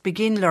just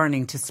begin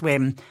learning to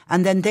swim,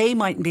 and then they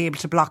mightn't be able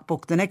to block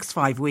book the next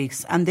 5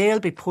 weeks, and they'll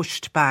be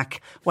pushed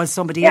back while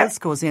somebody else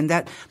goes in.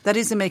 That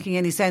isn't making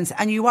any sense.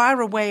 And you are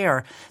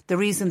aware the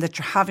reason that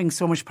you're having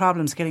so much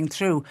problems getting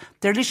through,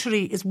 there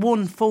literally is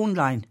one phone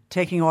line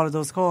taking all of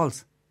those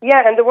calls.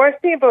 Yeah, and the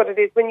worst thing about it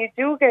is when you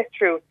do get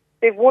through,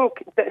 they've won.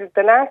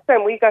 The last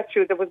time we got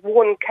through, there was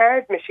one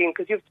card machine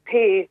because you have to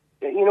pay,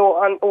 you know,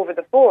 on over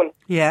the phone.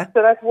 Yeah.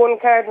 So that's one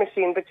card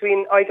machine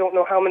between I don't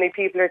know how many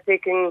people are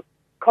taking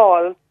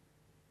calls.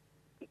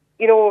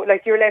 You know,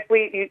 like you're left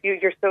wait.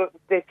 You're so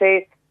they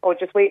say, oh,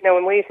 just wait now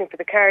and waiting for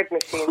the card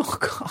machine. Oh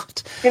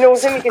God. You know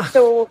what I mean? It's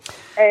so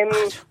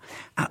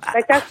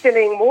like that's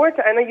delaying more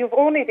time. And you've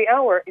only the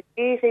hour. It's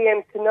 8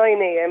 a.m. to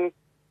 9 a.m.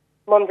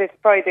 Monday to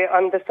Friday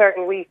on the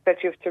certain week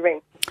that you have to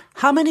ring.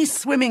 How many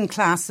swimming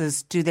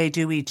classes do they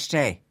do each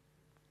day?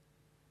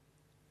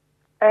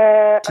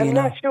 I'm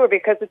not sure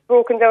because it's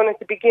broken down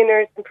into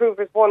beginners,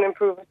 improvers 1,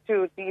 improvers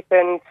 2, deep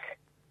end,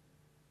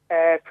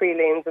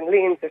 pre-lanes and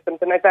lanes or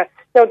something like that.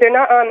 No, they're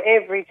not on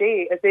every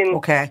day, as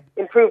in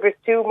improvers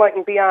 2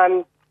 mightn't be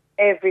on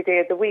every day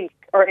of the week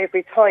or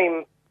every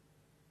time.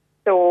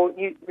 So,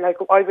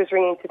 I was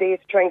ringing today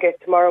to try and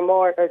get tomorrow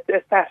morning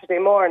or Saturday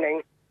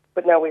morning,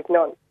 but now we've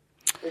none.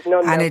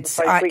 And it's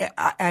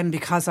and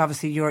because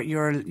obviously your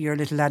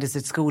little lad is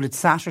at school, it's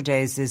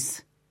Saturdays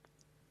is.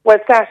 Well,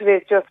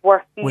 Saturdays just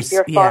work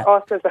easier for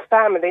us as a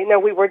family. Now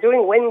we were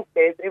doing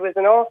Wednesdays. It was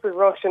an awful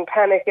rush and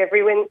panic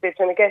every Wednesday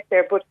trying to get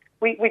there, but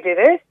we did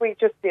it. We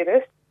just did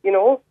it, you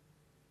know.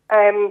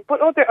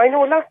 But I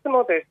know lots of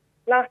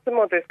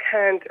mothers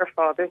can't, or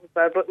fathers as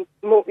well. But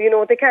you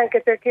know they can't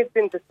get their kids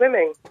into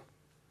swimming.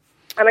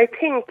 And I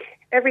think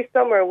every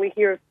summer we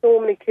hear of so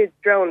many kids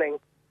drowning.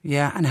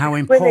 Yeah, and how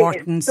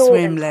important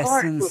swim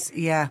lessons.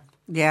 Yeah.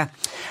 Now,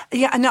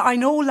 I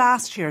know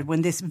last year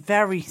when this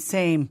very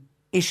same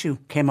issue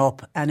came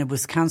up, and it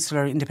was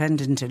local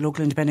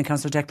independent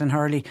councillor Declan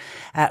Hurley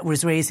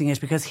was raising it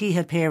because he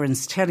had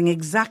parents telling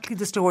exactly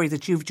the story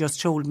that you've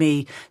just told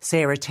me,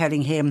 Sarah,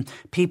 telling him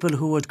people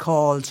who had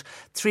called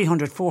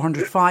 300,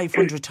 400,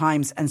 500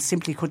 times and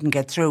simply couldn't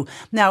get through.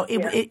 Now,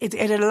 it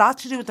had a lot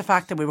to do with the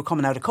fact that we were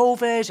coming out of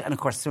COVID, and of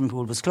course the swimming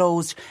pool was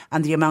closed,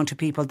 and the amount of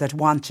people that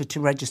wanted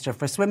to register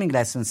for swimming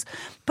lessons.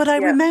 But I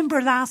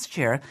remember last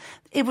year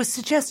it was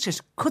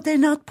suggested, could they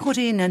not put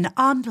in an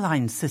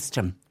online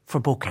system for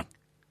booking?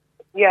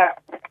 Yeah.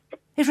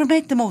 It would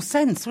make the most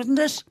sense, wouldn't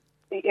it?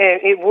 Yeah,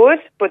 it would.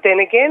 But then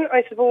again,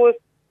 I suppose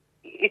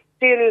it's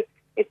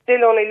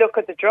still only look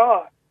at the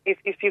draw.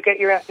 If you get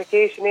your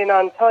application in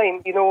on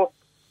time, you know,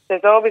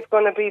 there's always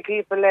going to be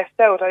people left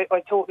out.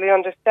 I totally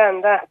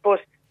understand that.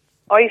 But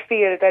I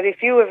feel that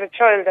if you have a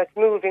child that's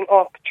moving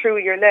up through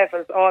your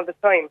levels all the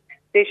time,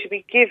 they should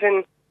be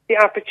given the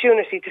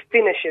opportunity to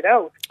finish it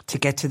out. To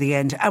get to the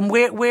end. And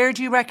where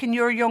do you reckon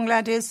your young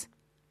lad is?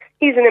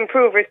 He's an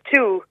improver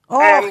too.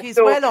 Oh, he's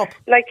well up.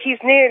 He's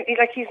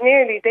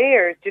nearly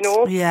there, you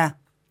know. Yeah.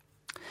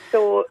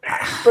 So,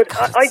 but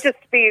I just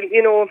feel,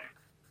 you know,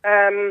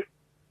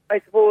 I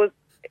suppose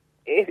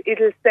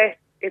it'll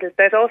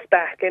set us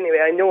back anyway.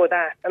 I know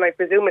that, and I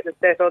presume it'll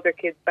set other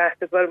kids back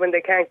as well when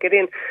they can't get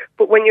in.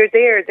 But when you're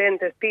there, then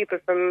there's people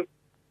from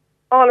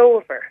all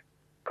over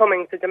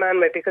coming to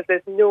Demandway because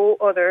there's no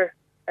other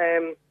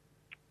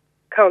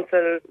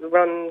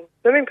council-run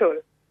swimming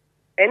pool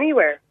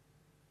anywhere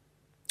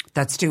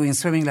that's doing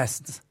swimming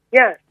lessons.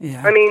 Yeah.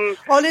 I mean,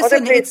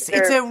 listen, it's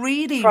a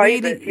really,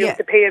 you have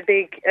to pay a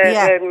big.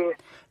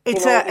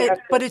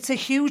 But it's a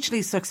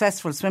hugely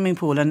successful swimming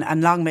pool,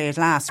 and long may it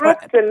last.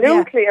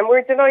 Absolutely, and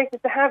we're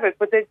delighted to have it.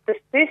 But the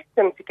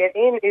system to get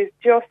in is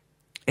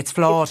just—it's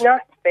flawed. It's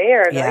not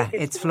fair. Yeah,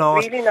 it's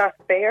flawed. Really not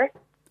fair.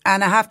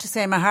 And I have to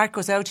say, my heart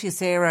goes out to you,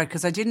 Sarah,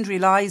 because I didn't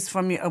realise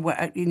from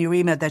in your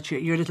email that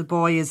your little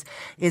boy is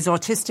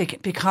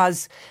autistic,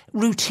 because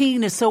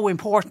routine is so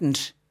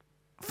important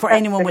for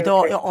anyone with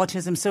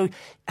autism. So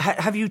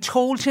have you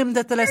told him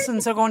that the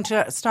lessons are going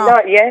to stop?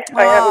 Not yet.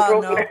 I haven't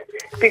broken it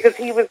because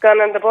he was gone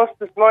on the bus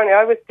this morning.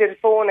 I was still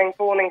phoning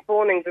but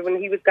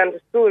when he was gone to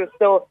school.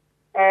 So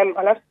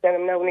I'll have to tell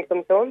him now when he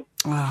comes home.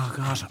 Oh,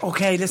 God.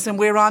 OK, listen,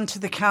 we're on to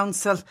the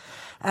council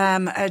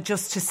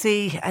just to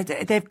see.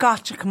 They've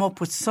got to come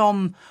up with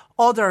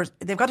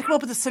they've got to come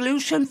up with a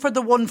solution for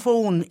the one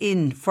phone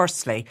in,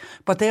 firstly,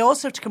 but they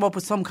also have to come up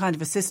with some kind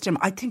of a system.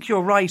 I think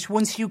you're right.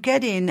 Once you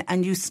get in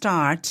and you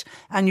start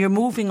and you're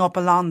moving up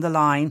along the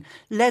line,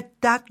 let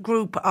that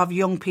group of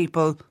young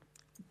people,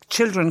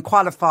 children,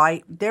 qualify,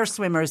 they're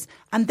swimmers,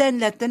 and then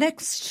let the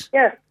next...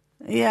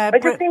 Yeah, I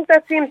just think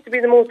that seems to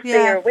be the most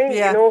fair way,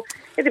 you know.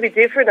 It'd be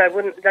different. I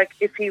wouldn't, like,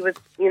 if he was,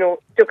 you know,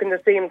 stuck in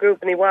the same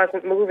group and he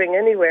wasn't moving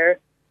anywhere,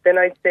 then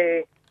I'd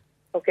say,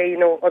 okay, you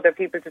know, other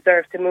people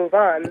deserve to move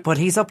on. But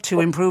he's up to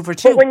improver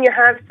too. But when you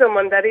have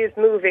someone that is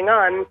moving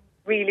on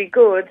really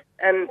good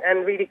and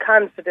really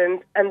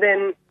confident, and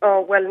then,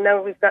 oh, well,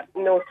 now we've got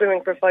no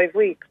swimming for 5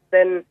 weeks,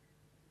 then,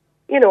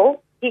 you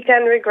know, he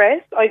can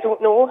regress. I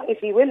don't know if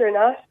he will or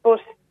not, but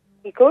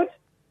he could.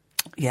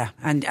 Yeah,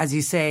 and as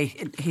you say,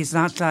 he's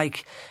not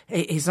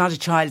a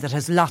child that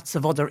has lots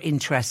of other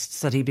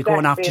interests that he'd be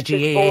going off to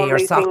GAA or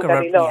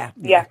soccer.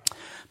 Yeah.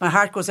 My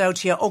heart goes out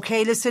to you.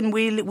 OK, listen,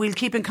 we'll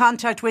keep in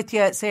contact with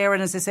you, Sarah,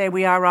 and as I say,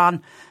 we are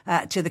on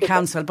to the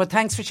council. But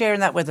thanks for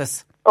sharing that with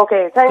us.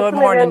 OK, thanks. Good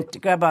morning.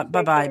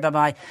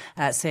 Bye-bye.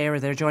 Sarah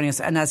there joining us.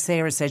 And as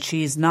Sarah said,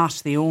 she is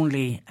not the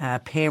only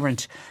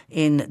parent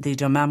in the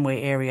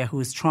Dunmanway area who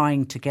is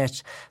trying to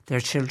get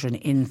their children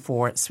in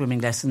for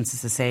swimming lessons.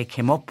 As I say,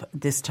 came up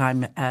this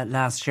time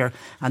last year,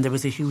 and there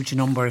was a huge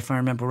number, if I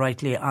remember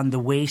rightly, on the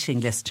waiting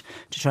list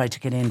to try to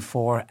get in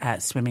for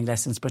swimming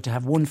lessons. But to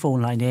have one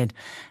phone line in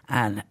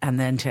and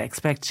then to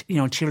expect, you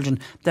know, children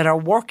that are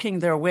working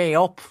their way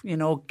up, you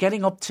know,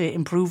 getting up to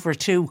improver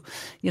 2,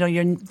 you know,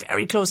 you're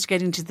very close to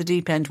getting to the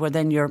deep end where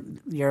then you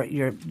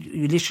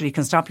literally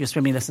can stop your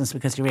swimming lessons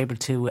because you're able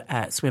to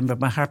swim. But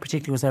my heart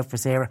particularly was out for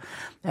Sarah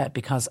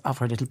because of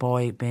her little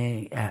boy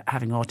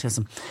having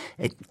autism.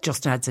 It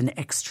just adds an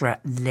extra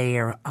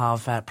layer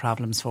of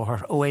problems for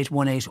her.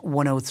 0818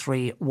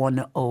 103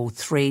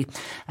 103.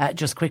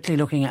 Just quickly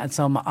looking at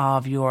some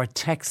of your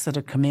texts that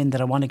have come in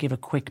that I want to give a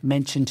quick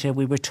mention to.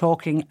 We were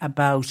talking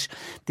about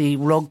the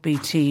rugby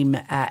team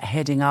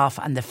heading off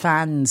and the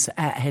fans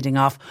heading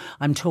off.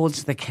 I'm told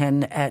that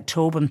Ken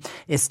Tobin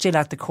is still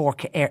at the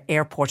Cork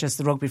airport as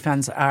the rugby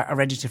fans are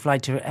ready to fly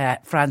to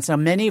France. Now,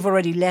 many have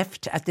already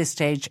left at this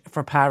stage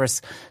for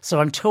Paris, so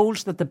I'm told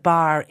that the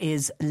bar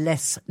is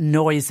less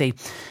noisy.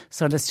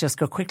 So let's just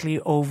go quickly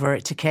over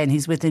to Ken.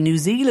 He's with a New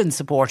Zealand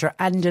supporter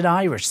and an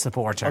Irish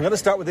supporter. I'm going to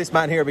start with this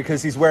man here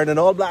because he's wearing an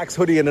All Blacks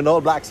hoodie and an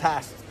All Blacks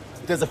hat.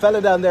 There's a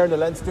fella down there in the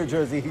Leinster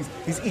jersey.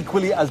 He's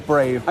equally as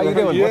brave. How you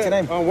doing? Yeah.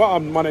 What's your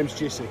name? My name's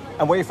Jesse.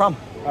 And where are you from?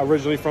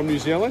 Originally from New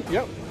Zealand,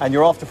 yep. And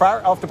you're off to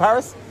Paris? Off to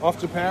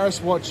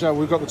Paris.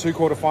 We've got the 2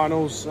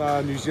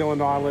 quarterfinals, New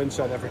Zealand, Ireland,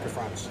 South Africa,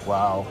 France.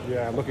 Wow.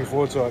 Yeah, looking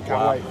forward to it.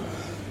 Can't wait.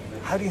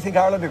 How do you think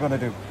Ireland are going to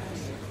do?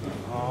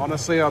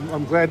 Honestly,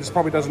 I'm glad this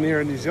probably doesn't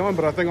air in New Zealand,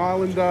 but I think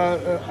Ireland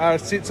are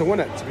set to win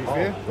it, to be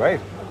fair. Great.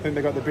 I think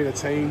they've got the better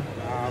team.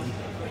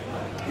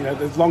 You know,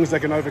 as long as they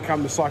can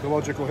overcome the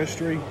psychological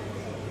history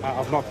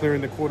of not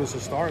clearing the quarters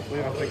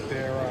historically, I think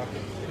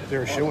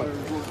they're a shoo-in.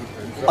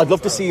 I'd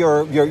love to see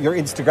your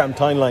Instagram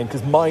timeline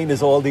because mine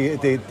is all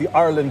the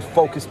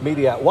Ireland-focused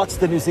media. What's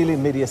the New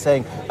Zealand media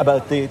saying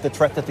about the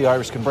threat that the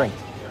Irish can bring?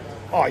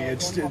 Oh, yeah,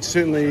 it's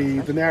certainly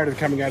the narrative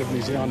coming out of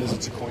New Zealand is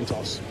it's a coin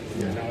toss.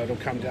 You know, it'll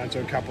come down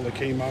to a couple of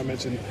key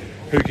moments and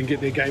who can get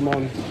their game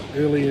on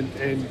early and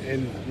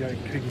you know,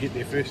 who can get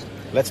there first.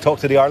 Let's talk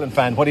to the Ireland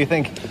fan. What do you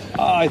think?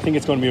 I think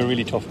it's going to be a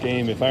really tough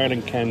game. If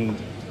Ireland can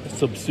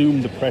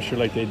subsume the pressure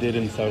like they did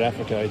in South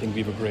Africa, I think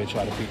we have a great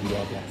shot at beating the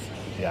All Blacks.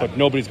 Yeah. But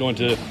nobody's going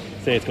to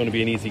say it's going to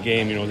be an easy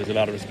game. You know, there's a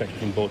lot of respect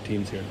between both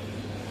teams here.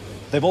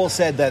 They've all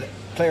said that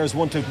players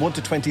 1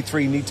 to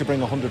 23 need to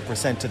bring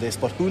 100% to this,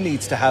 but who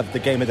needs to have the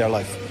game of their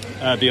life?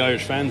 The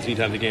Irish fans need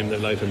to have the game of their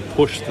life and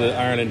push the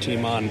Ireland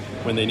team on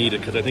when they need it,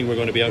 because I think we're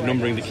going to be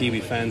outnumbering the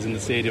Kiwi fans in the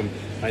stadium.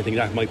 I think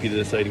that might be the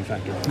deciding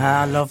factor.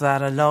 I love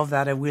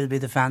that. It will be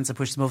the fans that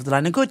push them over the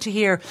line. And good to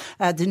hear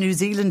the New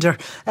Zealander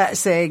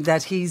saying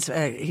that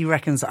he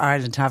reckons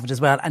Ireland have it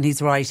as well. And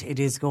he's right. It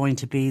is going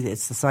to be,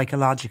 it's the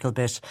psychological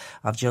bit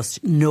of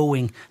just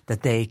knowing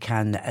that they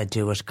can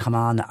do it. Come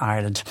on,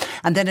 Ireland.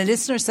 And then a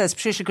listener says,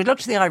 Patricia, good luck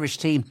to the Irish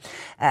team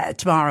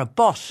tomorrow,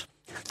 but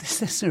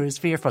this listener is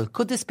fearful.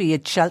 Could this be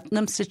a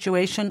Cheltenham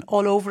situation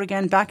all over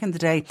again? Back in the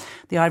day,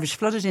 the Irish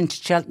flooded into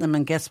Cheltenham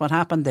and guess what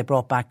happened? They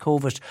brought back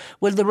COVID.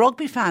 Will the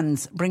rugby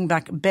fans bring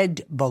back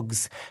bed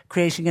bugs,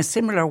 creating a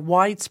similar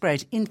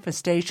widespread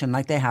infestation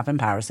like they have in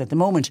Paris at the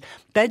moment?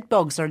 Bed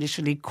bugs are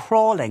literally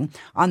crawling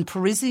on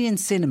Parisian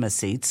cinema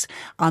seats,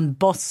 on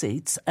bus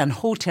seats and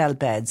hotel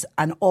beds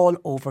and all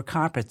over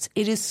carpets.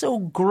 It is so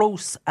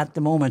gross at the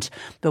moment.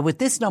 But with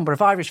this number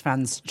of Irish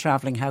fans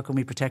travelling, how can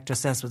we protect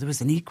ourselves? Well, there was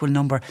an equal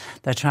number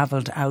that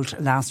travelled out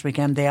last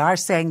weekend. They are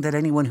saying that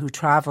anyone who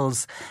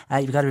travels,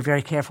 you've got to be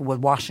very careful with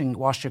wash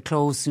your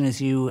clothes as soon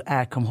as you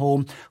come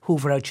home.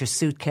 Hoover out your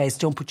suitcase.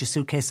 Don't put your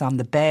suitcase on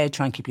the bed.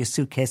 Try and keep your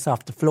suitcase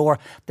off the floor.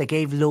 They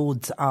gave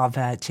loads of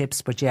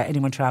tips, but yeah,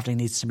 anyone travelling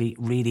needs to be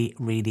really,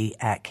 really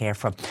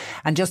careful.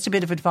 And just a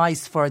bit of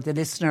advice for the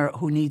listener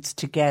who needs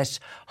to get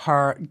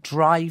her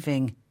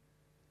driving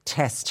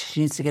test.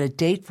 She needs to get a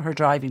date for her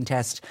driving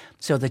test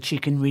so that she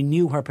can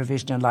renew her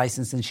provisional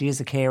licence, and she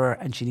is a carer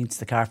and she needs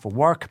the car for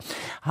work.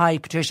 Hi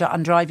Patricia,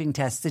 on driving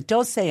tests, it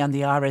does say on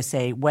the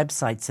RSA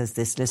website, says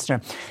this listener,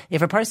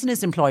 if a person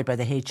is employed by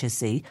the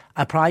HSE,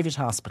 a private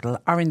hospital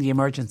or in the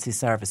emergency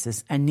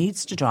services and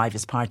needs to drive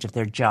as part of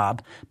their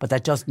job, but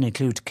that doesn't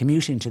include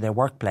commuting to their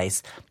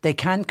workplace, they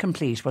can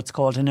complete what's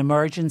called an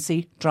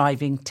emergency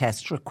driving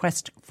test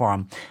request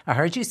form. I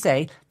heard you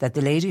say that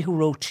the lady who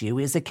wrote to you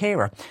is a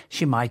carer.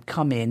 She might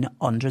come in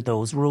under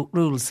those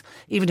rules.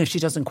 Even if she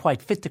doesn't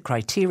quite fit the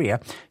criteria,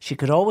 she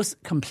could always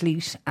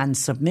complete and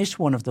submit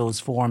one of those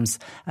forms,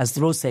 as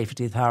the Road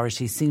Safety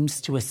Authority seems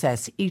to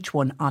assess each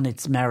one on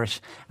its merit,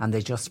 and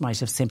they just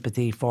might have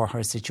sympathy for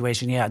her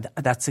situation. Yeah,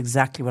 that's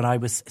exactly what I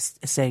was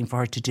saying for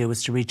her to do,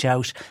 is to reach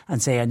out and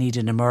say, I need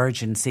an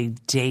emergency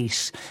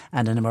date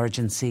and an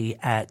emergency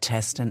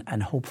test,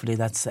 and hopefully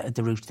that's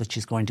the route that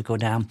she's going to go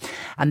down.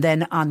 And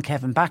then on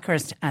Kevin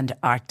Backhurst and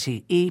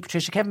RTE,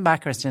 Patricia, Kevin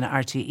Backhurst and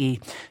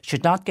RTE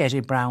should not get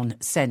a Brown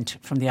sent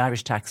from the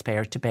Irish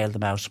taxpayer to bail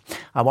them out.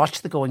 I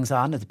watched the goings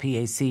on at the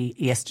PAC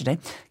yesterday.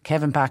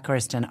 Kevin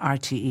Backhurst and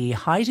RTE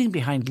hiding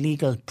behind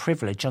legal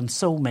privilege on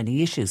so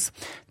many issues.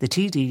 The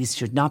TDs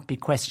should not be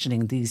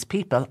questioning these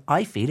people.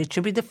 I feel it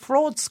should be the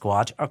fraud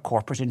squad or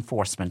corporate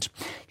enforcement.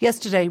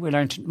 Yesterday we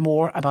learned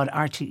more about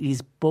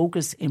RTE's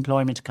bogus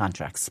employment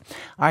contracts.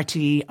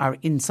 RTE are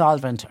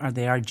insolvent, or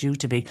they are due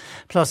to be,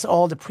 plus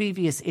all the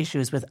previous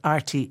issues with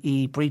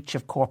RTE, breach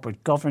of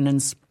corporate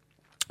governance,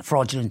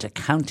 fraudulent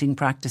accounting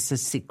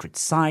practices, secret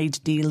side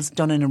deals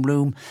done in a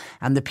room,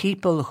 and the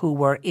people who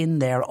were in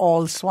there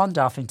all swanned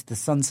off into the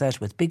sunset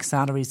with big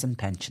salaries and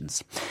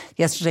pensions.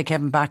 Yesterday,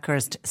 Kevin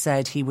Backhurst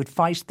said he would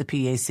fight the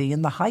PAC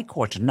in the High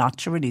Court not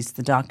to release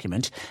the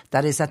document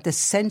that is at the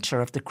centre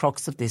of the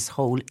crux of this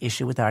whole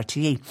issue with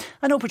RTE.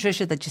 I know,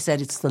 Patricia, that you said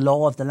it's the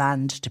law of the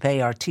land to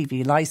pay our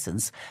TV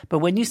licence, but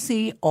when you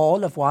see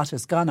all of what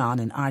has gone on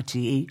in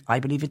RTE, I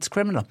believe it's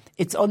criminal.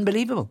 It's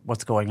unbelievable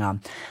what's going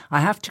on.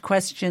 I have a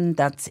question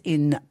that's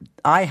in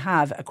my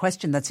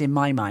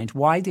mind,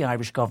 why the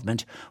Irish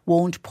government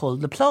won't pull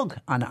the plug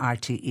on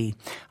RTE.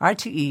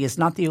 RTE is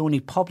not the only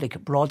public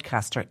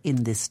broadcaster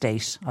in this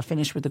state. I'll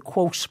finish with a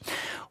quote.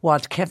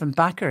 What Kevin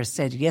Backer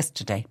said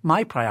yesterday,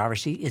 my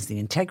priority is the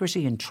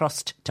integrity and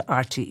trust to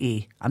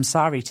RTE. I'm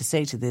sorry to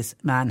say this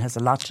man has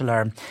a lot to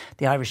learn.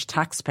 The Irish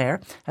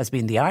taxpayer has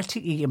been the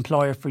RTE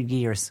employer for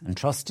years, and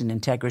trust and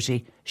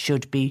integrity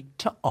should be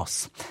to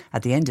us.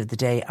 At the end of the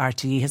day,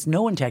 RTE has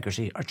no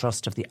integrity or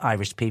trust of the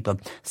Irish people.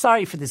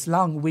 Sorry for this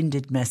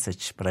long-winded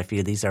message, but I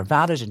feel these are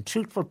valid and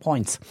truthful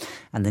points,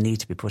 and they need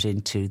to be put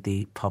into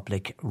the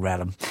public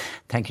realm.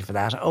 Thank you for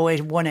that.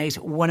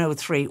 0818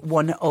 103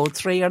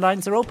 103. Our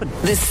lines are open.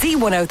 The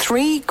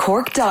C103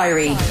 Cork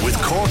Diary. With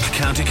Cork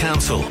County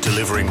Council,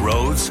 delivering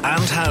roads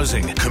and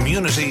housing,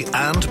 community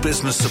and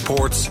business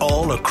supports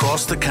all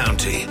across the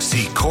county.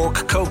 See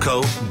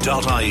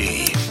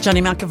corkcoco.ie.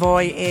 Johnny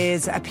McAvoy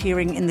is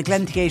appearing in the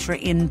Glen Theatre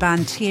in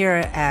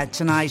Banteer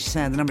tonight.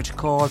 The number to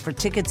call for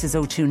tickets is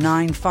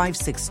 029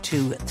 562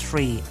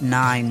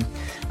 39.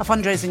 A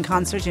fundraising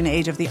concert in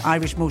aid of the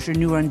Irish Motor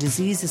Neuron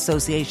Disease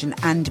Association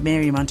and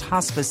Marymount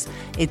Hospice.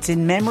 It's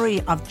in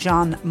memory of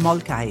John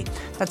Mulcahy.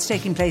 That's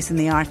taking place in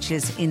the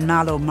Arches in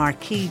Mallow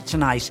Marquee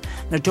tonight.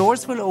 The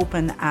doors will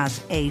open at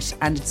 8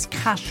 and it's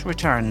cash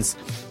returns.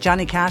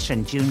 Johnny Cash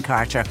and June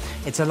Carter.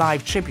 It's a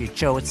live tribute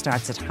show. It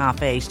starts at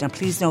 8:30. Now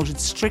please note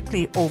it's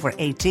strictly over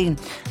 18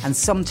 and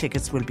some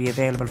tickets will be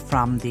available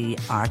from the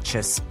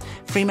Arches.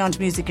 Fremont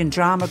Music and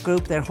Drama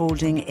Group, they're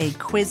holding a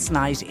quiz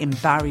night in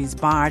Barry's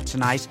Bar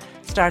tonight.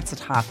 Starts at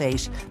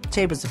 8:30.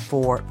 Tables of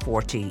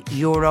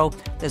 €440.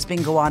 There's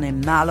bingo on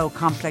in Mallow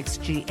Complex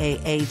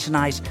GAA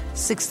tonight.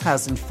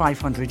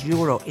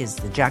 €6,500 is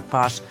the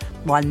jackpot.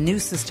 While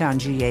Newcestown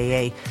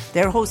GAA,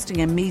 they're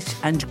hosting a meet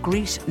and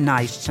greet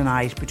night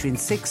tonight between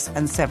 6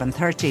 and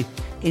 7:30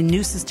 in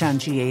Newcestown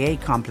GAA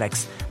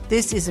Complex.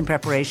 This is in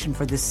preparation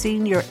for the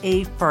Senior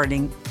A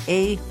Hurling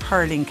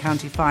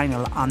County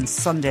Final on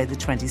Sunday the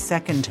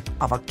 22nd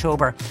of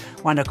October.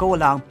 Why not go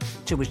along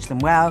to wish them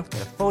well,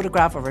 get a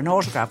photograph or an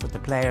autograph with the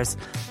players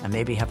and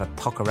maybe have a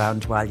puck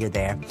around while you're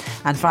there.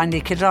 And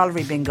finally,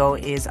 Kildallery Bingo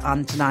is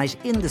on tonight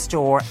in the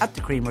store at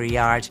the Creamery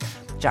Yard.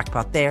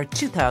 Jackpot there,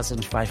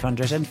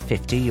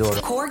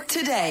 €2,550. Cork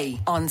Today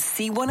on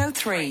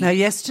C103. Now,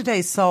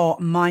 yesterday saw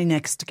my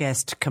next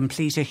guest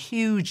complete a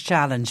huge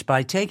challenge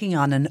by taking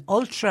on an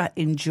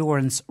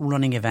ultra-endurance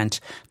running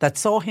event that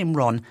saw him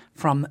run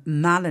from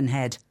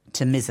Mallinhead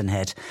to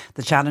Mizenhead.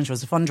 The challenge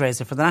was a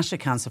fundraiser for the National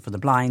Council for the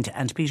Blind,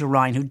 and Peter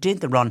Ryan, who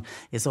did the run,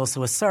 is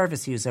also a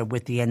service user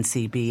with the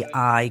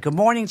NCBI. Good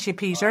morning to you,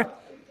 Peter.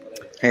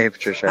 Hey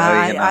Patricia, how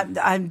are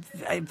you?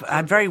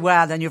 I'm very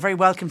well, and you're very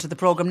welcome to the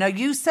programme. Now,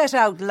 you set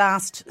out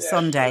last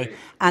Sunday,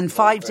 and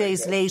 5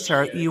 days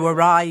later you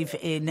arrive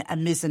in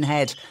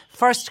Mizenhead.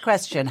 First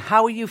question,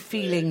 how are you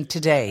feeling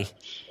today?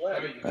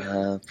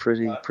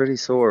 Pretty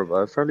sore, but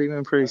I've probably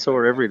been pretty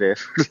sore every day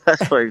for the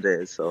last 5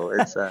 days, so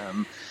it's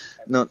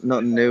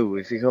nothing new.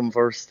 If you come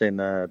first in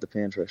the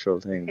pain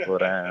threshold thing,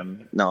 but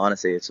no,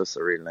 honestly, it's just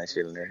a really nice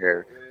feeling. You're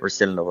here. We're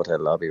still in the hotel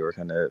lobby. We're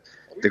kind of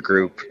the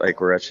group, like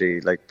we're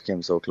actually like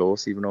became so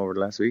close even over the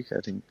last week. I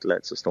think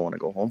let's just don't want to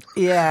go home.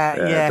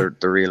 Yeah.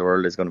 The real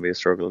world is going to be a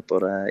struggle,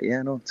 but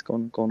it's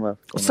going well.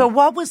 So,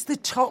 what was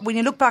when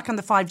you look back on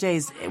the 5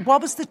 days?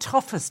 What was the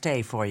toughest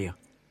day for you?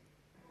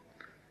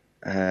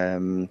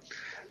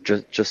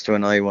 Just to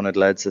annoy one of the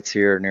lads that's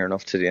here near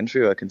enough to the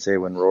interview, I can say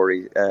when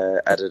Rory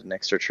added an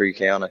extra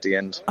 3k on at the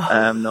end.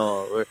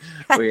 No,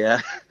 we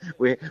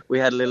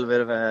had a little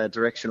bit of a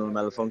directional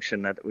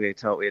malfunction that we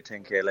thought we had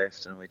 10k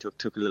left, and we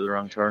took a little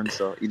wrong turn.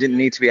 So you didn't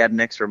need to be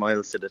adding extra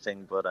miles to the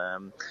thing, but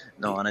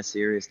no, on a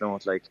serious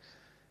note, like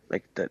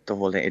the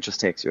whole thing, it just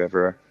takes you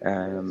everywhere.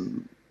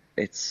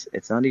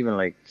 It's not even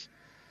like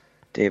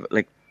Dave,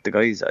 like the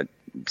guys.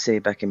 Say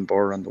back in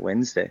Burr on the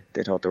Wednesday,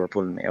 they thought they were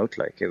pulling me out.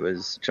 Like it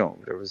was,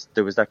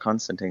 there was that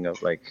constant thing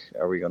of like,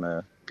 are we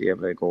gonna be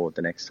able to go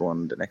the next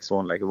one?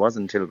 Like it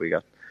wasn't until we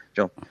got,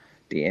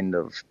 the end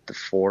of the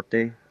 4th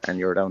day, and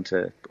you're down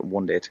to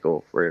 1 day to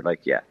go. Where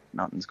like, yeah,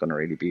 nothing's gonna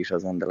really beat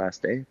us on the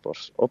last day.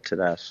 But up to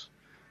that,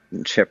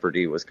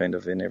 jeopardy was kind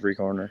of in every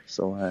corner.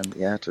 So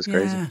it was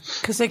crazy. Yeah,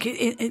 because like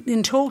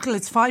in total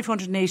it's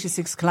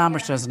 586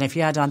 kilometres, and if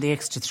you add on the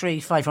extra 3,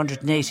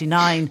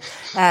 589.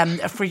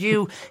 For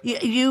you,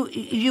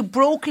 you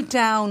broke it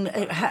down.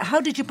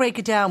 How did you break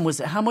it down?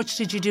 How much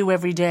did you do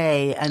every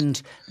day, and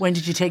when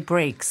did you take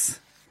breaks?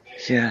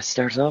 Yeah, I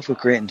started off with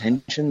great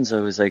intentions.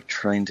 I was like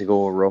trying to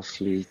go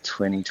roughly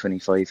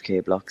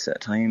 20-25k blocks at a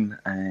time,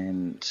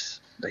 and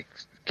like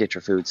get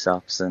your food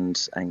stops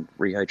and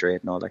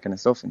rehydrate and all that kind of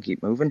stuff and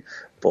keep moving.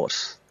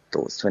 But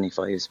those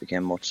 25s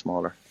became much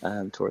smaller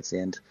towards the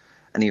end.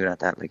 And even at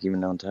that, like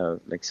even down to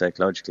like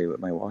psychologically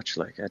with my watch,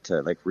 like I had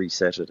to like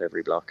reset it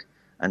every block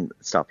and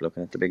stop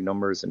looking at the big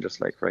numbers and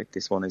just like, right,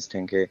 this one is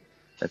 10k.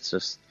 Let's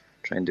just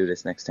try and do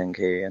this next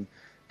 10k, and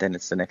then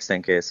it's the next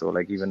 10k. So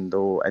like even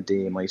though a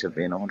day might have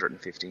been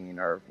 115,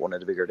 or one of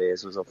the bigger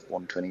days was up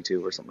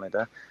 122 or something like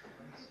that,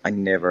 I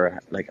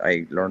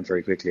learned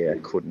very quickly I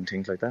couldn't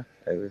think like that.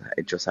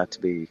 It just had to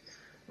be,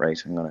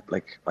 right,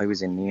 I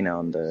was in Nina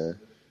on the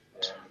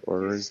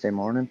Thursday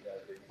morning.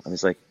 I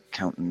was like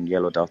counting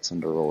yellow dots on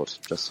the road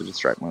just to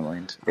distract my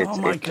mind. It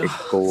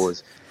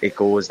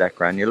goes that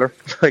granular.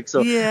 Like,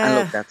 so,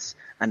 yeah.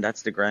 And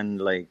that's the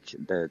grand, like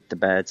the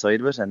bad side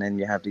of it. And then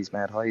you have these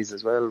mad highs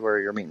as well, where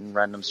you're meeting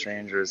random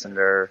strangers, and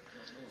they're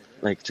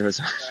like, there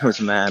was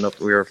a man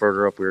we were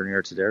further up, we were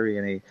near to Derry,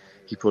 and he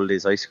pulled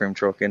his ice cream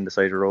truck in the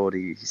side of the road.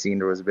 He seen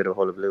there was a bit of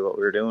hullabaloo what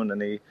we were doing,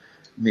 and he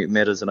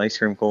made us an ice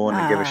cream cone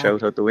and gave a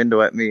shout out the window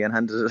at me and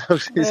handed it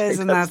out.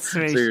 Isn't that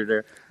sweet?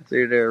 So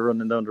you're there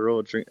running down the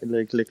road,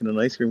 like licking an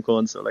ice cream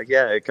cone. So like,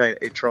 yeah,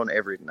 it thrown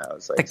everything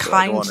out. Like, the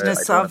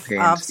kindness of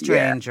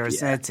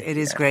strangers. Yeah, it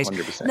is great.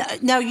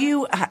 100%. Now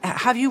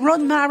have you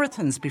run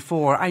marathons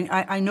before?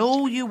 I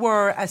know you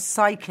were a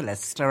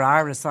cyclist, or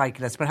are a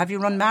cyclist, but have you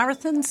run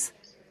marathons?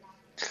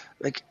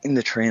 Like in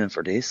the training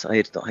for this,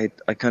 I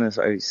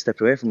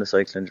stepped away from the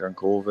cycling during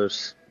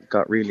COVID,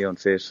 got really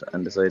unfit,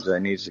 and decided I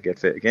needed to get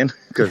fit again,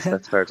 because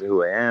that's part of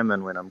who I am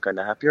and when I'm kind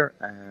of happier.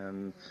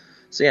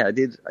 So yeah, I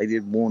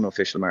did one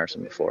official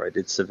marathon before. I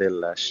did Seville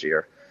last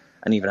year,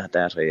 and even at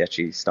that, I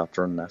actually stopped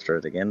running after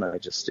it again. I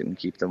just didn't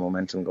keep the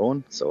momentum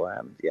going. So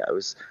I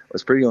was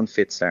pretty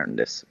unfit starting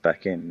this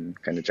back in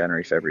kind of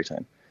January, February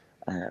time.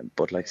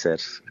 But like I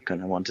said, I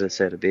kind of wanted to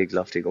set a big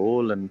lofty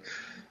goal, and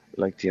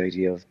like the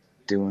idea of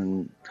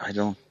doing,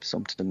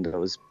 something that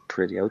was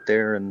pretty out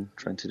there and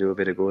trying to do a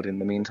bit of good in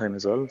the meantime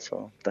as well.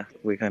 So that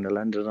we kind of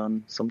landed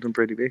on something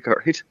pretty big, all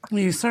right?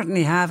 You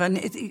certainly have, and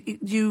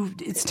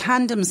it's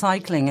tandem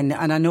cycling, and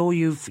I know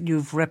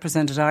you've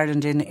represented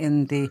Ireland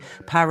in the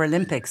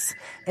Paralympics.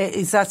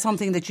 Is that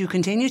something that you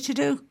continue to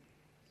do?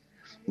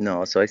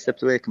 No, so I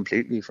stepped away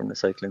completely from the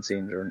cycling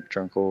scene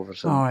during COVID.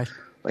 So all right.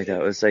 Like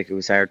that was like, it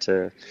was hard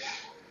to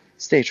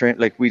stay trained.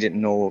 Like we didn't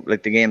know,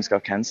 like the games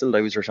got cancelled. I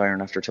was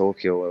retiring after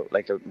Tokyo.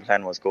 Like the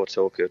plan was go to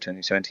Tokyo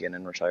 2020 and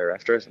then retire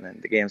after it, and then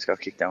the games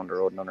got kicked down the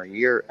road another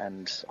year,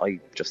 and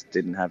I just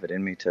didn't have it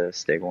in me to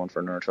stay going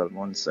for another 12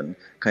 months and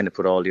kind of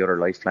put all the other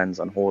life plans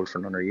on hold for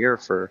another year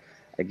for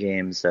a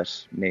games that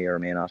may or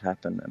may not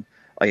happen. And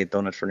I had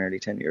done it for nearly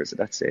 10 years at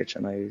that stage,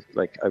 and I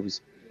was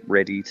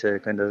ready to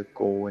kind of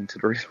go into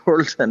the real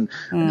world and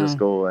just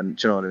go, and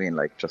do you know what I mean,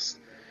 like just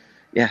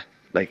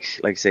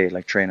like say,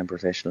 like training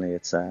professionally,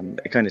 it's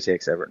it kind of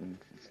takes everything,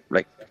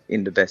 like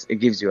in the best, it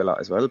gives you a lot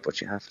as well,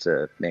 but you have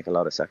to make a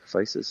lot of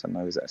sacrifices. And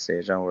I was at a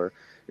stage now where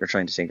you're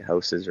trying to think of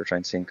houses, you're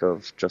trying to think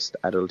of just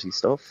adulty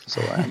stuff.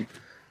 So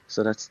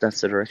so that's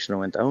the direction I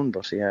went down.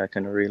 But yeah, I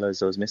kind of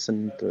realised I was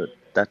missing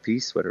that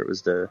piece, whether it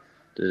was the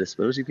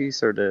disability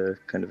piece or the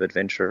kind of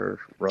adventure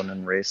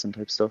running, racing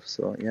type stuff.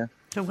 So yeah.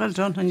 So well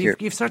done, and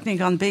you've certainly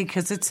gone big,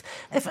 because it's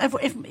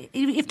if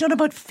you've done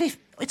about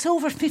it's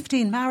over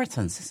 15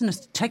 marathons, isn't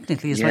it?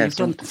 Technically, as well. You've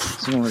done.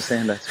 Someone was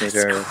saying that to me it's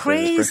there.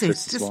 Crazy!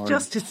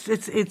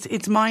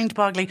 It's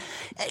mind-boggling.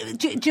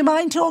 Do you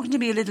mind talking to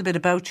me a little bit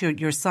about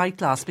your sight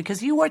loss,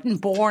 because you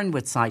weren't born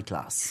with sight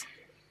loss?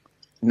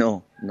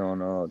 No.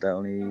 That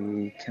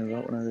only came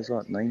out when I was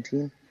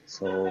 19.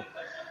 So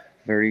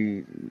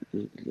very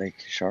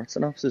short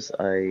synopsis.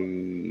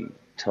 I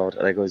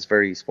thought I was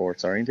very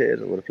sports oriented.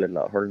 I would have played a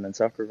lot of hurling and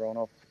soccer growing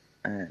up,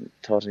 and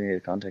thought I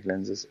needed contact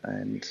lenses.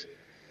 And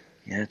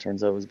it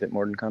turns out it was a bit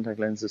more than contact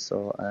lenses.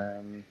 So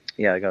I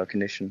got a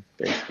condition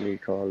basically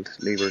called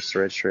Leber's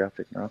hereditary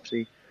optic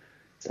neuropathy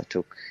that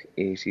took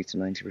 80 to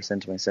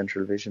 90% of my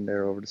central vision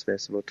there over the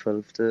space of about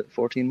 12 to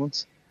 14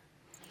 months.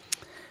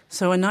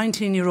 So a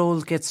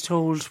 19-year-old gets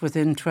told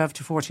within 12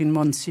 to 14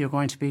 months you're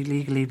going to be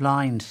legally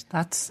blind.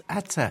 That's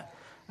a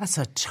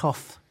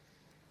tough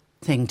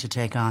thing to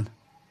take on.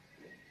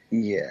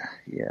 Yeah,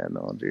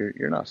 no,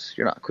 you're not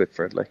equipped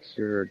for it.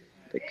 You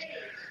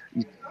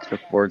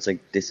look, words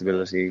like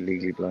disability,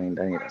 legally blind,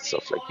 any of that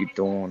stuff. You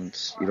don't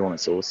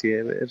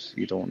associate with it.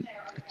 You don't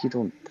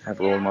have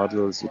role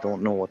models. You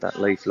don't know what that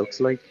life looks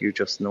like. You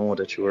just know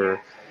that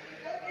you're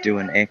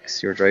doing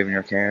X, you're driving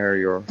your car,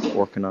 you're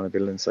working on a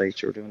building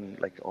site, you're doing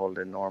all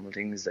the normal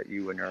things that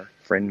you and your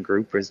friend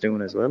group is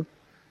doing as well.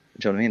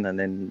 Do you know what I mean? And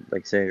then,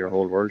 say, your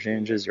whole world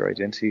changes, your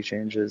identity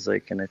changes,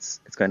 and it's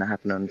kind of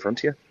happening in front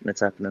of you, and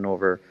it's happening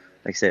over,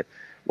 say,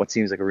 what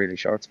seems like a really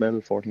short spell,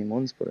 14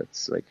 months, but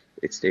it's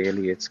it's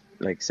daily. It's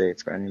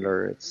it's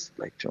granular. It's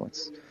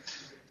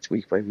it's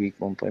week by week,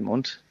 month by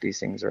month. These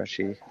things are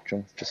actually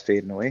just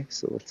fading away.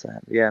 So it's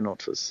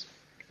it was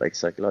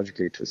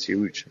psychologically it was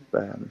huge.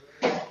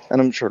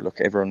 And I'm sure,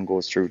 everyone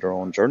goes through their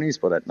own journeys,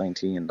 but at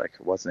 19,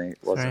 wasn't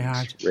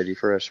ready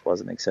for it,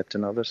 wasn't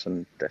accepting of it,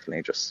 and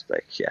definitely just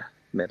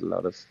made a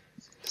lot of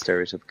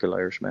stereotypical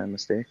Irish man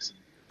mistakes.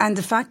 And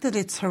the fact that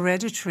it's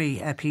hereditary,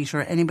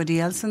 Peter,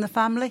 anybody else in the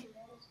family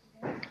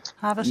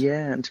have it?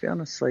 Yeah, and to be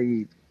honest,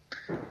 there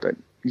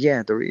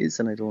is,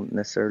 and I don't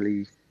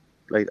necessarily,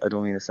 I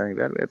don't mean this any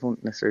bad way, I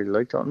don't necessarily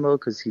like talking about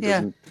it, because he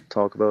doesn't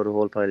talk about a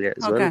whole pile yet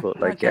as well, but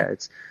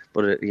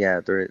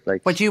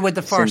But you were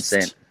the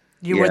first.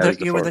 You were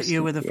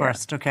the first,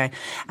 first, okay.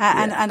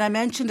 And I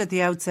mentioned at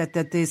the outset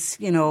that this,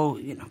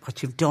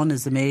 what you've done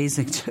is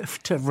amazing to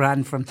have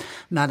ran from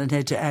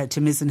Mallinhead to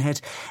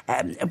Mizenhead.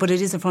 But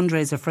it is a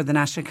fundraiser for the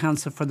National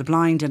Council for the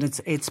Blind, and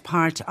it's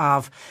part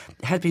of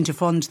helping to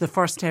fund the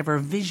first ever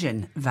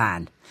vision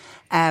van.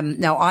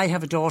 Now, I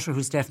have a daughter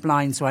who's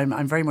deaf-blind, so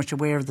I'm very much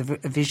aware of the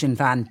vision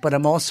van, but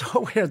I'm also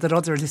aware that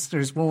other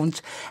listeners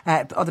won't,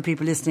 other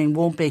people listening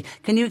won't be.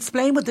 Can you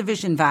explain what the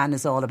vision van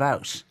is all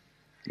about?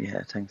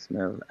 Yeah, thanks,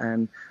 Mel.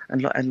 And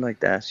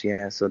like that,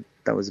 so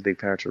that was a big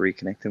part of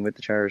reconnecting with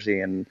the charity,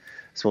 and I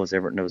suppose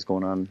everything that was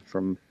going on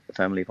from a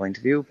family point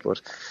of view.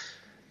 But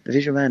the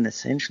Vision Van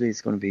essentially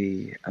is going to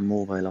be a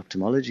mobile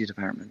ophthalmology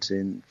department.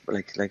 In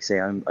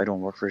say, I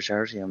don't work for a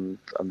charity. I'm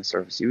a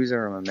service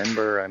user. I'm a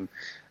member.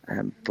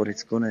 But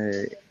it's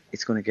gonna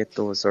get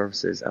those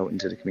services out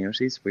into the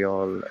communities. We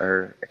all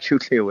are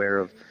acutely aware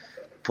of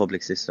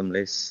public system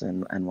lists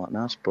and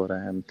whatnot, but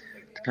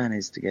the plan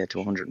is to get to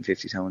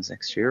 150 towns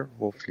next year,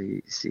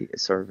 hopefully see a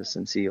service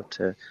and see up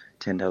to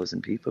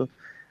 10,000 people.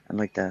 And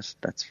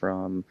that's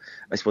from,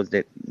 I suppose,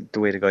 the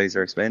way the guys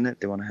are explaining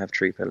it, they want to have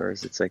 3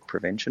 pillars. It's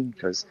prevention,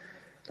 because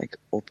the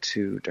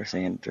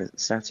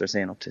stats are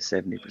saying up to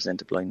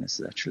 70% of blindness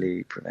is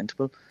actually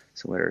preventable.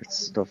 So whether it's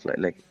stuff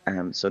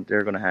so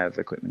they're going to have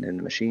equipment in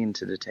the machine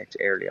to detect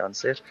early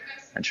onset.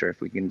 And sure, if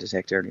we can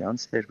detect early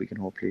onset, we can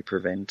hopefully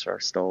prevent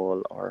or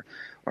stall or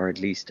at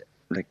least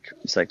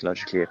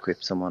psychologically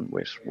equip someone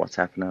with what's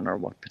happening or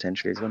what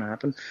potentially is going to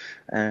happen.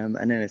 And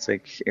then it's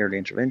early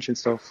intervention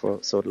stuff.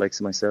 So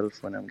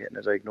myself, when I'm getting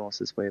a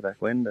diagnosis way back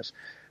when, that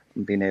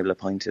I'm being able to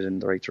point it in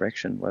the right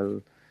direction.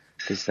 Well,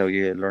 this is how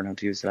you learn how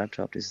to use the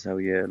laptop. This is how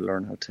you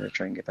learn how to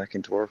try and get back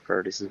into work,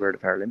 or this is where the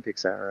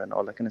Paralympics are, and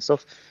all that kind of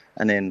stuff.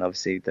 And then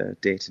obviously the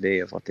day-to-day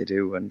of what they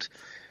do, and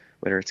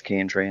whether it's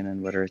cane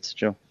training, whether it's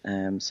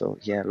so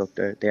yeah, look,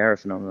 they are a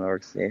phenomenal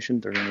organisation.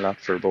 They're doing a lot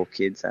for both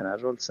kids and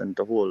adults, and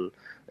the whole,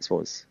 I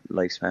suppose,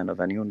 lifespan of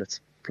anyone that's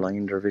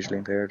blind or visually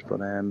impaired.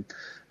 But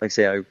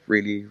I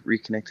really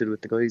reconnected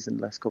with the guys in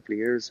the last couple of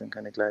years, and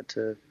kind of glad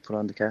to put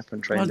on the cap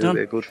and try and do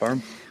a good for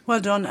them.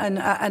 Well done. And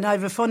I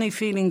have a funny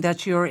feeling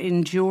that your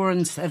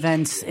endurance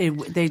events,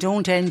 they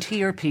don't end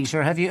here,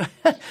 Peter. Have you?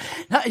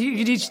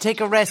 You need to take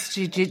a rest.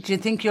 Do you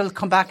think you'll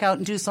come back out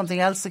and do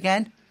something else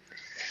again?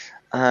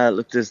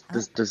 Look,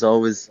 there's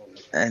always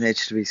an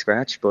itch to be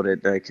scratched, but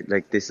it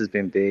this has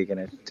been big, and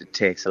it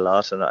takes a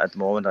lot. And at the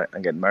moment,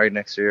 I'm getting married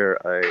next year.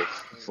 I have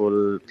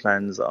full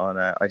plans on.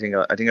 I think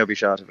I'll be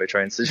shot if I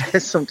try and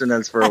suggest something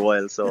else for a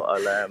while. So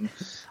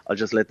I'll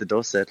just let the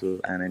dust settle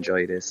and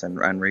enjoy this.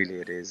 And really,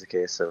 it is a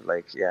case of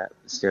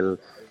still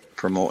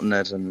promoting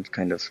it, and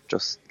kind of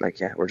just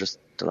we're just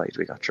delighted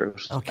we got through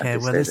it. Okay, At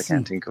this well, stage, I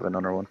can't think of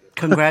another one.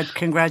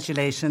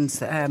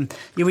 Congratulations.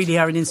 You really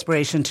are an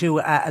inspiration to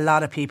a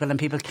lot of people, and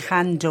people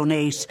can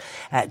donate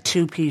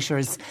to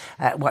Peter's.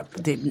 What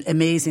the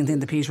amazing thing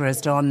that Peter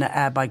has done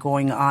by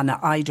going on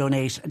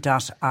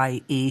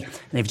idonate.ie.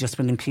 They've just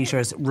been in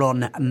Peter's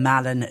run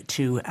Malin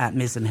to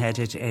Mizenhead.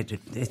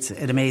 It's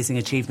an amazing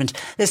achievement.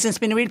 Listen, it's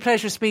been a real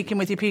pleasure speaking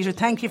with you, Peter.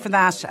 Thank you for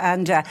that,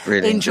 and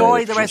really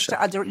enjoy the rest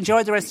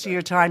of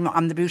your time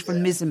on the beautiful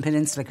Mizen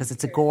Peninsula, because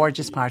it's a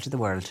gorgeous part of the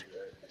world.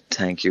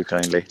 Thank you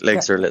kindly.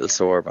 Legs are a little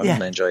sore, but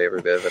I enjoy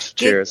every bit of it.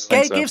 Cheers.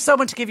 Give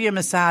someone to give you a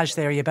massage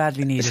there. You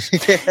badly need it.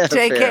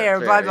 Take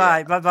care.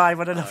 Bye-bye. Bye-bye.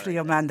 What a lovely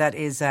young man that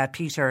is,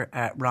 Peter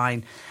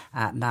Ryan,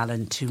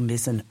 Malin to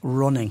Mizen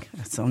running.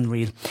 It's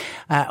unreal.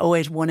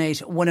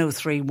 0818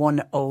 103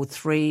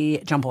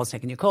 103. John Paul's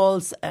taking your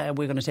calls. We're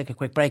going to take a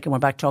quick break and we're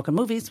back talking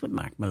movies with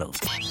Mark Malone.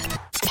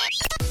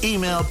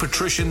 Email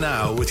Patricia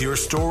now with your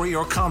story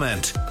or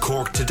comment.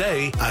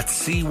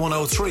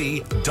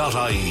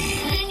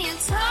 CorkToday@c103.ie.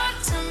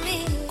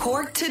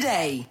 Cork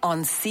Today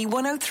on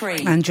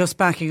C103. And just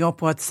backing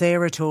up what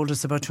Sarah told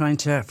us about trying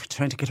to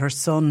get her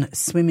son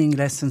swimming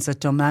lessons at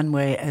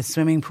Dunmanway, a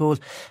swimming pool.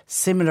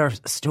 Similar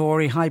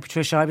story. Hi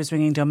Patricia, I was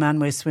ringing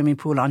Dunmanway swimming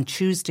pool on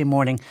Tuesday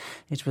morning.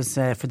 It was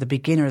for the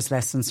beginners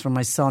lessons for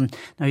my son.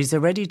 Now he's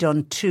already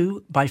done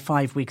 2 by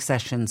 5 week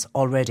sessions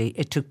already.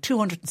 It took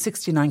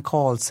 269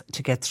 calls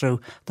to get through.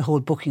 The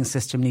whole booking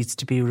system needs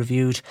to be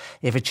reviewed.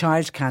 If a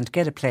child can't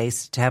get a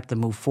place to help them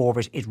move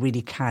forward, it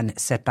really can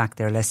set back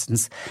their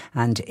lessons,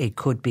 and it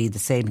could be the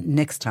same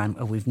next time.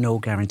 We've no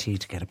guarantee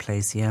to get a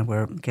place. Yeah,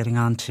 we're getting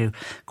on to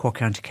Cork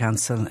County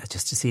Council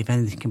just to see if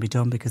anything can be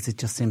done, because it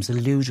just seems a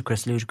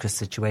ludicrous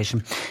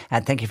situation.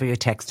 Thank you for your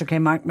text. Okay,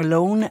 Mark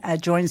Malone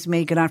joins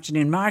me. Good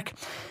afternoon, Mark.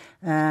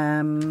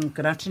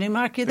 Good afternoon,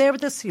 Mark. You there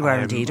with us? You are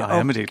indeed. I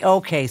am indeed.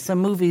 Okay, some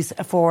movies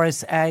for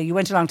us. You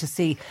went along to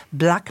see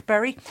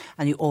Blackberry,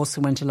 and you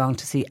also went along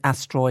to see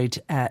Asteroid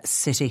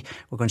City.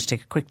 We're going to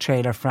take a quick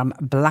trailer from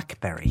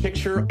Blackberry.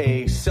 Picture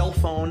a cell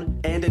phone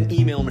and an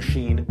email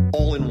machine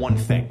all in one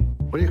thing.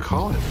 What do you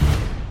call it?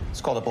 It's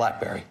called a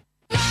Blackberry.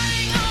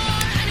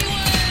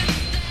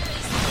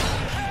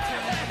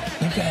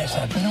 You guys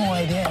have no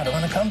idea how to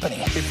run a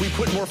company. If we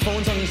put more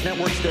phones on these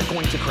networks, they're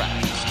going to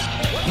crash.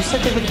 You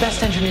said they were the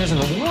best engineers in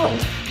the world.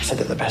 I said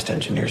they're the best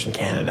engineers in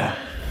Canada.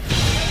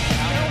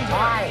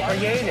 I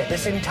created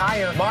this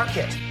entire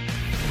market.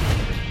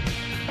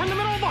 In the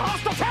middle of a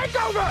hostile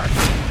takeover!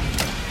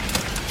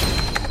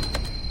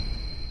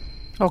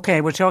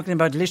 Okay, we're talking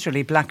about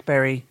literally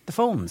Blackberry, the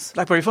phones.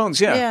 Blackberry phones,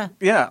 yeah.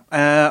 Yeah.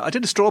 I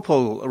did a straw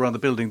poll around the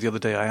building the other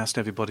day. I asked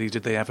everybody,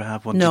 did they ever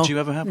have one? No. Did you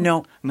ever have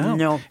one?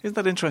 No. Isn't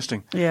that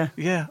interesting? Yeah.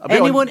 Yeah.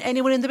 Anyone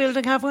in the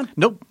building have one?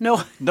 Nope.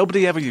 No.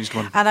 Nobody ever used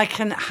one. And I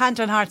can hand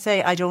on heart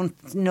say I don't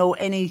know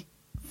any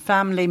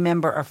family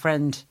member or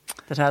friend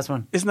that has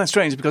one. Isn't that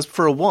strange? Because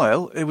for a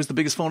while it was the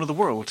biggest phone in the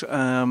world.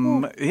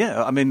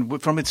 Yeah, I mean,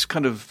 from its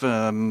kind of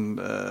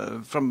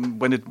from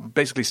when it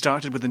basically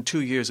started, within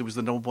 2 years it was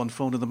the number one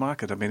phone in the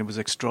market. I mean, it was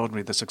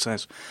extraordinary, the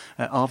success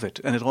of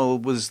it, and it all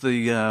was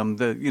the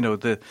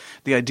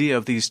idea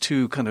of these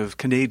two kind of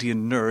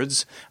Canadian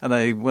nerds.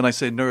 And when I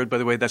say nerd, by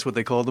the way, that's what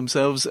they call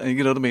themselves.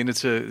 You know what I mean?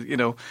 It's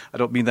I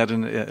don't mean that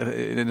in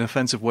an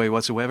offensive way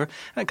whatsoever.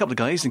 And a couple of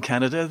guys in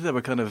Canada that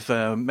were kind of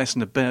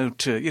messing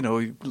about,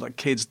 like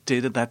kids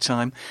did at that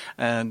time,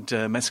 and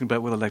messing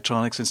about with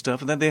electronics and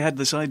stuff. And then they had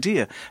this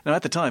idea. Now,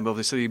 at the time,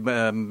 obviously,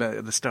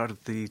 at the start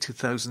of the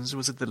 2000s,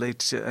 was it the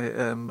late?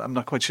 I'm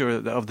not quite sure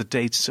of the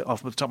dates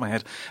off the top of my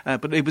head,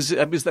 but it was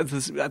at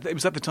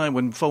the time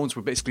when phones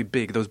were basically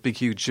big, those big,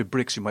 huge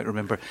bricks, you might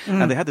remember.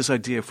 And they had this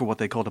idea for what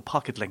they called a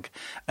pocket link.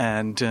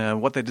 And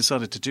what they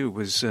decided to do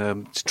was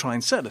to try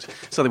and sell it.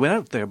 So they went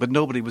out there, but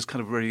nobody was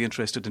kind of very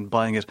interested in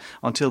buying it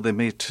until they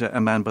met a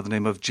man by the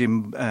name of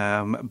Jim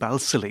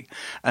Balsillie.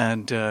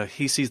 And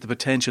he sees the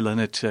potential in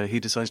it. He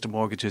decides to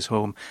mortgage his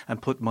home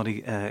and put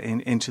money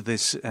into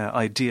this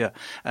idea.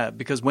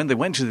 Because when they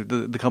went to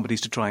the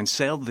companies to try and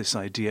sell this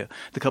idea,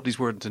 the companies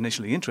weren't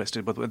initially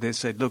interested. But when they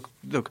said, look,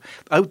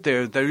 out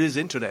there is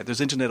internet.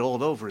 There's internet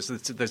all over us.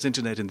 There's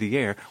internet in the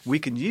air. We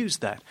can use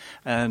that.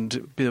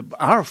 And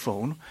our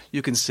phone,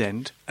 you can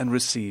send and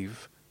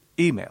receive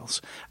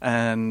emails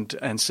and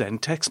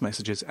send text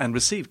messages and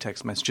receive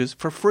text messages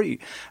for free.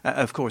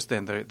 Of course,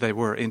 then they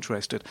were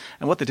interested.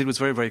 And what they did was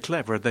very, very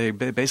clever. They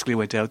basically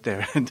went out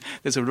there, and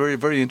there's a very,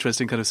 very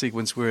interesting kind of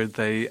sequence where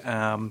they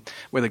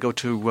go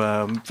to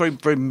very,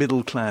 very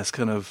middle class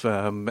kind of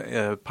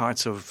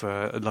parts of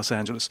Los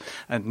Angeles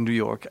and New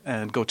York,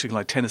 and go to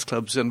like tennis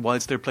clubs. And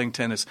whilst they're playing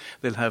tennis,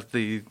 they'll have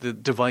the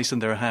device in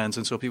their hands,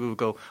 and so people will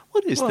go,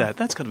 "What is that?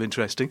 That's kind of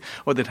interesting."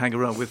 Or they'd hang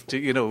around with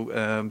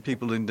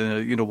people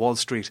in Wall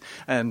Street,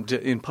 and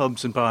in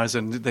pubs and bars,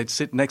 and they'd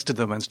sit next to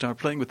them and start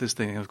playing with this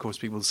thing. And of course,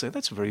 people would say,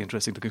 "That's a very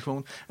interesting looking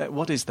phone.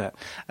 What is that?"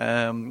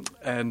 And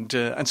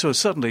so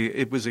suddenly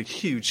it was a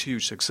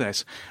huge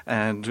success,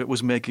 and it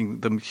was making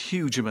them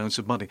huge amounts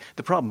of money.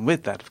 The problem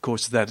with that, of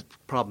course, is that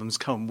problems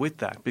come with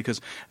that,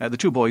 because the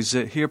two boys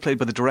here, played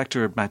by the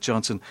director Matt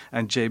Johnson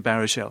and Jay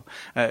Baruchel,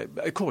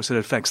 of course, it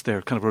affects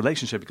their kind of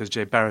relationship, because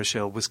Jay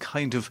Baruchel was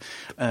kind of,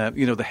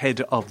 the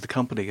head of the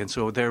company, and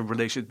so their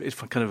it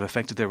kind of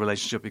affected their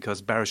relationship,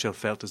 because Baruchel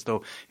felt as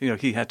though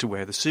he had to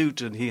wear the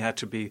suit and he had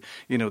to be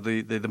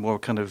the more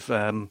kind of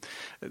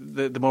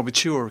the more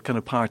mature kind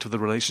of part of the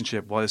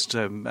relationship, whilst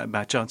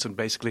Matt Johnson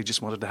basically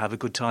just wanted to have a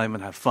good time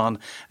and have fun.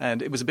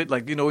 And it was a bit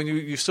like when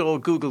you saw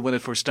Google when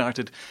it first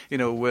started,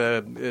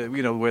 where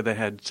they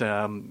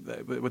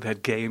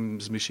had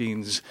games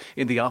machines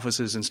in the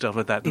offices and stuff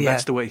like that. And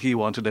that's the way he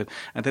wanted it.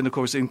 And then of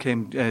course in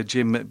came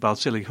Jim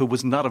Balsillie, who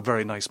was not a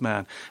very nice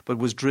man, but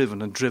was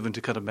driven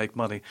to kind of make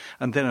money.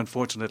 And then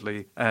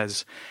unfortunately,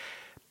 as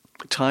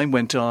time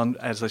went on,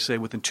 as I say,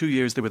 within 2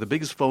 years, they were the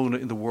biggest phone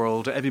in the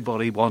world.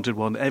 Everybody wanted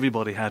one.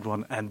 Everybody had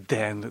one. And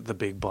then the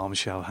big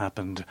bombshell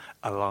happened.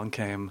 Along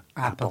came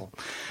Apple.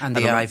 And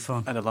the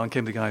iPhone. And along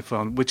came the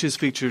iPhone, which is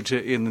featured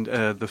in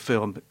the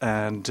film.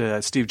 And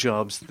Steve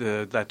Jobs,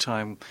 that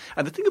time.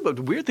 And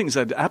the weird thing is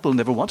that Apple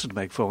never wanted to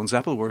make phones.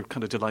 Apple were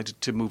kind of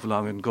delighted to move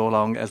along and go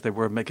along as they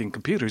were making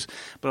computers.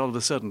 But all of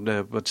a sudden,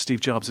 Steve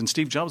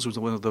Jobs was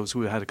one of those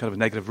who had a kind of a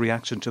negative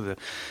reaction to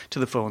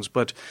the phones.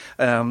 But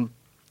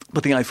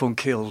the iPhone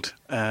killed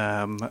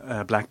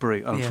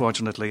BlackBerry,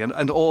 unfortunately,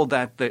 and all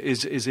that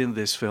is in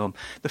this film.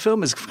 The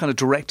film is kind of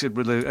directed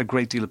with a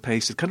great deal of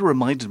pace. It kind of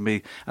reminded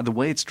me, and the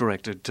way it's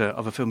directed,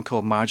 of a film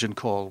called Margin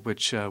Call,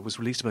 which was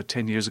released about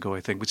 10 years ago,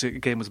 I think, which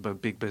again was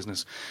about big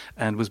business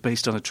and was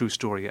based on a true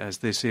story, as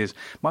this is.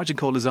 Margin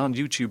Call is on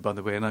YouTube, by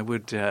the way, and I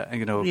would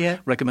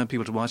recommend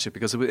people to watch it,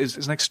 because it's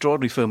an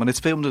extraordinary film, and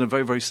it's filmed in a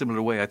very, very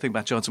similar way. I think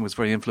Matt Johnson was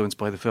very influenced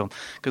by the film,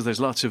 because there's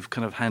lots of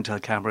kind of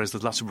handheld cameras,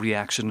 there's lots of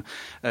reaction,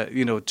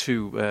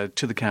 to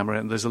the camera,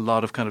 and there's a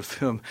lot of kind of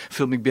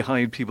filming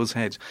behind people's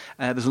heads.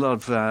 There's a lot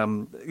of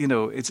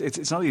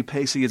it's not only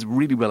pacey, it's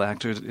really well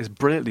acted, it's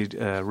brilliantly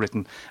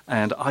written,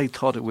 and I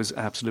thought it was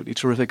absolutely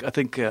terrific. I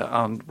think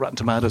on Rotten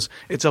Tomatoes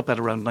it's up at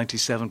around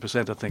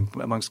 97%, I think,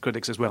 amongst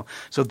critics as well.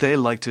 So they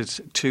liked it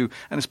too,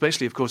 and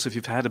especially, of course, if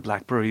you've had a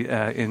BlackBerry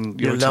in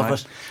your time.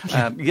 Love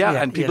it.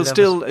 And people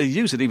still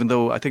use it, even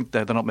though I think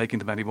they're not making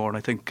them anymore. And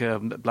I think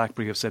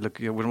BlackBerry have said, look,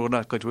 we're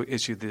not going to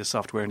issue the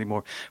software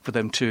anymore for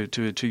them to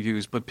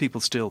use, but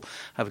people still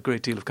have a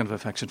great deal of kind of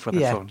affection for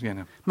that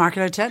phone. Mark it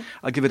out of 10?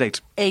 I'll give it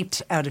 8.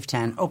 8 out of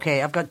 10.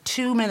 Okay, I've got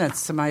 2 minutes,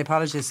 so my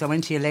apologies, I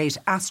went to you late.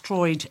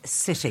 Asteroid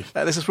City.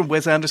 This is from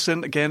Wes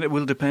Anderson. Again, it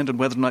will depend on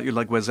whether or not you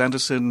like Wes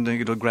Anderson,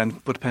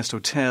 Grand Budapest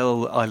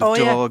Hotel, Isle of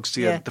Dogs,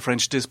 The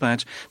French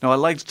Dispatch. Now, I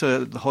liked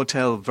the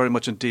Hotel very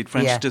much indeed.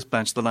 French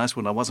Dispatch, the last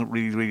one, I wasn't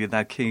really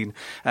that keen.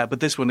 But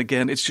this one,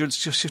 again, it's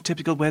just your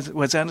typical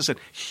Wes Anderson.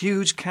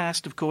 Huge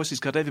cast, of course. He's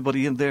got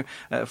everybody in there.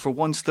 For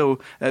once, though,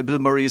 Bill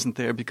Murray isn't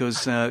there,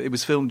 because it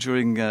was filmed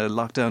during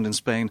lockdown in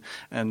Spain,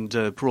 and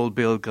poor old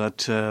Bill got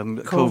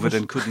COVID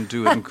and couldn't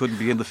do it and couldn't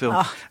be in the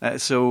film.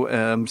 So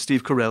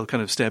Steve Carell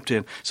kind of stepped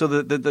in. So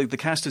the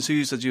cast is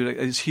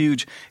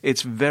huge.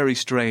 It's very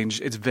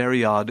strange. It's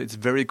very odd. It's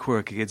very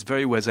quirky. It's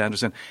very Wes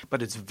Anderson,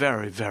 but it's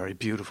very, very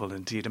beautiful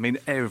indeed. I mean,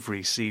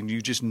 every scene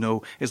you just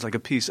know is like a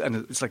piece, and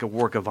it's like a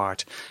work of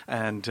art.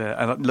 And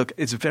look,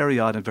 it's very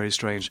odd and very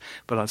strange,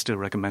 but I'll still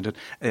recommend it.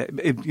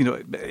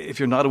 If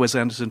you're not a Wes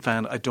Anderson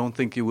fan, I don't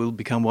think you will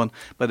become one.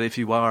 But if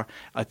you are,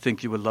 I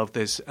think you will love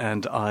this,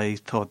 and I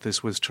thought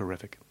this was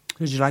terrific.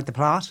 Did you like the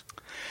plot?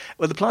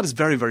 Well, the plot is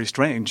very, very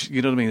strange.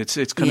 You know what I mean?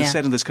 It's kind of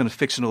set in this kind of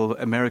fictional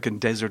American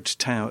desert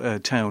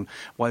town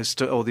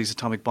whilst all these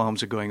atomic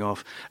bombs are going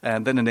off.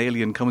 And then an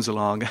alien comes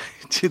along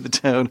to the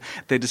town.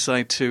 They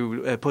decide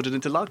to put it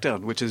into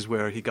lockdown, which is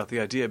where he got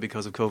the idea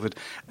because of COVID.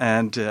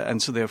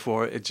 And so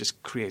therefore it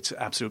just creates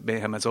absolute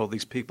mayhem as all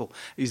these people,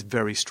 these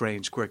very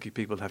strange, quirky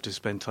people, have to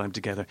spend time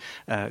together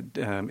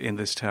in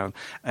this town.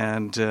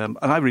 And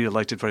I really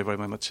liked it very, very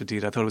much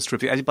indeed. I thought it was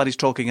terrific. Everybody's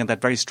talking in that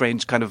very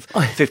strange kind of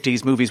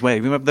 50s movies way.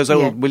 Remember those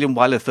old William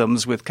Wyler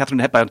films with Catherine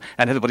Hepburn,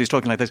 and everybody's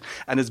talking like this,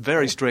 and it's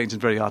very strange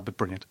and very odd, but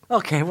brilliant.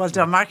 Okay, well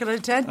done. Mark it out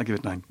of 10? I'll give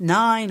it 9.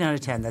 9 out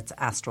of 10. That's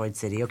Asteroid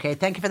City. Okay,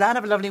 thank you for that.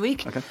 Have a lovely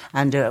week. Okay.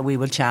 And we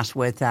will chat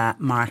with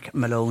Mark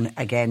Malone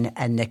again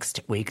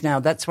next week. Now,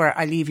 that's where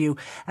I leave you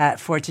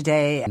for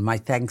today. And my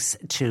thanks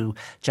to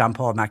John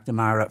Paul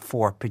McNamara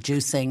for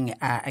producing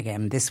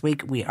again this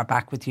week. We are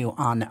back with you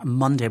on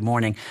Monday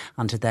morning.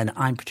 Until then,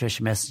 I'm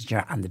Patricia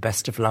Messenger, and the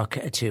best of luck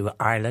to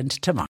Ireland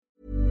tomorrow.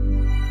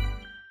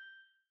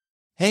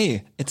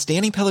 Hey, it's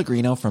Danny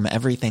Pellegrino from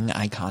Everything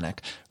Iconic.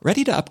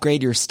 Ready to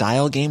upgrade your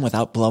style game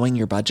without blowing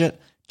your budget?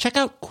 Check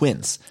out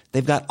Quince.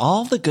 They've got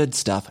all the good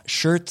stuff,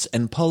 shirts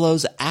and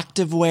polos,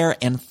 activewear,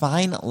 and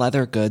fine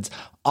leather goods,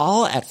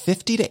 all at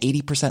 50 to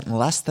 80%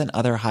 less than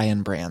other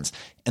high-end brands.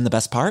 And the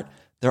best part?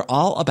 They're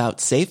all about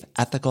safe,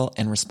 ethical,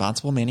 and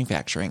responsible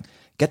manufacturing.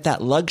 Get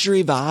that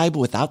luxury vibe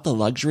without the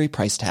luxury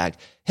price tag.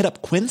 Hit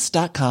up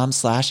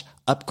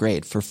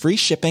quince.com/upgrade for free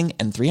shipping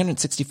and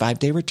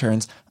 365-day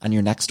returns on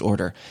your next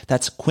order.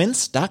 That's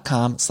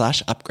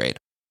quince.com/upgrade.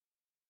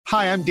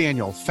 Hi, I'm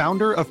Daniel,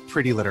 founder of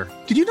Pretty Litter.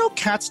 Did you know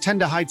cats tend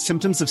to hide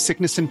symptoms of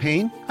sickness and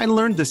pain? I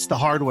learned this the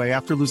hard way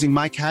after losing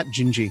my cat,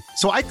 Gingy.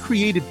 So I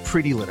created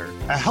Pretty Litter,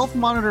 a health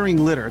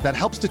monitoring litter that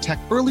helps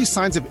detect early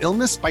signs of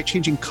illness by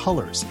changing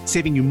colors,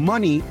 saving you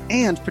money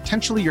and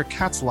potentially your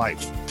cat's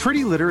life.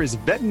 Pretty Litter is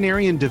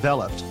veterinarian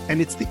developed,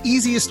 and it's the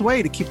easiest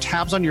way to keep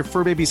tabs on your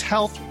fur baby's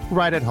health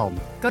right at home.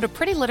 Go to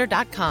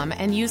prettylitter.com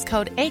and use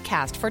code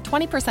ACAST for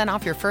 20%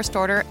 off your first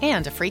order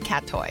and a free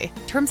cat toy.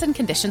 Terms and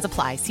conditions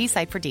apply. See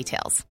site for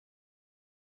details.